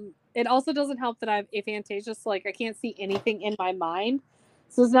 It also doesn't help that I have aphantasia, so like I can't see anything in my mind.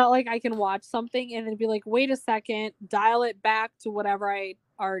 So it's not like I can watch something and then be like, wait a second, dial it back to whatever I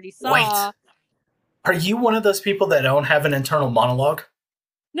already saw. Wait. Are you one of those people that don't have an internal monologue?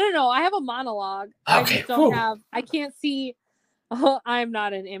 No, I have a monologue. Okay. I can't see. Oh, I'm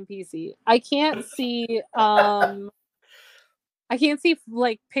not an NPC. I can't see I can't see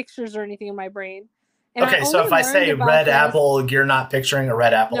like pictures or anything in my brain. And okay, so if I say red apple, you're not picturing a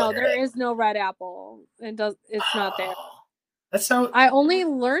red apple. No, there is no red apple. It's not there. That's so. I only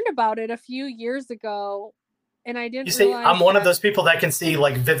learned about it a few years ago, and I didn't. You see, I'm one of those people that can see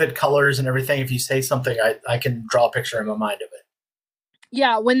like vivid colors and everything. If you say something, I can draw a picture in my mind of it.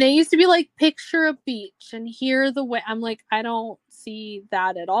 Yeah, when they used to be like, picture a beach and hear the way, I'm like, I don't see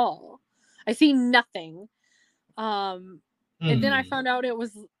that at all. I see nothing. And then I found out it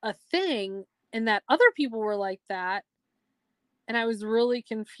was a thing and that other people were like that. And I was really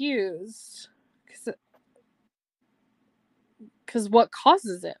confused. Because what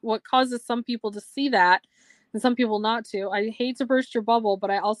causes it? What causes some people to see that and some people not to? I hate to burst your bubble,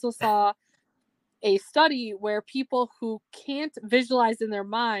 but I also saw a study where people who can't visualize in their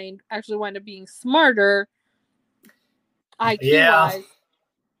mind actually wind up being smarter IQ-wise.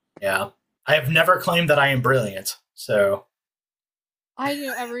 Yeah. I have never claimed that I am brilliant, so... I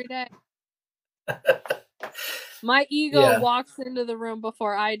do every day. My ego walks into the room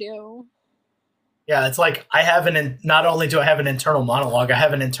before I do. Yeah, it's like I have not only do I have an internal monologue, I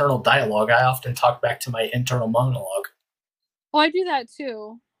have an internal dialogue. I often talk back to my internal monologue. Oh, I do that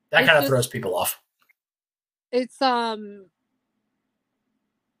too. That kind of throws people off. It's for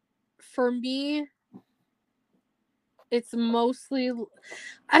me, it's mostly,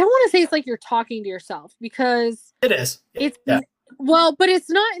 I don't want to say it's like you're talking to yourself, because it is. Well, but it's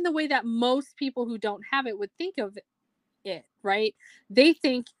not in the way that most people who don't have it would think of it, right? They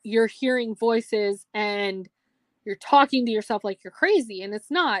think you're hearing voices and you're talking to yourself like you're crazy, and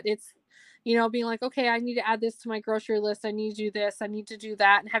it's not. It's, being like, okay, I need to add this to my grocery list. I need to do this. I need to do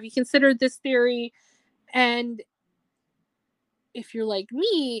that. And have you considered this theory? And if you're like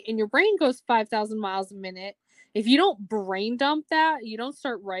me and your brain goes 5,000 miles a minute, if you don't brain dump that, you don't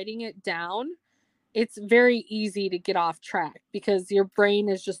start writing it down, it's very easy to get off track because your brain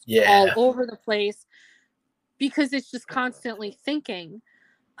is just all over the place because it's just constantly thinking.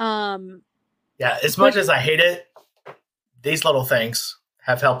 As much as I hate it, these little things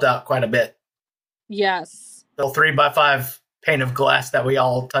have helped out quite a bit. Yes. The 3x5 pane of glass that we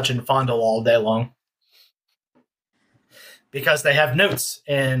all touch and fondle all day long. Because they have notes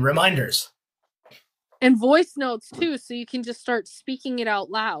and reminders. And voice notes, too, so you can just start speaking it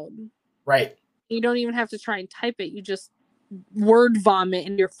out loud. Right. You don't even have to try and type it. You just word vomit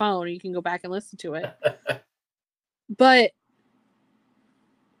in your phone, and you can go back and listen to it. But,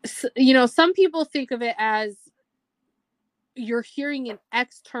 some people think of it as you're hearing an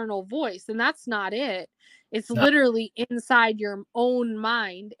external voice, and that's not it. It's literally inside your own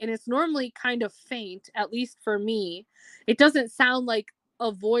mind, and it's normally kind of faint, at least for me. It doesn't sound like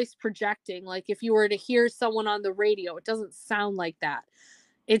a voice projecting. Like if you were to hear someone on the radio, it doesn't sound like that.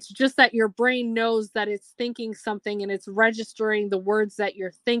 It's just that your brain knows that it's thinking something and it's registering the words that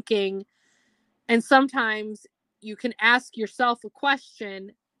you're thinking. And sometimes you can ask yourself a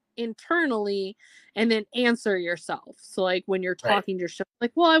question internally and then answer yourself. So like when you're talking to yourself,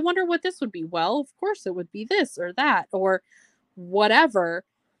 like, well, I wonder what this would be. Well, of course it would be this or that or whatever.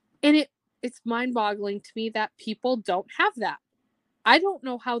 And it's mind-boggling to me that people don't have that. I don't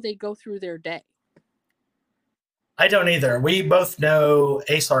know how they go through their day. I don't either. We both know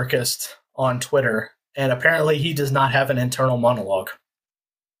Asarchist on Twitter, and apparently he does not have an internal monologue.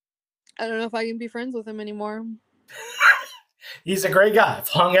 I don't know if I can be friends with him anymore. He's a great guy. I've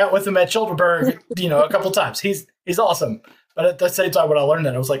hung out with him at Childerberg, a couple times. He's awesome. But at the same time, when I learned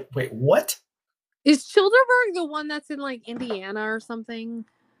that, I was like, wait, what? Is Childerberg the one that's in like Indiana or something?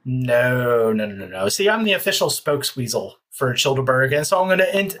 No. See, I'm the official spokesweasel for Childerberg, and so I'm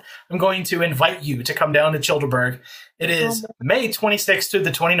going to invite you to come down to Childerberg. It is May 26th to the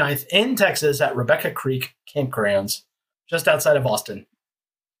 29th in Texas at Rebecca Creek Campgrounds, just outside of Austin.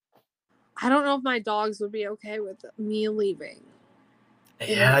 I don't know if my dogs would be okay with me leaving.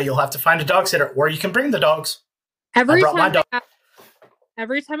 Yeah, you'll have to find a dog sitter, or you can bring the dogs. Every time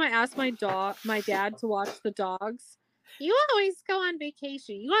I ask my dad to watch the dogs, you always go on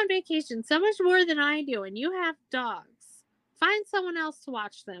vacation. You go on vacation so much more than I do, and you have dogs. Find someone else to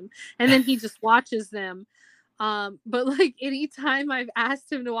watch them. And then he just watches them. But like anytime I've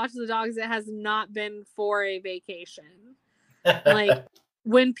asked him to watch the dogs, it has not been for a vacation. Like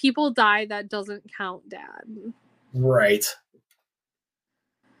when people die, that doesn't count, Dad. Right.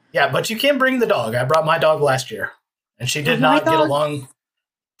 Yeah, but you can bring the dog. I brought my dog last year, and she did not get along.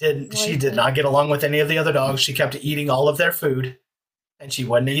 She did not get along with any of the other dogs. She kept eating all of their food, and she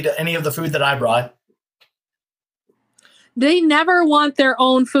wouldn't eat any of the food that I brought. They never want their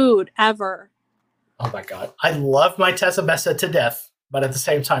own food, ever. Oh my God. I love my Tessa Bessa to death, but at the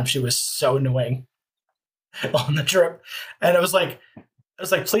same time, she was so annoying on the trip. And it was like,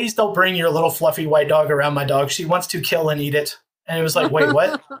 please don't bring your little fluffy white dog around my dog. She wants to kill and eat it. And it was like, wait,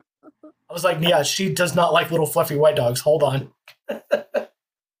 what? I was like, yeah, she does not like little fluffy white dogs. Hold on.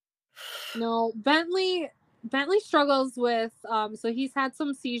 No, Bentley struggles with, so he's had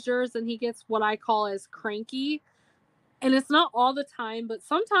some seizures and he gets what I call as cranky. And it's not all the time, but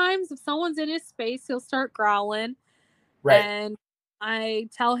sometimes if someone's in his space, he'll start growling. Right. And I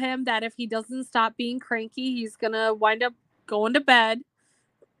tell him that if he doesn't stop being cranky, he's going to wind up going to bed.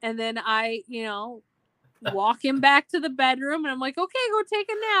 And then I, walk him back to the bedroom and I'm like, okay, go take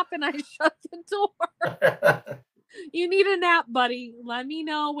a nap. And I shut the door. You need a nap, buddy. Let me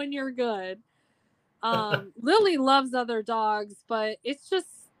know when you're good. Lily loves other dogs, but it's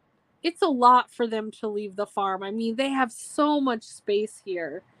a lot for them to leave the farm. I mean, they have so much space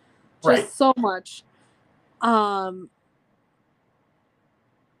here. Just so much. And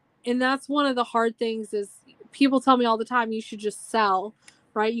that's one of the hard things is people tell me all the time, you should just sell,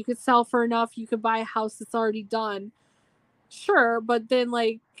 right? You could sell for enough. You could buy a house that's already done. Sure. But then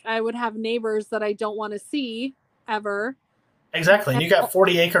I would have neighbors that I don't want to see ever. Exactly. And you got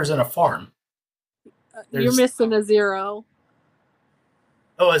 40 acres and a farm. You're missing a zero.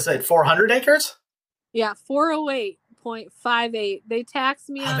 Oh, is it 400 acres? Yeah, 408.58. They tax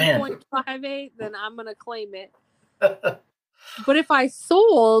me on 0.58, then I'm going to claim it. But if I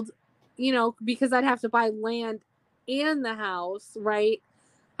sold, because I'd have to buy land and the house, right?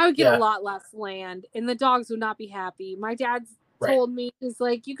 I would get a lot less land, and the dogs would not be happy. My dad told me, he's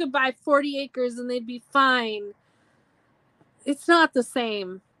like, you could buy 40 acres and they'd be fine. it's not the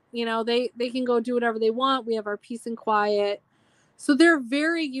same. You know, they can go do whatever they want. We have our peace and quiet. So they're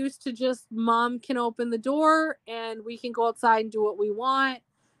very used to just mom can open the door and we can go outside and do what we want.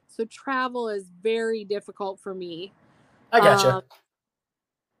 So travel is very difficult for me. I gotcha.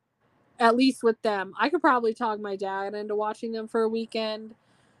 At least with them. I could probably talk my dad into watching them for a weekend.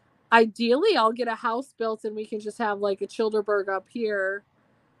 Ideally, I'll get a house built and we can just have like a Childerberg up here.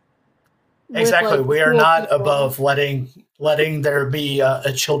 Exactly. Like, we are cool not people. above letting there be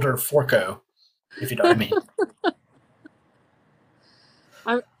a Childer Forco, if you know what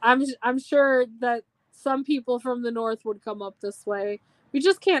I mean. I'm sure that some people from the north would come up this way. We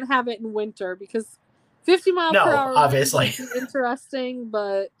just can't have it in winter because 50 mile per hour obviously would be interesting,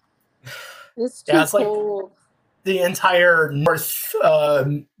 but it's too it's cold. Like the entire north,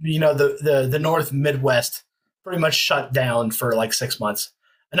 the North Midwest pretty much shut down for like 6 months.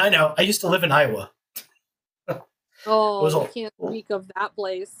 And I know I used to live in Iowa. You can't speak of that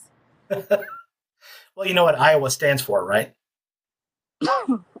place. Well, you know what Iowa stands for, right?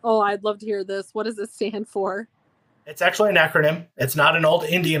 Oh, I'd love to hear this. What does it stand for? It's actually an acronym. It's not an old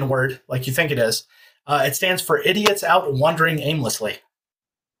Indian word like you think it is. It stands for Idiots Out Wandering Aimlessly.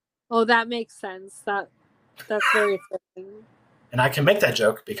 Oh, that makes sense. That's very fitting. And I can make that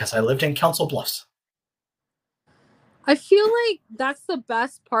joke because I lived in Council Bluffs. I feel like that's the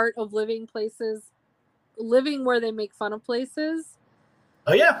best part of living where they make fun of places.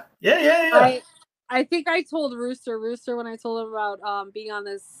 Oh, yeah. Yeah. I think I told Rooster when I told him about being on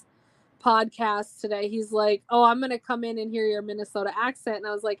this podcast today. He's like, "Oh, I'm going to come in and hear your Minnesota accent." And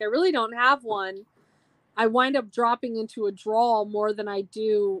I was like, "I really don't have one. I wind up dropping into a drawl more than I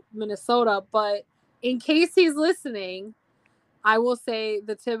do Minnesota. But in case he's listening, I will say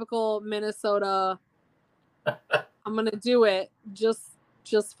the typical Minnesota, I'm going to do it just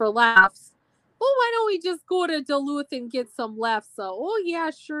for laughs. Oh, why don't we just go to Duluth and get some laughs? So, oh, yeah,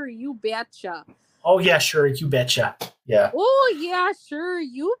 sure, you betcha. Oh, yeah, sure, you betcha. Yeah. Oh, yeah, sure,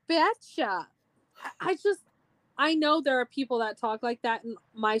 you betcha. I know there are people that talk like that in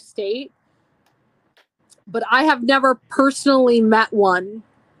my state, but I have never personally met one.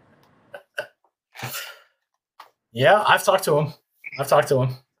 Yeah, I've talked to him.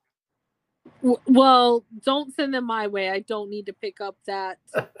 Well, don't send them my way. I don't need to pick up that.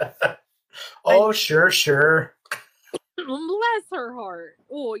 Sure. Bless her heart.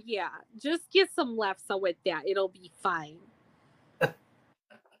 Oh, yeah. Just get some lefse with that. It'll be fine.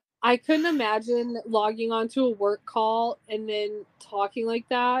 I couldn't imagine logging onto a work call and then talking like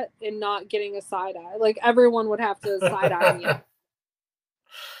that and not getting a side eye. Like, everyone would have to side eye me.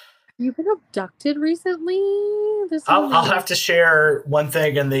 You've been abducted recently? I'll have to share one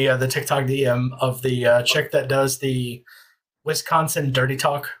thing in the TikTok DM of the chick that does the Wisconsin dirty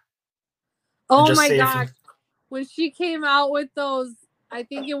talk. Oh my gosh. When she came out with those, I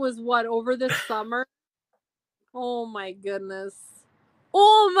think it was over this summer? Oh my goodness.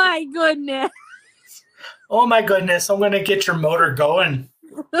 Oh my goodness. Oh my goodness. I'm going to get your motor going.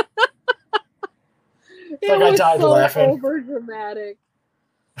 It's like I died laughing. Over dramatic.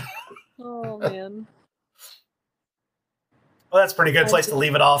 Oh man. Well, that's a pretty good place to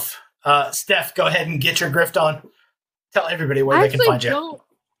leave it off. Steph, go ahead and get your grift on. Tell everybody where they can find you.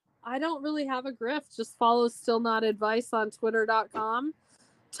 I don't really have a grift. Just follow Still Not Advice on Twitter.com.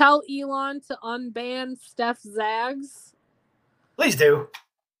 Tell Elon to unban Steph Zags. Please do.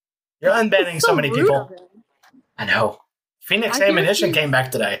 You're unbanning so many people. I know. Phoenix Ammunition came back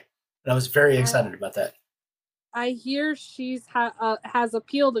today, and I was very excited about that. I hear she's has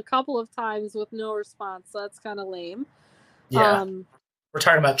appealed a couple of times with no response, so that's kind of lame. Yeah. We're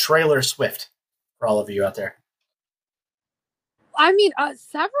talking about Trailer Swift for all of you out there. I mean,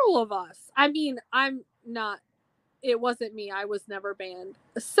 several of us. I mean, I'm not. It wasn't me. I was never banned.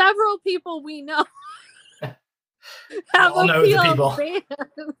 Several people we know have appealed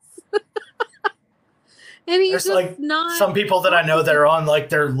bans. And he's just like not. Some people that I know that are on like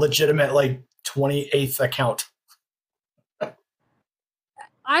their legitimate like 28th account.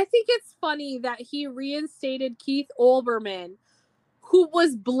 I think it's funny that he reinstated Keith Olbermann, who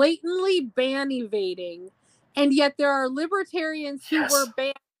was blatantly ban evading, and yet there are libertarians who were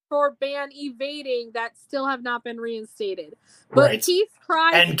banned for ban evading that still have not been reinstated. But Keith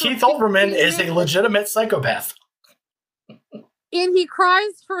cries, and Keith Olbermann is a legitimate psychopath. And he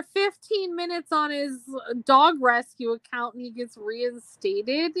cries for 15 minutes on his dog rescue account and he gets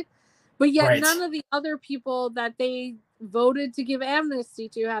reinstated. But yet none of the other people that they voted to give amnesty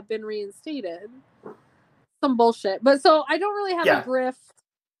to have been reinstated. Some bullshit. But so I don't really have a grift.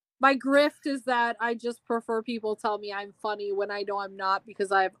 My grift is that I just prefer people tell me I'm funny when I know I'm not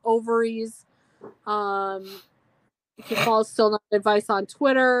because I have ovaries. You can follow Still Not Advice on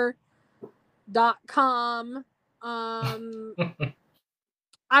Twitter.com. I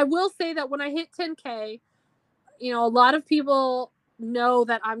will say that when I hit 10K, a lot of people know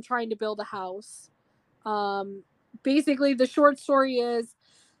that I'm trying to build a house. Basically, the short story is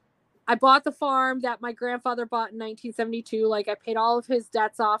I bought the farm that my grandfather bought in 1972. Like, I paid all of his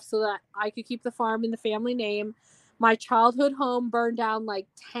debts off so that I could keep the farm in the family name. My childhood home burned down like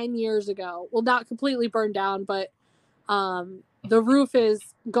 10 years ago. Well, not completely burned down, but the roof is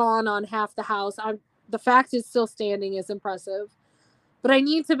gone on half the house. The fact it's still standing is impressive. But I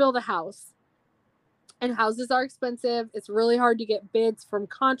need to build a house. And houses are expensive. It's really hard to get bids from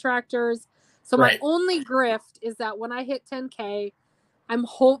contractors. So my only grift is that when I hit 10K, I'm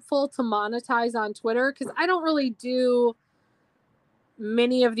hopeful to monetize on Twitter, because I don't really do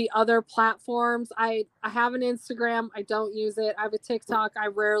many of the other platforms. I have an Instagram. I don't use it. I have a TikTok. I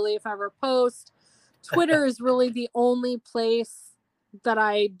rarely, if ever, post. Twitter is really the only place that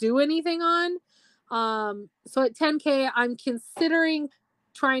I do anything on. So at 10K, I'm considering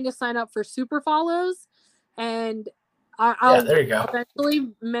trying to sign up for super follows, and I'll there you go.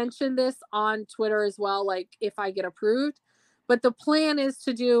 eventually mention this on Twitter as well, like if I get approved. But the plan is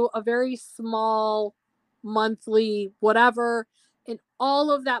to do a very small monthly whatever, and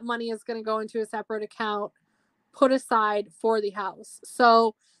all of that money is going to go into a separate account put aside for the house.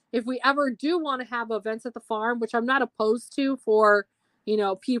 So if we ever do want to have events at the farm, which I'm not opposed to for,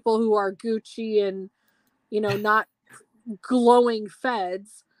 people who are Gucci and, not glowing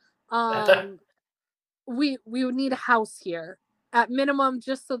feds, we would need a house here at minimum,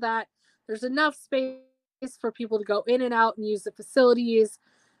 just so that there's enough space for people to go in and out and use the facilities.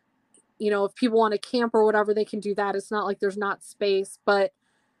 If people want to camp or whatever, they can do that. It's not like there's not space, but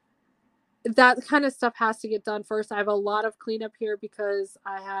that kind of stuff has to get done first. I have a lot of cleanup here because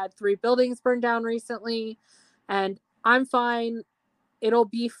I had 3 buildings burned down recently, and I'm fine. It'll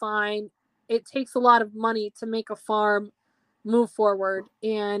be fine. It takes a lot of money to make a farm move forward,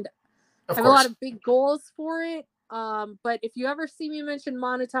 and I have a lot of big goals for it. But if you ever see me mention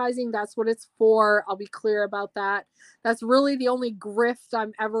monetizing, that's what it's for. I'll be clear about that. That's really the only grift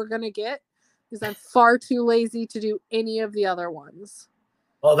I'm ever going to get, because I'm far too lazy to do any of the other ones.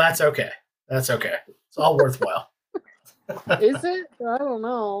 Well, that's okay. That's okay. It's all worthwhile. Is it? I don't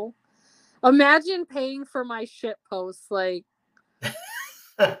know. Imagine paying for my shit posts. Like,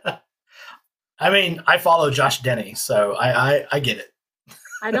 I mean, I follow Josh Denny, so I get it.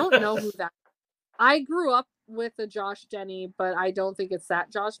 I don't know who that is. I grew up with a Josh Denny, but I don't think it's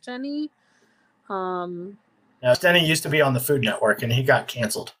that Josh Denny. Now, Denny used to be on the Food Network, and he got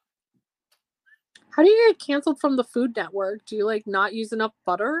canceled. How do you get canceled from the Food Network? Do you not use enough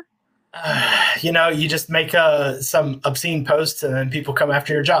butter? You just make some obscene posts, and then people come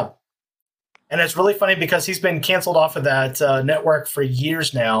after your job. And it's really funny because he's been canceled off of that network for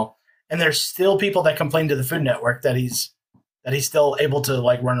years now, and there's still people that complain to the Food Network that he's still able to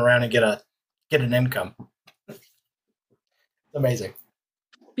run around and get an income. It's amazing.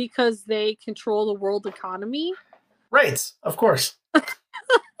 Because they control the world economy? Right, of course.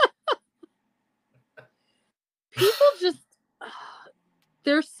 People just,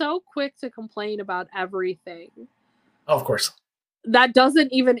 they're so quick to complain about everything. Oh, of course. That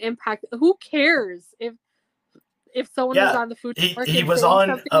doesn't even impact. Who cares if someone was on the Food Network? He was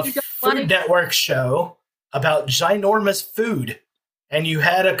on a Food Network show about ginormous food, and you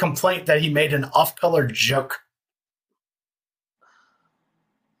had a complaint that he made an off-color joke.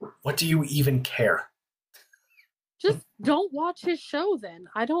 What do you even care? Just don't watch his show then.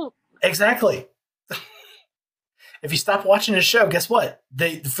 I don't. Exactly. If you stop watching his show, guess what?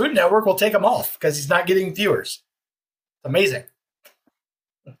 The Food Network will take him off because he's not getting viewers. It's amazing.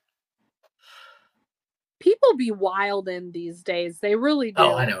 People be wild in these days. They really do.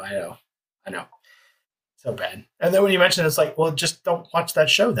 Oh, I know. So bad. And then when you mention it, it's like, well, just don't watch that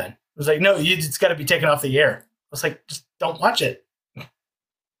show then. It was like, no, it's got to be taken off the air. I was like, just don't watch it.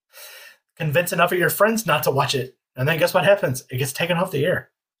 Convince enough of your friends not to watch it. And then guess what happens? It gets taken off the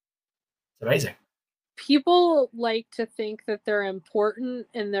air. It's amazing. People like to think that they're important,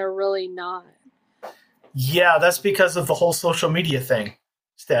 and they're really not. Yeah, that's because of the whole social media thing,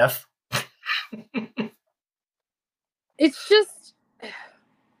 Steph. It's just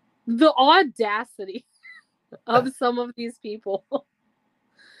the audacity of some of these people.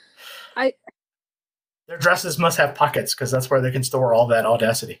 Their dresses must have pockets because that's where they can store all that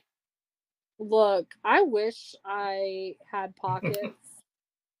audacity. Look, I wish I had pockets.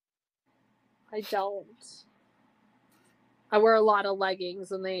 I don't. I wear a lot of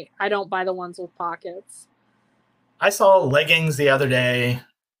leggings, and I don't buy the ones with pockets. I saw leggings the other day,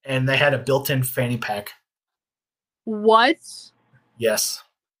 and they had a built-in fanny pack. What? Yes.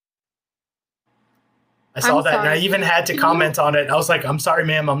 I saw I'm that, and I sorry. even had to comment on it. I was like, I'm sorry,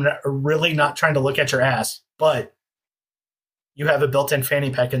 ma'am. Really not trying to look at your ass, but you have a built-in fanny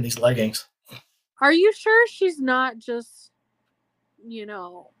pack in these leggings. Are you sure she's not just,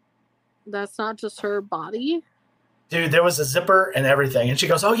 that's not just her body? Dude, there was a zipper and everything. And she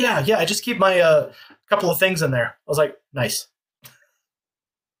goes, oh, yeah, I just keep my couple of things in there. I was like, nice.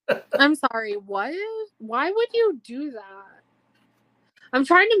 I'm sorry, what? Why would you do that? I'm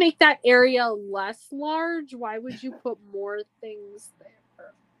trying to make that area less large. Why would you put more things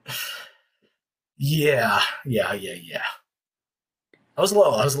there? Yeah. I was a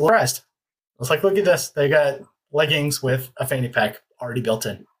little impressed. I was like, look at this. They got leggings with a fanny pack already built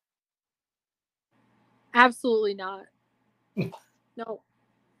in. Absolutely not. No.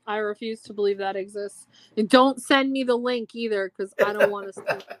 I refuse to believe that exists. And don't send me the link either, because I don't want to see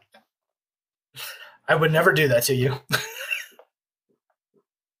it. I would never do that to you.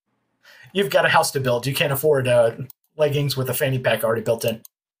 You've got a house to build. You can't afford leggings with a fanny pack already built in.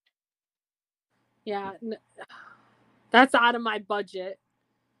 Yeah. That's out of my budget.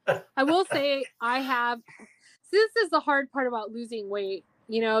 I will say this is the hard part about losing weight.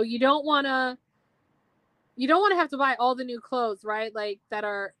 You don't want to have to buy all the new clothes, right? Like that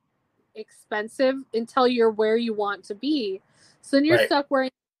are expensive until you're where you want to be. So then you're stuck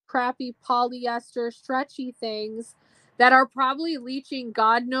wearing crappy polyester stretchy things that are probably leaching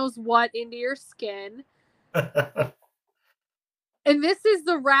God knows what into your skin. And this is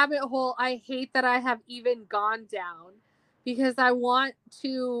the rabbit hole I hate that I have even gone down, because I want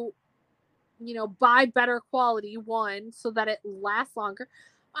to, buy better quality, one, so that it lasts longer.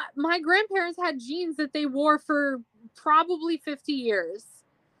 My grandparents had jeans that they wore for probably 50 years.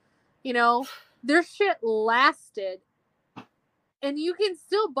 Their shit lasted. And you can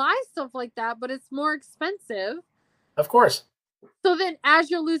still buy stuff like that, but it's more expensive. Of course. So then as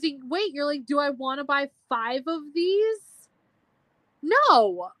you're losing weight, you're like, do I want to buy 5 of these?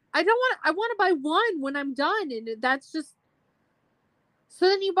 No, I don't want. I want to buy one when I'm done, and that's just. So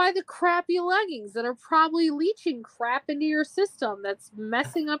then you buy the crappy leggings that are probably leaching crap into your system. That's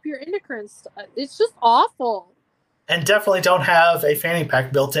messing up your endocrine stuff. It's just awful. And definitely don't have a fanny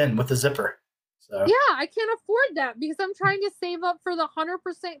pack built in with a zipper. So. Yeah, I can't afford that because I'm trying to save up for the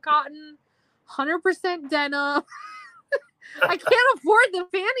 100% cotton, 100% denim. I can't afford the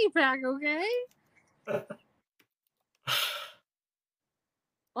fanny pack, okay?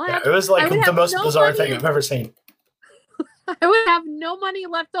 It was like the most bizarre thing I've ever seen. I would have no money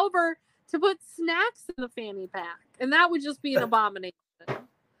left over to put snacks in the fanny pack, and that would just be an abomination.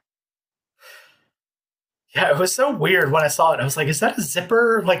 Yeah, it was so weird when I saw it. I was like, is that a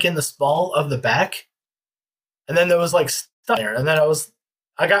zipper like in the small of the back? And then there was like stuff there, and then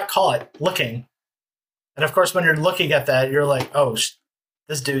I got caught looking. And of course, when you're looking at that, you're like, oh,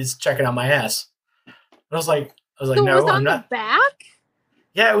 this dude's checking out my ass. And I was like, so no, it was on I'm not. The back?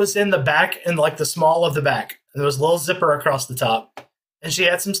 Yeah, it was in the back, in like the small of the back. And there was a little zipper across the top, and she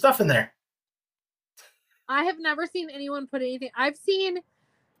had some stuff in there. I have never seen anyone put anything. I've seen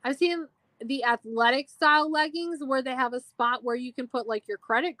the athletic style leggings where they have a spot where you can put like your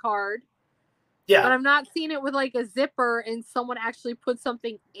credit card. Yeah. But I've not seen it with like a zipper and someone actually put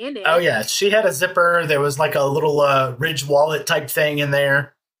something in it. Oh yeah, she had a zipper. There was like a little Ridge wallet type thing in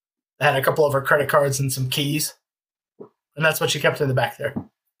there. That had a couple of her credit cards and some keys. And that's what she kept in the back there.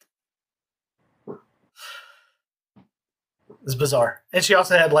 It's bizarre. And she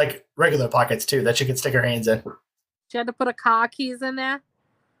also had like regular pockets too that she could stick her hands in. She had to put a car keys in there?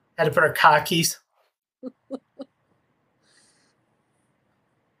 Had to put her car keys.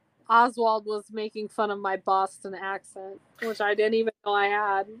 Oswald was making fun of my Boston accent, which I didn't even know I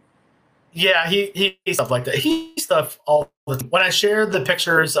had. Yeah, he stuff like that. He stuff all the time. When I shared the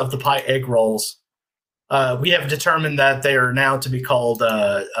pictures of the pie egg rolls, we have determined that they are now to be called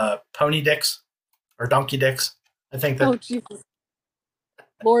pony dicks or donkey dicks. I think that. Oh Jesus!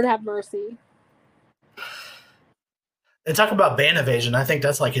 Lord have mercy. And talk about ban evasion. I think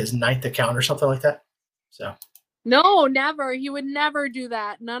that's like his 9th account or something like that. So. No, never. He would never do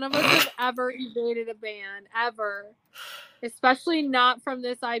that. None of us have ever evaded a ban, ever. Especially not from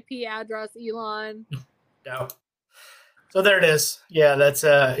this IP address, Elon. No. So there it is. Yeah, that's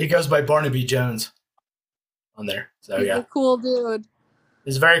he goes by Barnaby Jones on there. So He's a cool dude.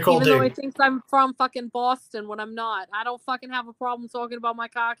 He's a very cool dude. Even though he thinks I'm from fucking Boston when I'm not. I don't fucking have a problem talking about my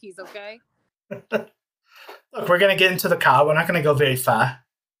cockies, okay? Look, we're gonna get into the car. We're not gonna go very far.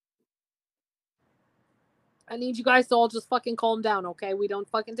 I need you guys to all just fucking calm down, okay? We don't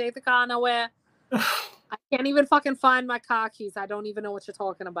fucking take the car nowhere. I can't even fucking find my car keys. I don't even know what you're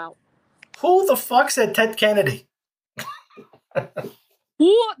talking about. Who the fuck said Ted Kennedy?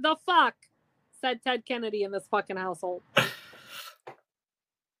 Who the fuck said Ted Kennedy in this fucking household?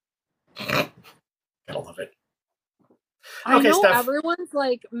 Gotta love it. I know everyone's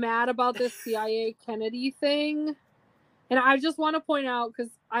like mad about this CIA Kennedy thing. And I just want to point out,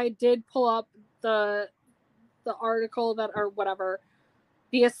 because I did pull up the article that, or whatever,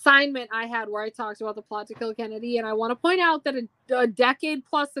 the assignment I had where I talked about the plot to kill Kennedy. And I want to point out that a decade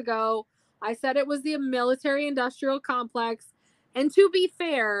plus ago, I said it was the military-industrial complex. And to be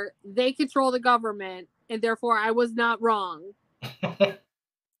fair, they control the government. And therefore, I was not wrong.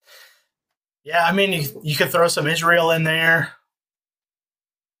 Yeah, I mean, you could throw some Israel in there.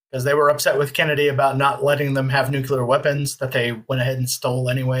 Because they were upset with Kennedy about not letting them have nuclear weapons that they went ahead and stole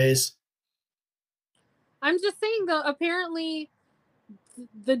anyways. I'm just saying, though, apparently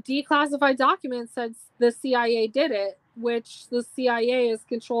the declassified document said the CIA did it, which the CIA is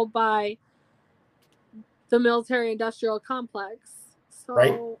controlled by the military-industrial complex. So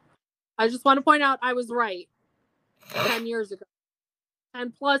right. I just want to point out I was right 10 years ago.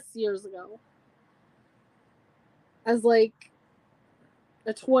 10 plus years ago. As like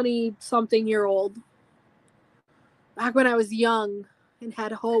a 20-something-year-old. Back when I was young and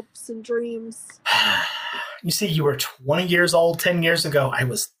had hopes and dreams. You see, you were 20 years old 10 years ago. I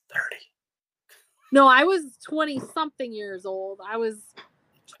was 30. No, I was 20-something years old. I was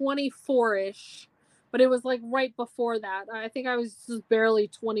 24-ish. But it was like right before that. I think I was just barely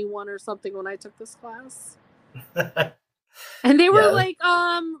 21 or something when I took this class. And they were like,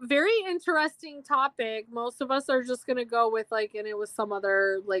 very interesting topic. Most of us are just going to go with like, and it was some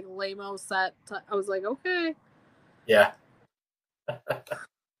other like lame-o set. I was like, okay. Yeah.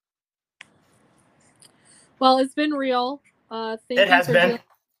 Well, it's been real. It has been.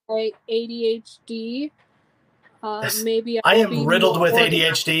 Like ADHD. Maybe I am riddled with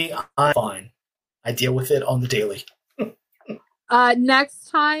ADHD. I'm fine. I deal with it on the daily. Next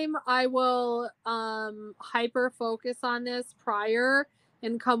time I will hyper focus on this prior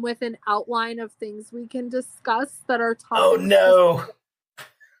and come with an outline of things we can discuss that are topics. Oh no.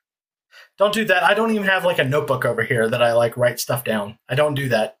 Don't do that. I don't even have like a notebook over here that I like write stuff down. I don't do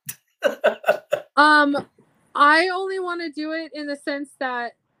that. I only want to do it in the sense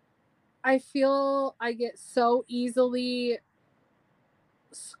that I feel I get so easily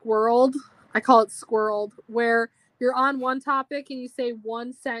squirreled. I call it squirreled, where you're on one topic and you say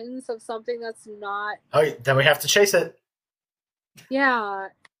one sentence of something that's not. Oh, then we have to chase it. Yeah.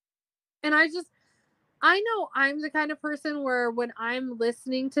 And I know I'm the kind of person where when I'm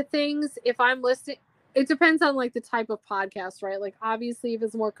listening to things, if I'm listening, it depends on like the type of podcast, right? Like obviously if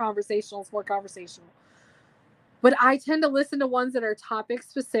it's more conversational, it's more conversational. But I tend to listen to ones that are topic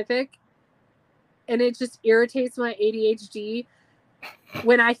specific, and it just irritates my ADHD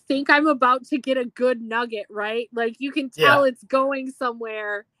when I think I'm about to get a good nugget, right? Like you can tell it's going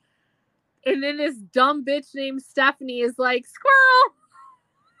somewhere. And then this dumb bitch named Stephanie is like,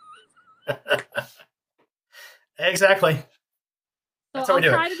 squirrel. Exactly. That's so I'll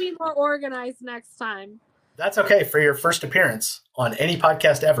try to be more organized next time. That's okay. For your first appearance on any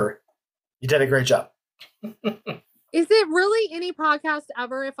podcast ever, you did a great job. Is it really any podcast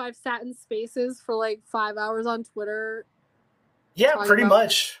ever if I've sat in spaces for like 5 hours on Twitter? Yeah, pretty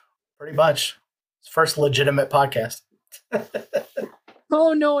much. Pretty much. It's first legitimate podcast.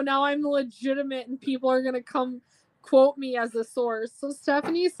 Oh no, now I'm legitimate and people are going to come quote me as a source. So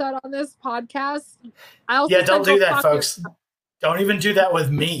Stephanie said on this podcast, don't do that, folks. Yourself. Don't even do that with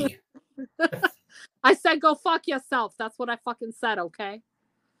me. I said go fuck yourself. That's what I fucking said, okay?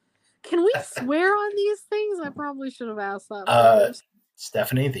 Can we swear on these things? I probably should have asked that.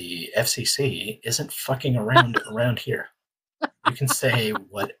 Stephanie, the FCC isn't fucking around here. You can say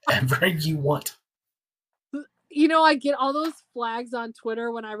whatever you want. You know, I get all those flags on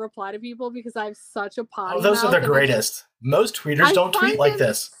Twitter when I reply to people because I have such a potty mouth. Oh, those are the greatest. Most tweeters don't tweet like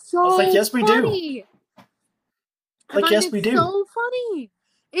this. So I was like, yes, we funny. do. Like, yes, we do. So funny.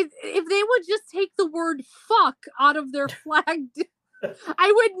 If they would just take the word fuck out of their flag,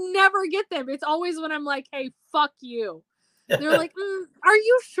 I would never get them. It's always when I'm like, hey, fuck you. They're like, are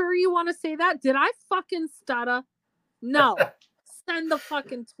you sure you want to say that? Did I fucking stutter? No. Send the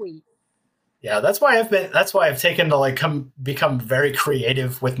fucking tweet. Yeah, that's why I've taken to like become very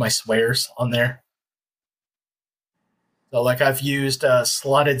creative with my swears on there. So like I've used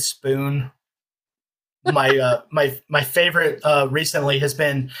slotted spoon. My favorite recently has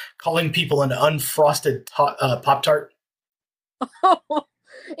been calling people an unfrosted Pop-Tart.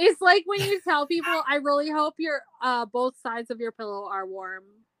 It's like when you tell people, I really hope your both sides of your pillow are warm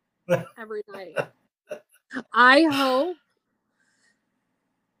every night. I hope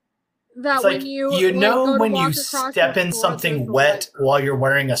That It's when like, you you like know, go to when you walk across the step in floor, there's something a wet wet while you're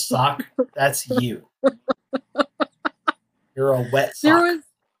wearing a sock, that's you. You're a wet There sock. was,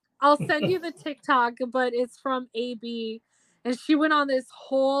 I'll send you the TikTok, but it's from AB, and she went on this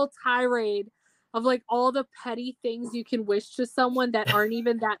whole tirade of like all the petty things you can wish to someone that aren't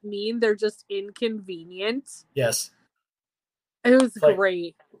even that mean. They're just inconvenient. Yes. It was It's like,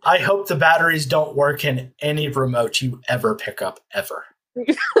 great. I hope the batteries don't work in any remote you ever pick up, ever.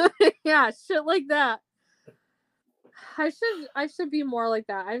 Yeah, shit like that. I should be more like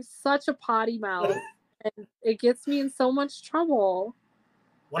that. I'm such a potty mouth, and it gets me in so much trouble.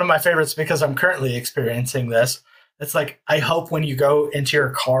 One of my favorites, because I'm currently experiencing this, it's like, I hope when you go into your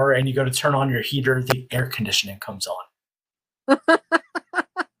car and you go to turn on your heater, the air conditioning comes on.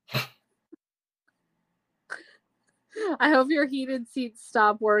 I hope your heated seats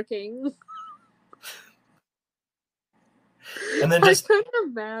stop working. And then I couldn't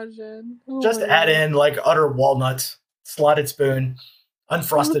imagine. Oh just add in like utter walnuts, slotted spoon,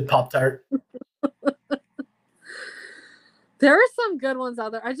 unfrosted Pop-Tart. There are some good ones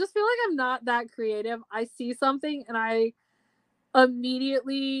out there. I just feel like I'm not that creative. I see something and I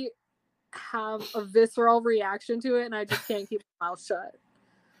immediately have a visceral reaction to it, and I just can't keep my mouth shut.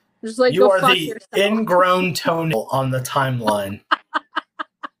 Just like, You go are fuck the yourself. ingrown toenail on the timeline.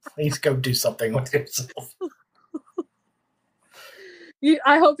 Please go do something with yourself.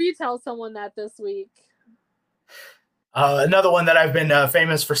 I hope you tell someone that this week. Another one that I've been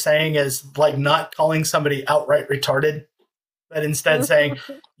famous for saying is like not calling somebody outright retarded, but instead saying,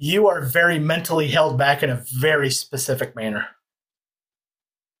 you are very mentally held back in a very specific manner.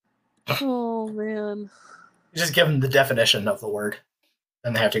 Oh, man. You just give them the definition of the word,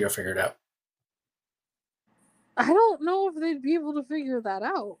 and they have to go figure it out. I don't know if they'd be able to figure that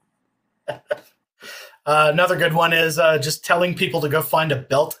out. Another good one is just telling people to go find a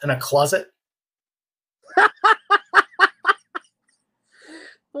belt in a closet.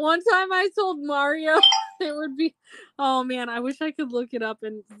 One time I told Mario it would be, oh man, I wish I could look it up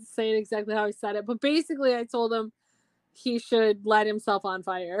and say it exactly how I said it. But basically, I told him he should light himself on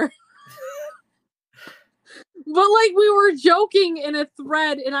fire. But like, we were joking in a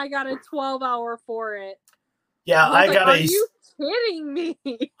thread, and I got a 12-hour for it. Yeah, Are you kidding me?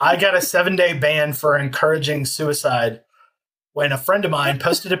 I got a 7-day ban for encouraging suicide when a friend of mine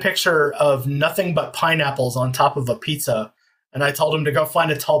posted a picture of nothing but pineapples on top of a pizza, and I told him to go find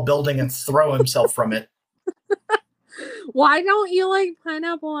a tall building and throw himself from it. Why don't you like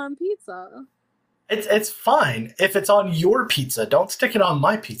pineapple on pizza? It's fine if it's on your pizza. Don't stick it on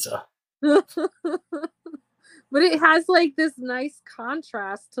my pizza. But it has like this nice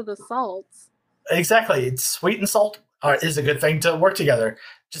contrast to the salts. Exactly. It's sweet and salt is a good thing to work together.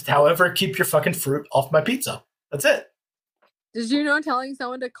 Just however, keep your fucking fruit off my pizza. That's it. Did you know telling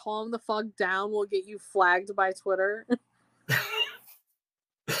someone to calm the fuck down will get you flagged by Twitter?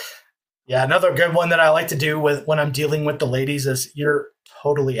 Yeah, another good one that I like to do with when I'm dealing with the ladies is, you're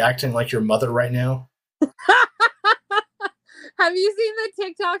totally acting like your mother right now. Have you seen the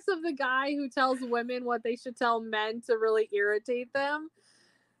TikToks of the guy who tells women what they should tell men to really irritate them?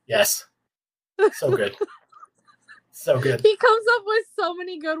 Yes. So good. So good. He comes up with so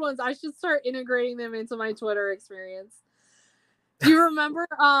many good ones. I should start integrating them into my Twitter experience. Do you remember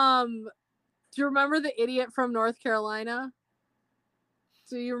the idiot from North Carolina?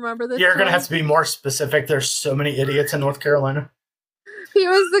 Do you remember this? You're going to have to be more specific. There's so many idiots in North Carolina. He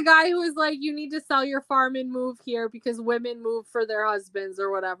was the guy who was like, you need to sell your farm and move here because women move for their husbands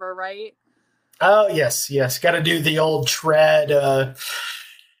or whatever, right? Oh, yes. Got to do the old trad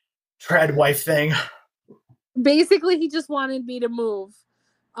wife thing. Basically, he just wanted me to move.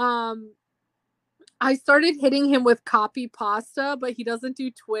 I started hitting him with copy pasta, but he doesn't do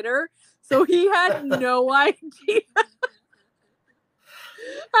Twitter, so he had no idea.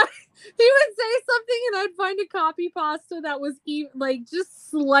 He would say something and I'd find a copy pasta that was like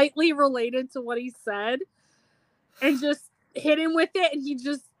just slightly related to what he said and just hit him with it, and he'd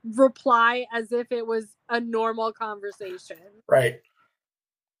just reply as if it was a normal conversation. Right.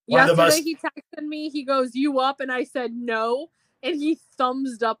 Yesterday he texted me, he goes, "You up?" And I said no, and he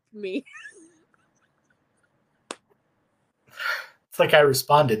thumbs up me. It's like I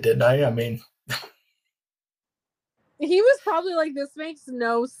responded, didn't I? I mean, he was probably like, this makes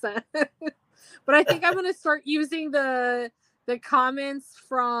no sense. But I think I'm going to start using the comments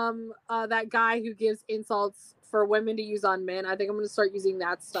from that guy who gives insults for women to use on men. I think I'm going to start using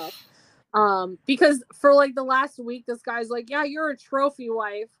that stuff. Because for like the last week, this guy's like, yeah, you're a trophy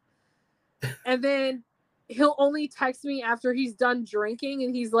wife. And then he'll only text me after he's done drinking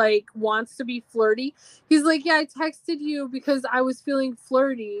and he's like, wants to be flirty. He's like, yeah, I texted you because I was feeling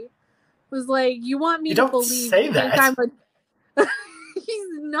flirty. Was like, you want me You to don't believe say you that. think I'm a he's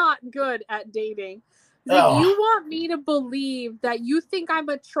not good at dating. He's like, Oh. you want me to believe that you think I'm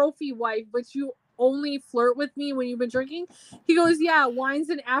a trophy wife, but you only flirt with me when you've been drinking? He goes, yeah, wine's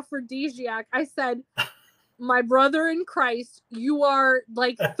an aphrodisiac. I said, my brother in Christ, you are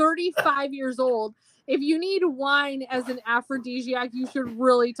like 35 years old. If you need wine as an aphrodisiac, you should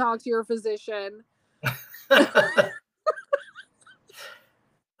really talk to your physician.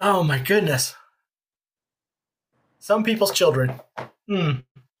 Oh my goodness. Some people's children. We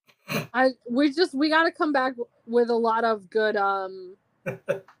got to come back with a lot of good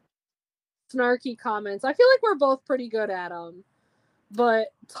snarky comments. I feel like we're both pretty good at them.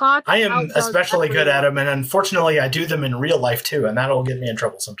 But I am especially good at them, and unfortunately I do them in real life too, and that'll get me in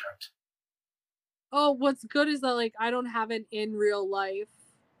trouble sometimes. Oh, what's good is that like I don't have it in real life.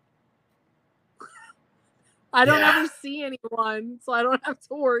 I don't ever see anyone, so I don't have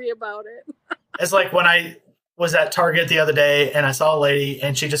to worry about it. It's like when I was at Target the other day and I saw a lady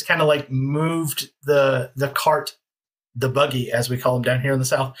and she just kind of like moved the cart, the buggy as we call them down here in the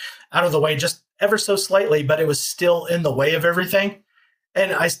South, out of the way just ever so slightly, but it was still in the way of everything.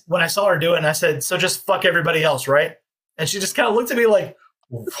 And when I saw her do it, I said, so just fuck everybody else, right? And she just kind of looked at me like,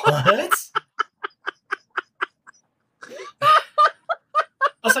 what?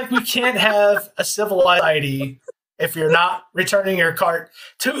 I was like, we can't have a civilized society if you're not returning your cart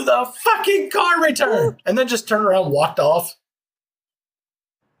to the fucking car return. And then just turned around and walked off.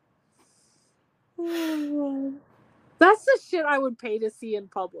 That's the shit I would pay to see in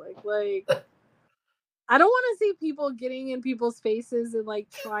public. Like, I don't want to see people getting in people's faces and like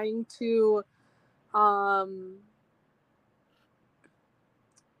trying to, what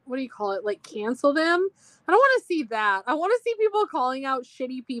do you call it? Like cancel them. I don't want to see that. I want to see people calling out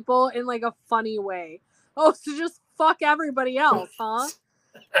shitty people in like a funny way. Oh, so just fuck everybody else, huh?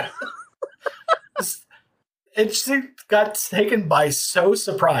 She got taken by so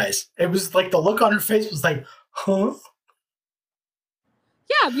surprise. It was like the look on her face was like, huh?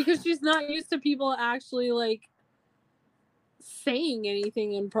 Yeah, because she's not used to people actually like saying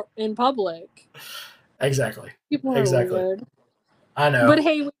anything in public. Exactly. People are weird. I know. But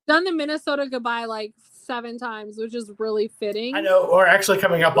hey, we've done the Minnesota goodbye like 7 times, which is really fitting. I know. We're actually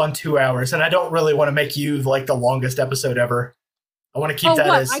coming up on 2 hours, and I don't really want to make you like the longest episode ever. I want to keep that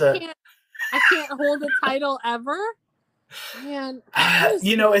as... I can't hold a title ever? Man.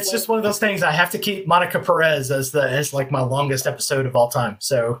 It's just one of those things. I have to keep Monica Perez as like my longest episode of all time.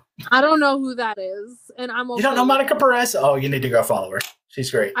 So I don't know who that is, and I'm okay. You don't know Monica Perez? Oh, you need to go follow her.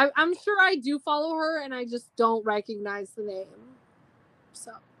 She's great. I'm sure I do follow her, and I just don't recognize the name.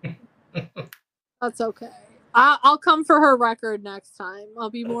 So that's okay. I'll come for her record next time. I'll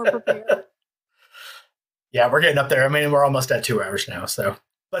be more prepared. Yeah, we're getting up there. I mean, we're almost at 2 hours now. So,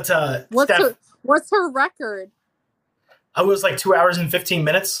 but what's her record? I was like 2 hours and 15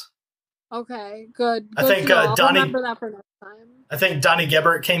 minutes. Okay, good. I think I'll remember that for next time. I think Donnie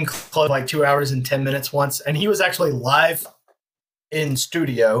Gebert came close like 2 hours and 10 minutes once, and he was actually live in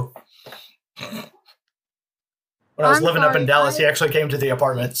studio. When I was living up in Dallas, he actually came to the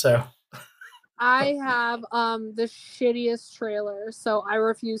apartment. So I have the shittiest trailer, so I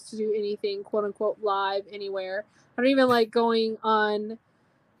refuse to do anything quote unquote live anywhere. I don't even like going on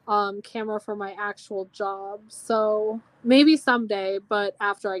camera for my actual job. So maybe someday, but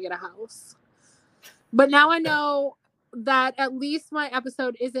after I get a house. But now I know that at least my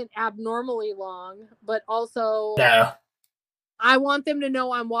episode isn't abnormally long, but also I want them to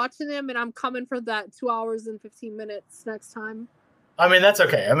know I'm watching them and I'm coming for that 2 hours and 15 minutes next time. I mean, that's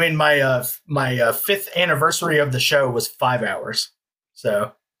okay. I mean, my 5th anniversary of the show was 5 hours.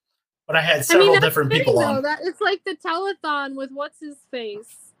 So, but I had several different people on. It's like the telethon with what's his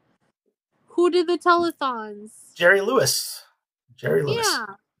face. Who did the telethons? Jerry Lewis.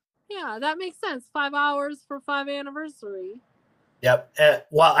 Yeah, that makes sense. 5 hours for 5th anniversary. Yep.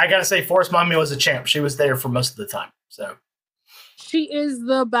 Well, I gotta say, Forrest Mommy was a champ. She was there for most of the time. So she is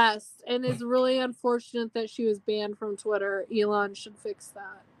the best, and it's really unfortunate that she was banned from Twitter. Elon should fix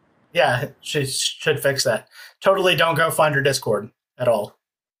that. Yeah, she should fix that. Totally don't go find her Discord at all.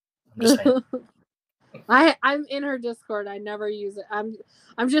 I'm just saying. I'm in her Discord. I never use it. I'm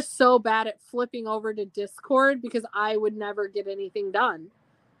just so bad at flipping over to Discord because I would never get anything done.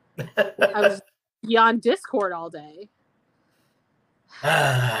 I was on Discord all day.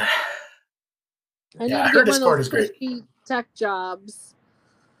 Yeah, her Discord is great. Tech jobs.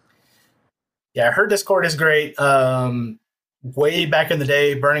 Yeah, her Discord is great. Way back in the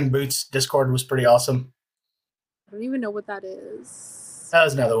day, Burning Boots Discord was pretty awesome. I don't even know what that is. That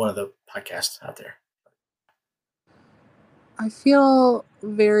was another one of the podcasts out there. I feel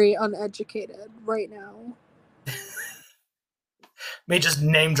very uneducated right now. Me just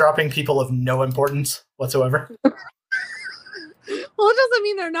name dropping people of no importance whatsoever. Well, it doesn't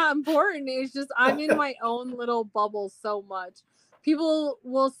mean they're not important. It's just I'm in my own little bubble so much. People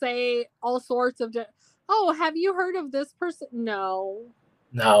will say all sorts of, oh, have you heard of this person? No.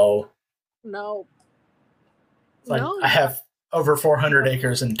 No. No. Like, no. I have over 400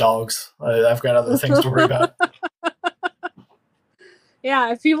 acres and dogs. I've got other things to worry about.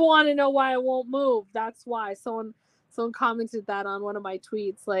 Yeah, if people want to know why I won't move, that's why. Someone commented that on one of my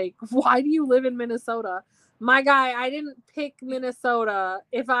tweets. Like, why do you live in Minnesota? My guy, I didn't pick Minnesota.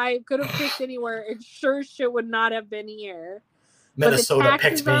 If I could have picked anywhere, it sure shit would not have been here. Minnesota but the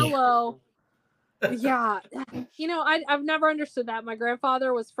picked me. Are low. Yeah. You know, I've never understood that. My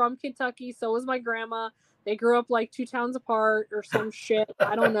grandfather was from Kentucky. So was my grandma. They grew up like 2 towns apart or some shit.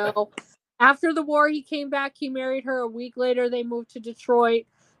 I don't know. After the war, he came back. He married her. A week later, they moved to Detroit.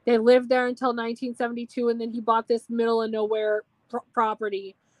 They lived there until 1972, and then he bought this middle of nowhere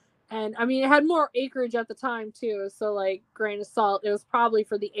property. And, I mean, it had more acreage at the time, too. So, like, grain of salt, it was probably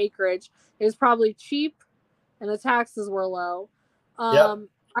for the acreage. It was probably cheap, and the taxes were low. Yep.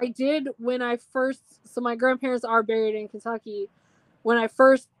 I did when I first, so my grandparents are buried in Kentucky. When I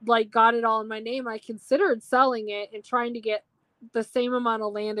first, like, got it all in my name, I considered selling it and trying to get the same amount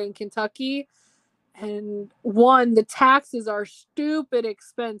of land in Kentucky. And 1, the taxes are stupid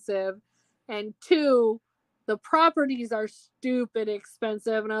expensive, and 2, the properties are stupid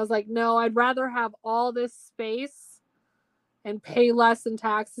expensive. And I was like, no, I'd rather have all this space and pay less in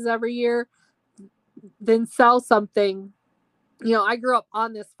taxes every year than sell something. You know, I grew up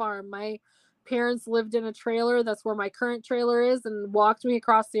on this farm. My parents lived in a trailer. That's where my current trailer is, and walked me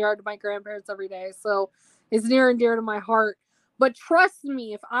across the yard to my grandparents every day. So it's near and dear to my heart. But trust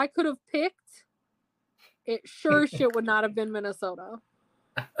me, if I could have picked, it sure shit would not have been Minnesota.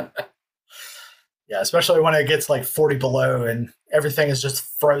 Yeah, especially when it gets like 40 below and everything is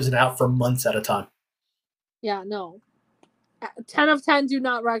just frozen out for months at a time. Yeah, no. 10 of 10 do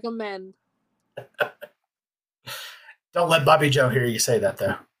not recommend. Don't let Bobby Joe hear you say that,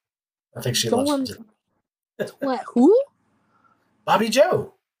 though. I think she loves it. What? Who? Bobby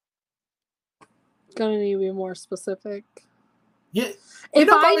Joe. Gonna need to be more specific. Yeah. If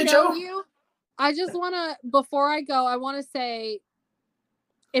I know you, I just want to, before I go, I want to say,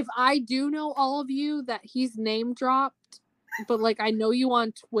 if I do know all of you that he's name dropped, but like I know you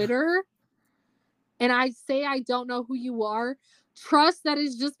on Twitter, and I say I don't know who you are, trust that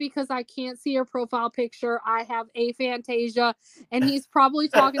is just because I can't see your profile picture. I have aphantasia, and he's probably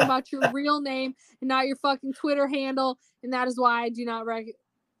talking about your real name and not your fucking Twitter handle, and that is why I do not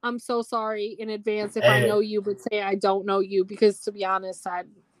I'm so sorry in advance if I know you, but say I don't know you, because to be honest,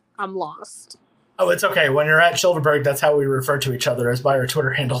 I'm lost. Oh, it's okay. When you're at Childerberg, that's how we refer to each other, as by our Twitter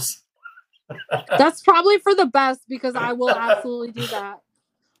handles. That's probably for the best, because I will absolutely do that.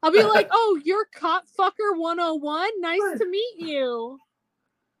 I'll be like, oh, you're Cop Fucker 101? Nice to meet you.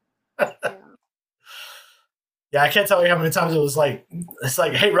 Yeah, I can't tell you how many times it was like, it's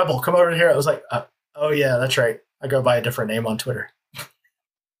like, hey, Rebel, come over here. I was like, oh, yeah, that's right. I go by a different name on Twitter.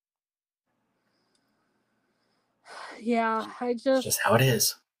 Yeah, it's just how it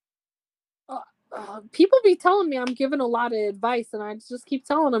is. People be telling me I'm giving a lot of advice, and I just keep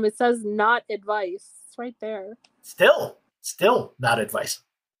telling them it says not advice. It's right there. Still not advice.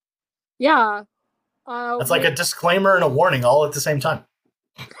 Yeah. It's like a disclaimer and a warning all at the same time.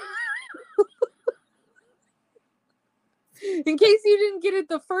 In case you didn't get it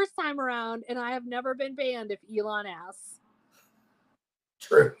the first time around, and I have never been banned if Elon asks.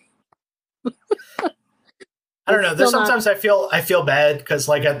 True. I don't know. There's sometimes I feel bad because,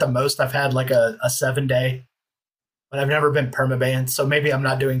 like, at the most I've had like a 7-day, but I've never been permabanned. So maybe I'm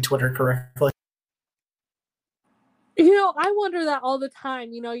not doing Twitter correctly. You know, I wonder that all the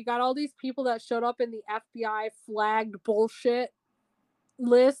time. You know, you got all these people that showed up in the FBI flagged bullshit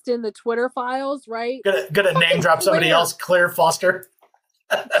list in the Twitter files, right? Gonna name drop somebody else, Claire Foster.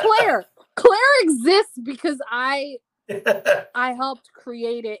 Claire exists because I helped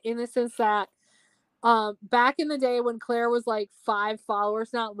create it, in the sense that back in the day when Claire was like 5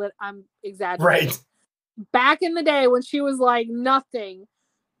 followers, I'm exaggerating. Right. Back in the day when she was like nothing,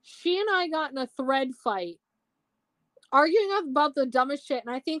 she and I got in a thread fight, arguing about the dumbest shit.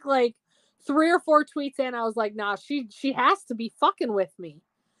 And I think like 3 or 4 tweets in, I was like, nah, she has to be fucking with me.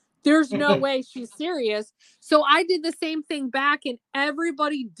 There's no way she's serious. So I did the same thing back, and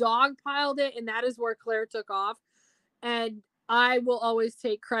everybody dogpiled it, and that is where Claire took off. And I will always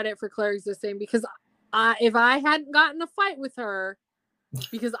take credit for Claire existing, because if I hadn't gotten a fight with her,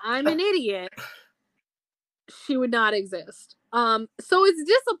 because I'm an idiot, she would not exist. So it's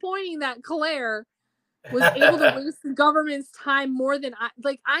disappointing that Claire was able to waste the government's time more than I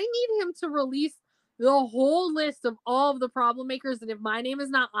need him to release the whole list of all of the problem makers, and if my name is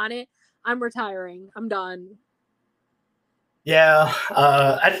not on it, I'm retiring. I'm done. Yeah,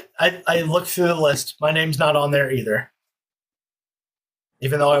 I looked through the list. My name's not on there either.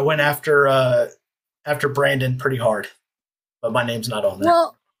 Even though I went after Brandon pretty hard, but my name's not on there.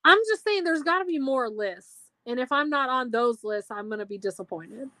 Well, I'm just saying there's got to be more lists, and if I'm not on those lists, I'm going to be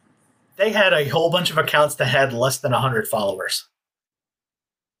disappointed. They had a whole bunch of accounts that had less than 100 followers.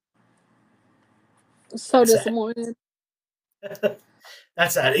 So disappointed.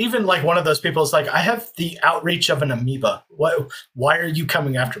 That's sad. Even like one of those people is like, I have the outreach of an amoeba. Why are you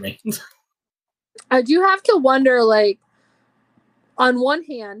coming after me? I do have to wonder, like, on one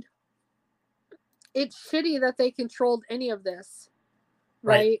hand, it's shitty that they controlled any of this,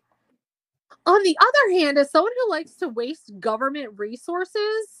 right? On the other hand, as someone who likes to waste government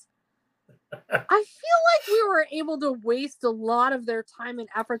resources, I feel like we were able to waste a lot of their time and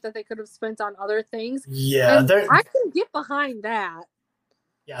effort that they could have spent on other things. Yeah, I can get behind that.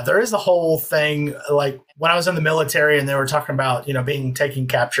 Yeah, there is a whole thing, like when I was in the military and they were talking about, being taken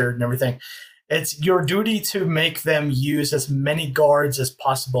captured and everything. It's your duty to make them use as many guards as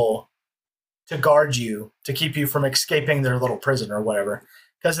possible to guard you, to keep you from escaping their little prison or whatever,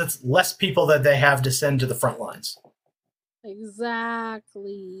 because it's less people that they have to send to the front lines.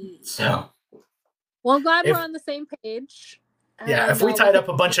 Exactly. So, well, I'm glad we're on the same page. Yeah, if we tied up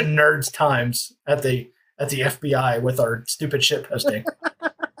a bunch of nerds' times at the FBI with our stupid shit posting.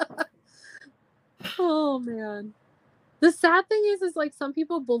 Oh man. The sad thing is like some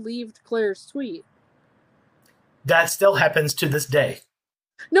people believed Claire's tweet. That still happens to this day.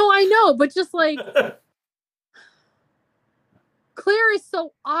 No, I know, but just like Claire is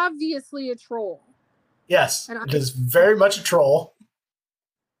so obviously a troll. Yes, it is very much a troll.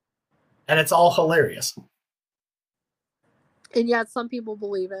 And it's all hilarious. And yet some people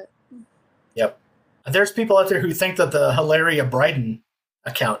believe it. Yep. There's people out there who think that the Hilaria Bryden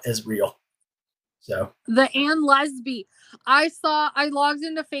account is real. So the Ann Lesby. I logged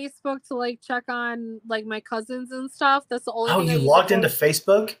into Facebook to like check on like my cousins and stuff. That's the only thing. Oh, you logged into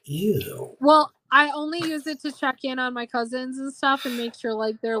Facebook? Ew. Well, I only use it to check in on my cousins and stuff and make sure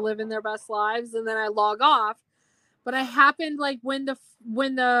like they're living their best lives, and then I log off. But I happened like when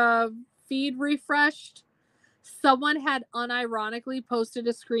the feed refreshed, someone had unironically posted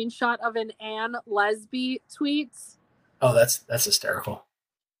a screenshot of an Ann Lesby tweet. Oh, that's hysterical.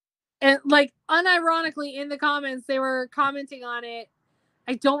 And like unironically in the comments, they were commenting on it.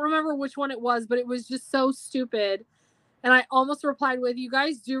 I don't remember which one it was, but it was just so stupid. And I almost replied with, "You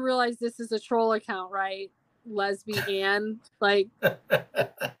guys do realize this is a troll account, right? Lesby Ann, like,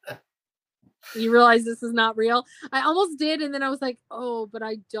 you realize this is not real?" I almost did, and then I was like, "Oh, but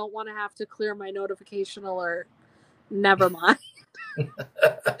I don't want to have to clear my notification alert. Never mind."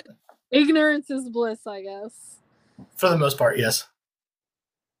 Ignorance is bliss, I guess. For the most part, yes.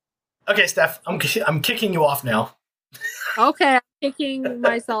 Okay, Steph, I'm kicking you off now. Okay, I'm kicking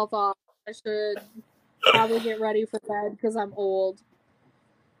myself off. I should probably get ready for bed because I'm old.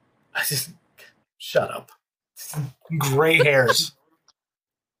 Shut up. Gray hairs.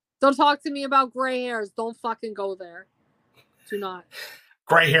 Don't talk to me about gray hairs. Don't fucking go there. Do not.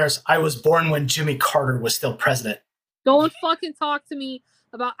 Gray hairs. I was born when Jimmy Carter was still president. Don't fucking talk to me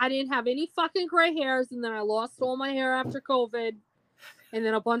about I didn't have any fucking gray hairs, and then I lost all my hair after COVID. And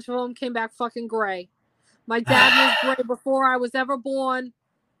then a bunch of them came back fucking gray. My dad was gray before I was ever born.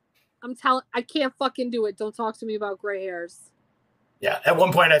 I can't fucking do it. Don't talk to me about gray hairs. Yeah, at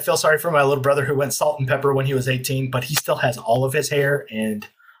one point I feel sorry for my little brother who went salt and pepper when he was 18, but he still has all of his hair, and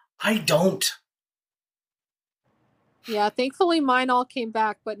I don't. Yeah, thankfully mine all came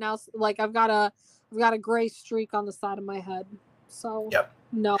back, but now like I've got a gray streak on the side of my head. So yep.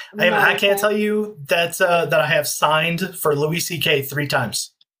 No, I can't tell you that I have signed for Louis C.K. 3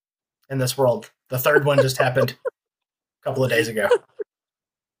 times in this world. The third one just happened a couple of days ago.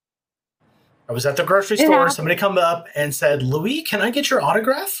 I was at the grocery store. Somebody come up and said, "Louis, can I get your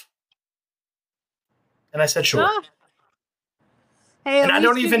autograph?" And I said, "Sure." Ah. Hey, and I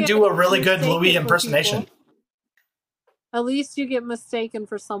don't even do a really good Louis impersonation. At least you get mistaken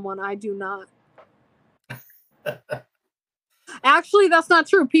for someone. I do not. Actually, that's not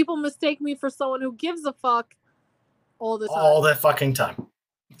true. People mistake me for someone who gives a fuck all the time. All the fucking time.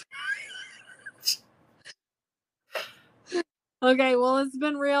 Okay, well, it's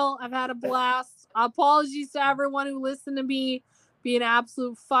been real. I've had a blast. Apologies to everyone who listened to me be an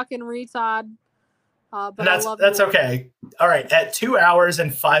absolute fucking retard. But that's okay. All right, at 2 hours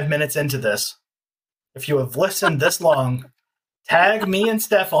and 5 minutes into this, if you have listened this long, tag me and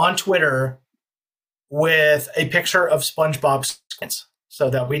Steph on Twitter with a picture of SpongeBob SquarePants so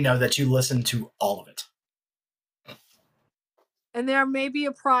that we know that you listened to all of it. And there may be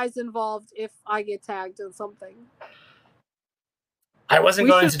a prize involved if I get tagged in something. I wasn't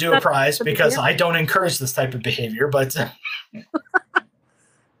going to do a prize because I don't encourage this type of behavior, but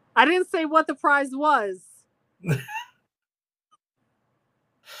I didn't say what the prize was.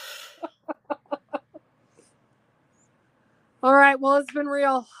 All right. Well, it's been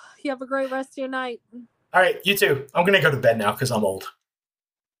real. You have a great rest of your night. All right. You too. I'm going to go to bed now because I'm old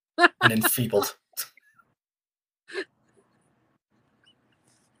and enfeebled.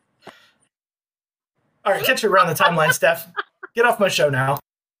 All right. Catch you around the timeline, Steph. Get off my show now.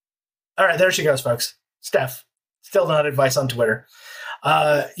 All right. There she goes, folks. Steph. Still not advice on Twitter.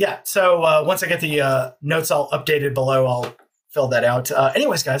 So once I get the notes all updated below, I'll fill that out.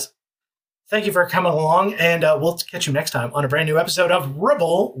 Anyways, guys, thank you for coming along, and we'll catch you next time on a brand new episode of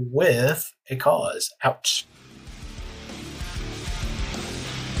Rebel with a Cause. Ouch.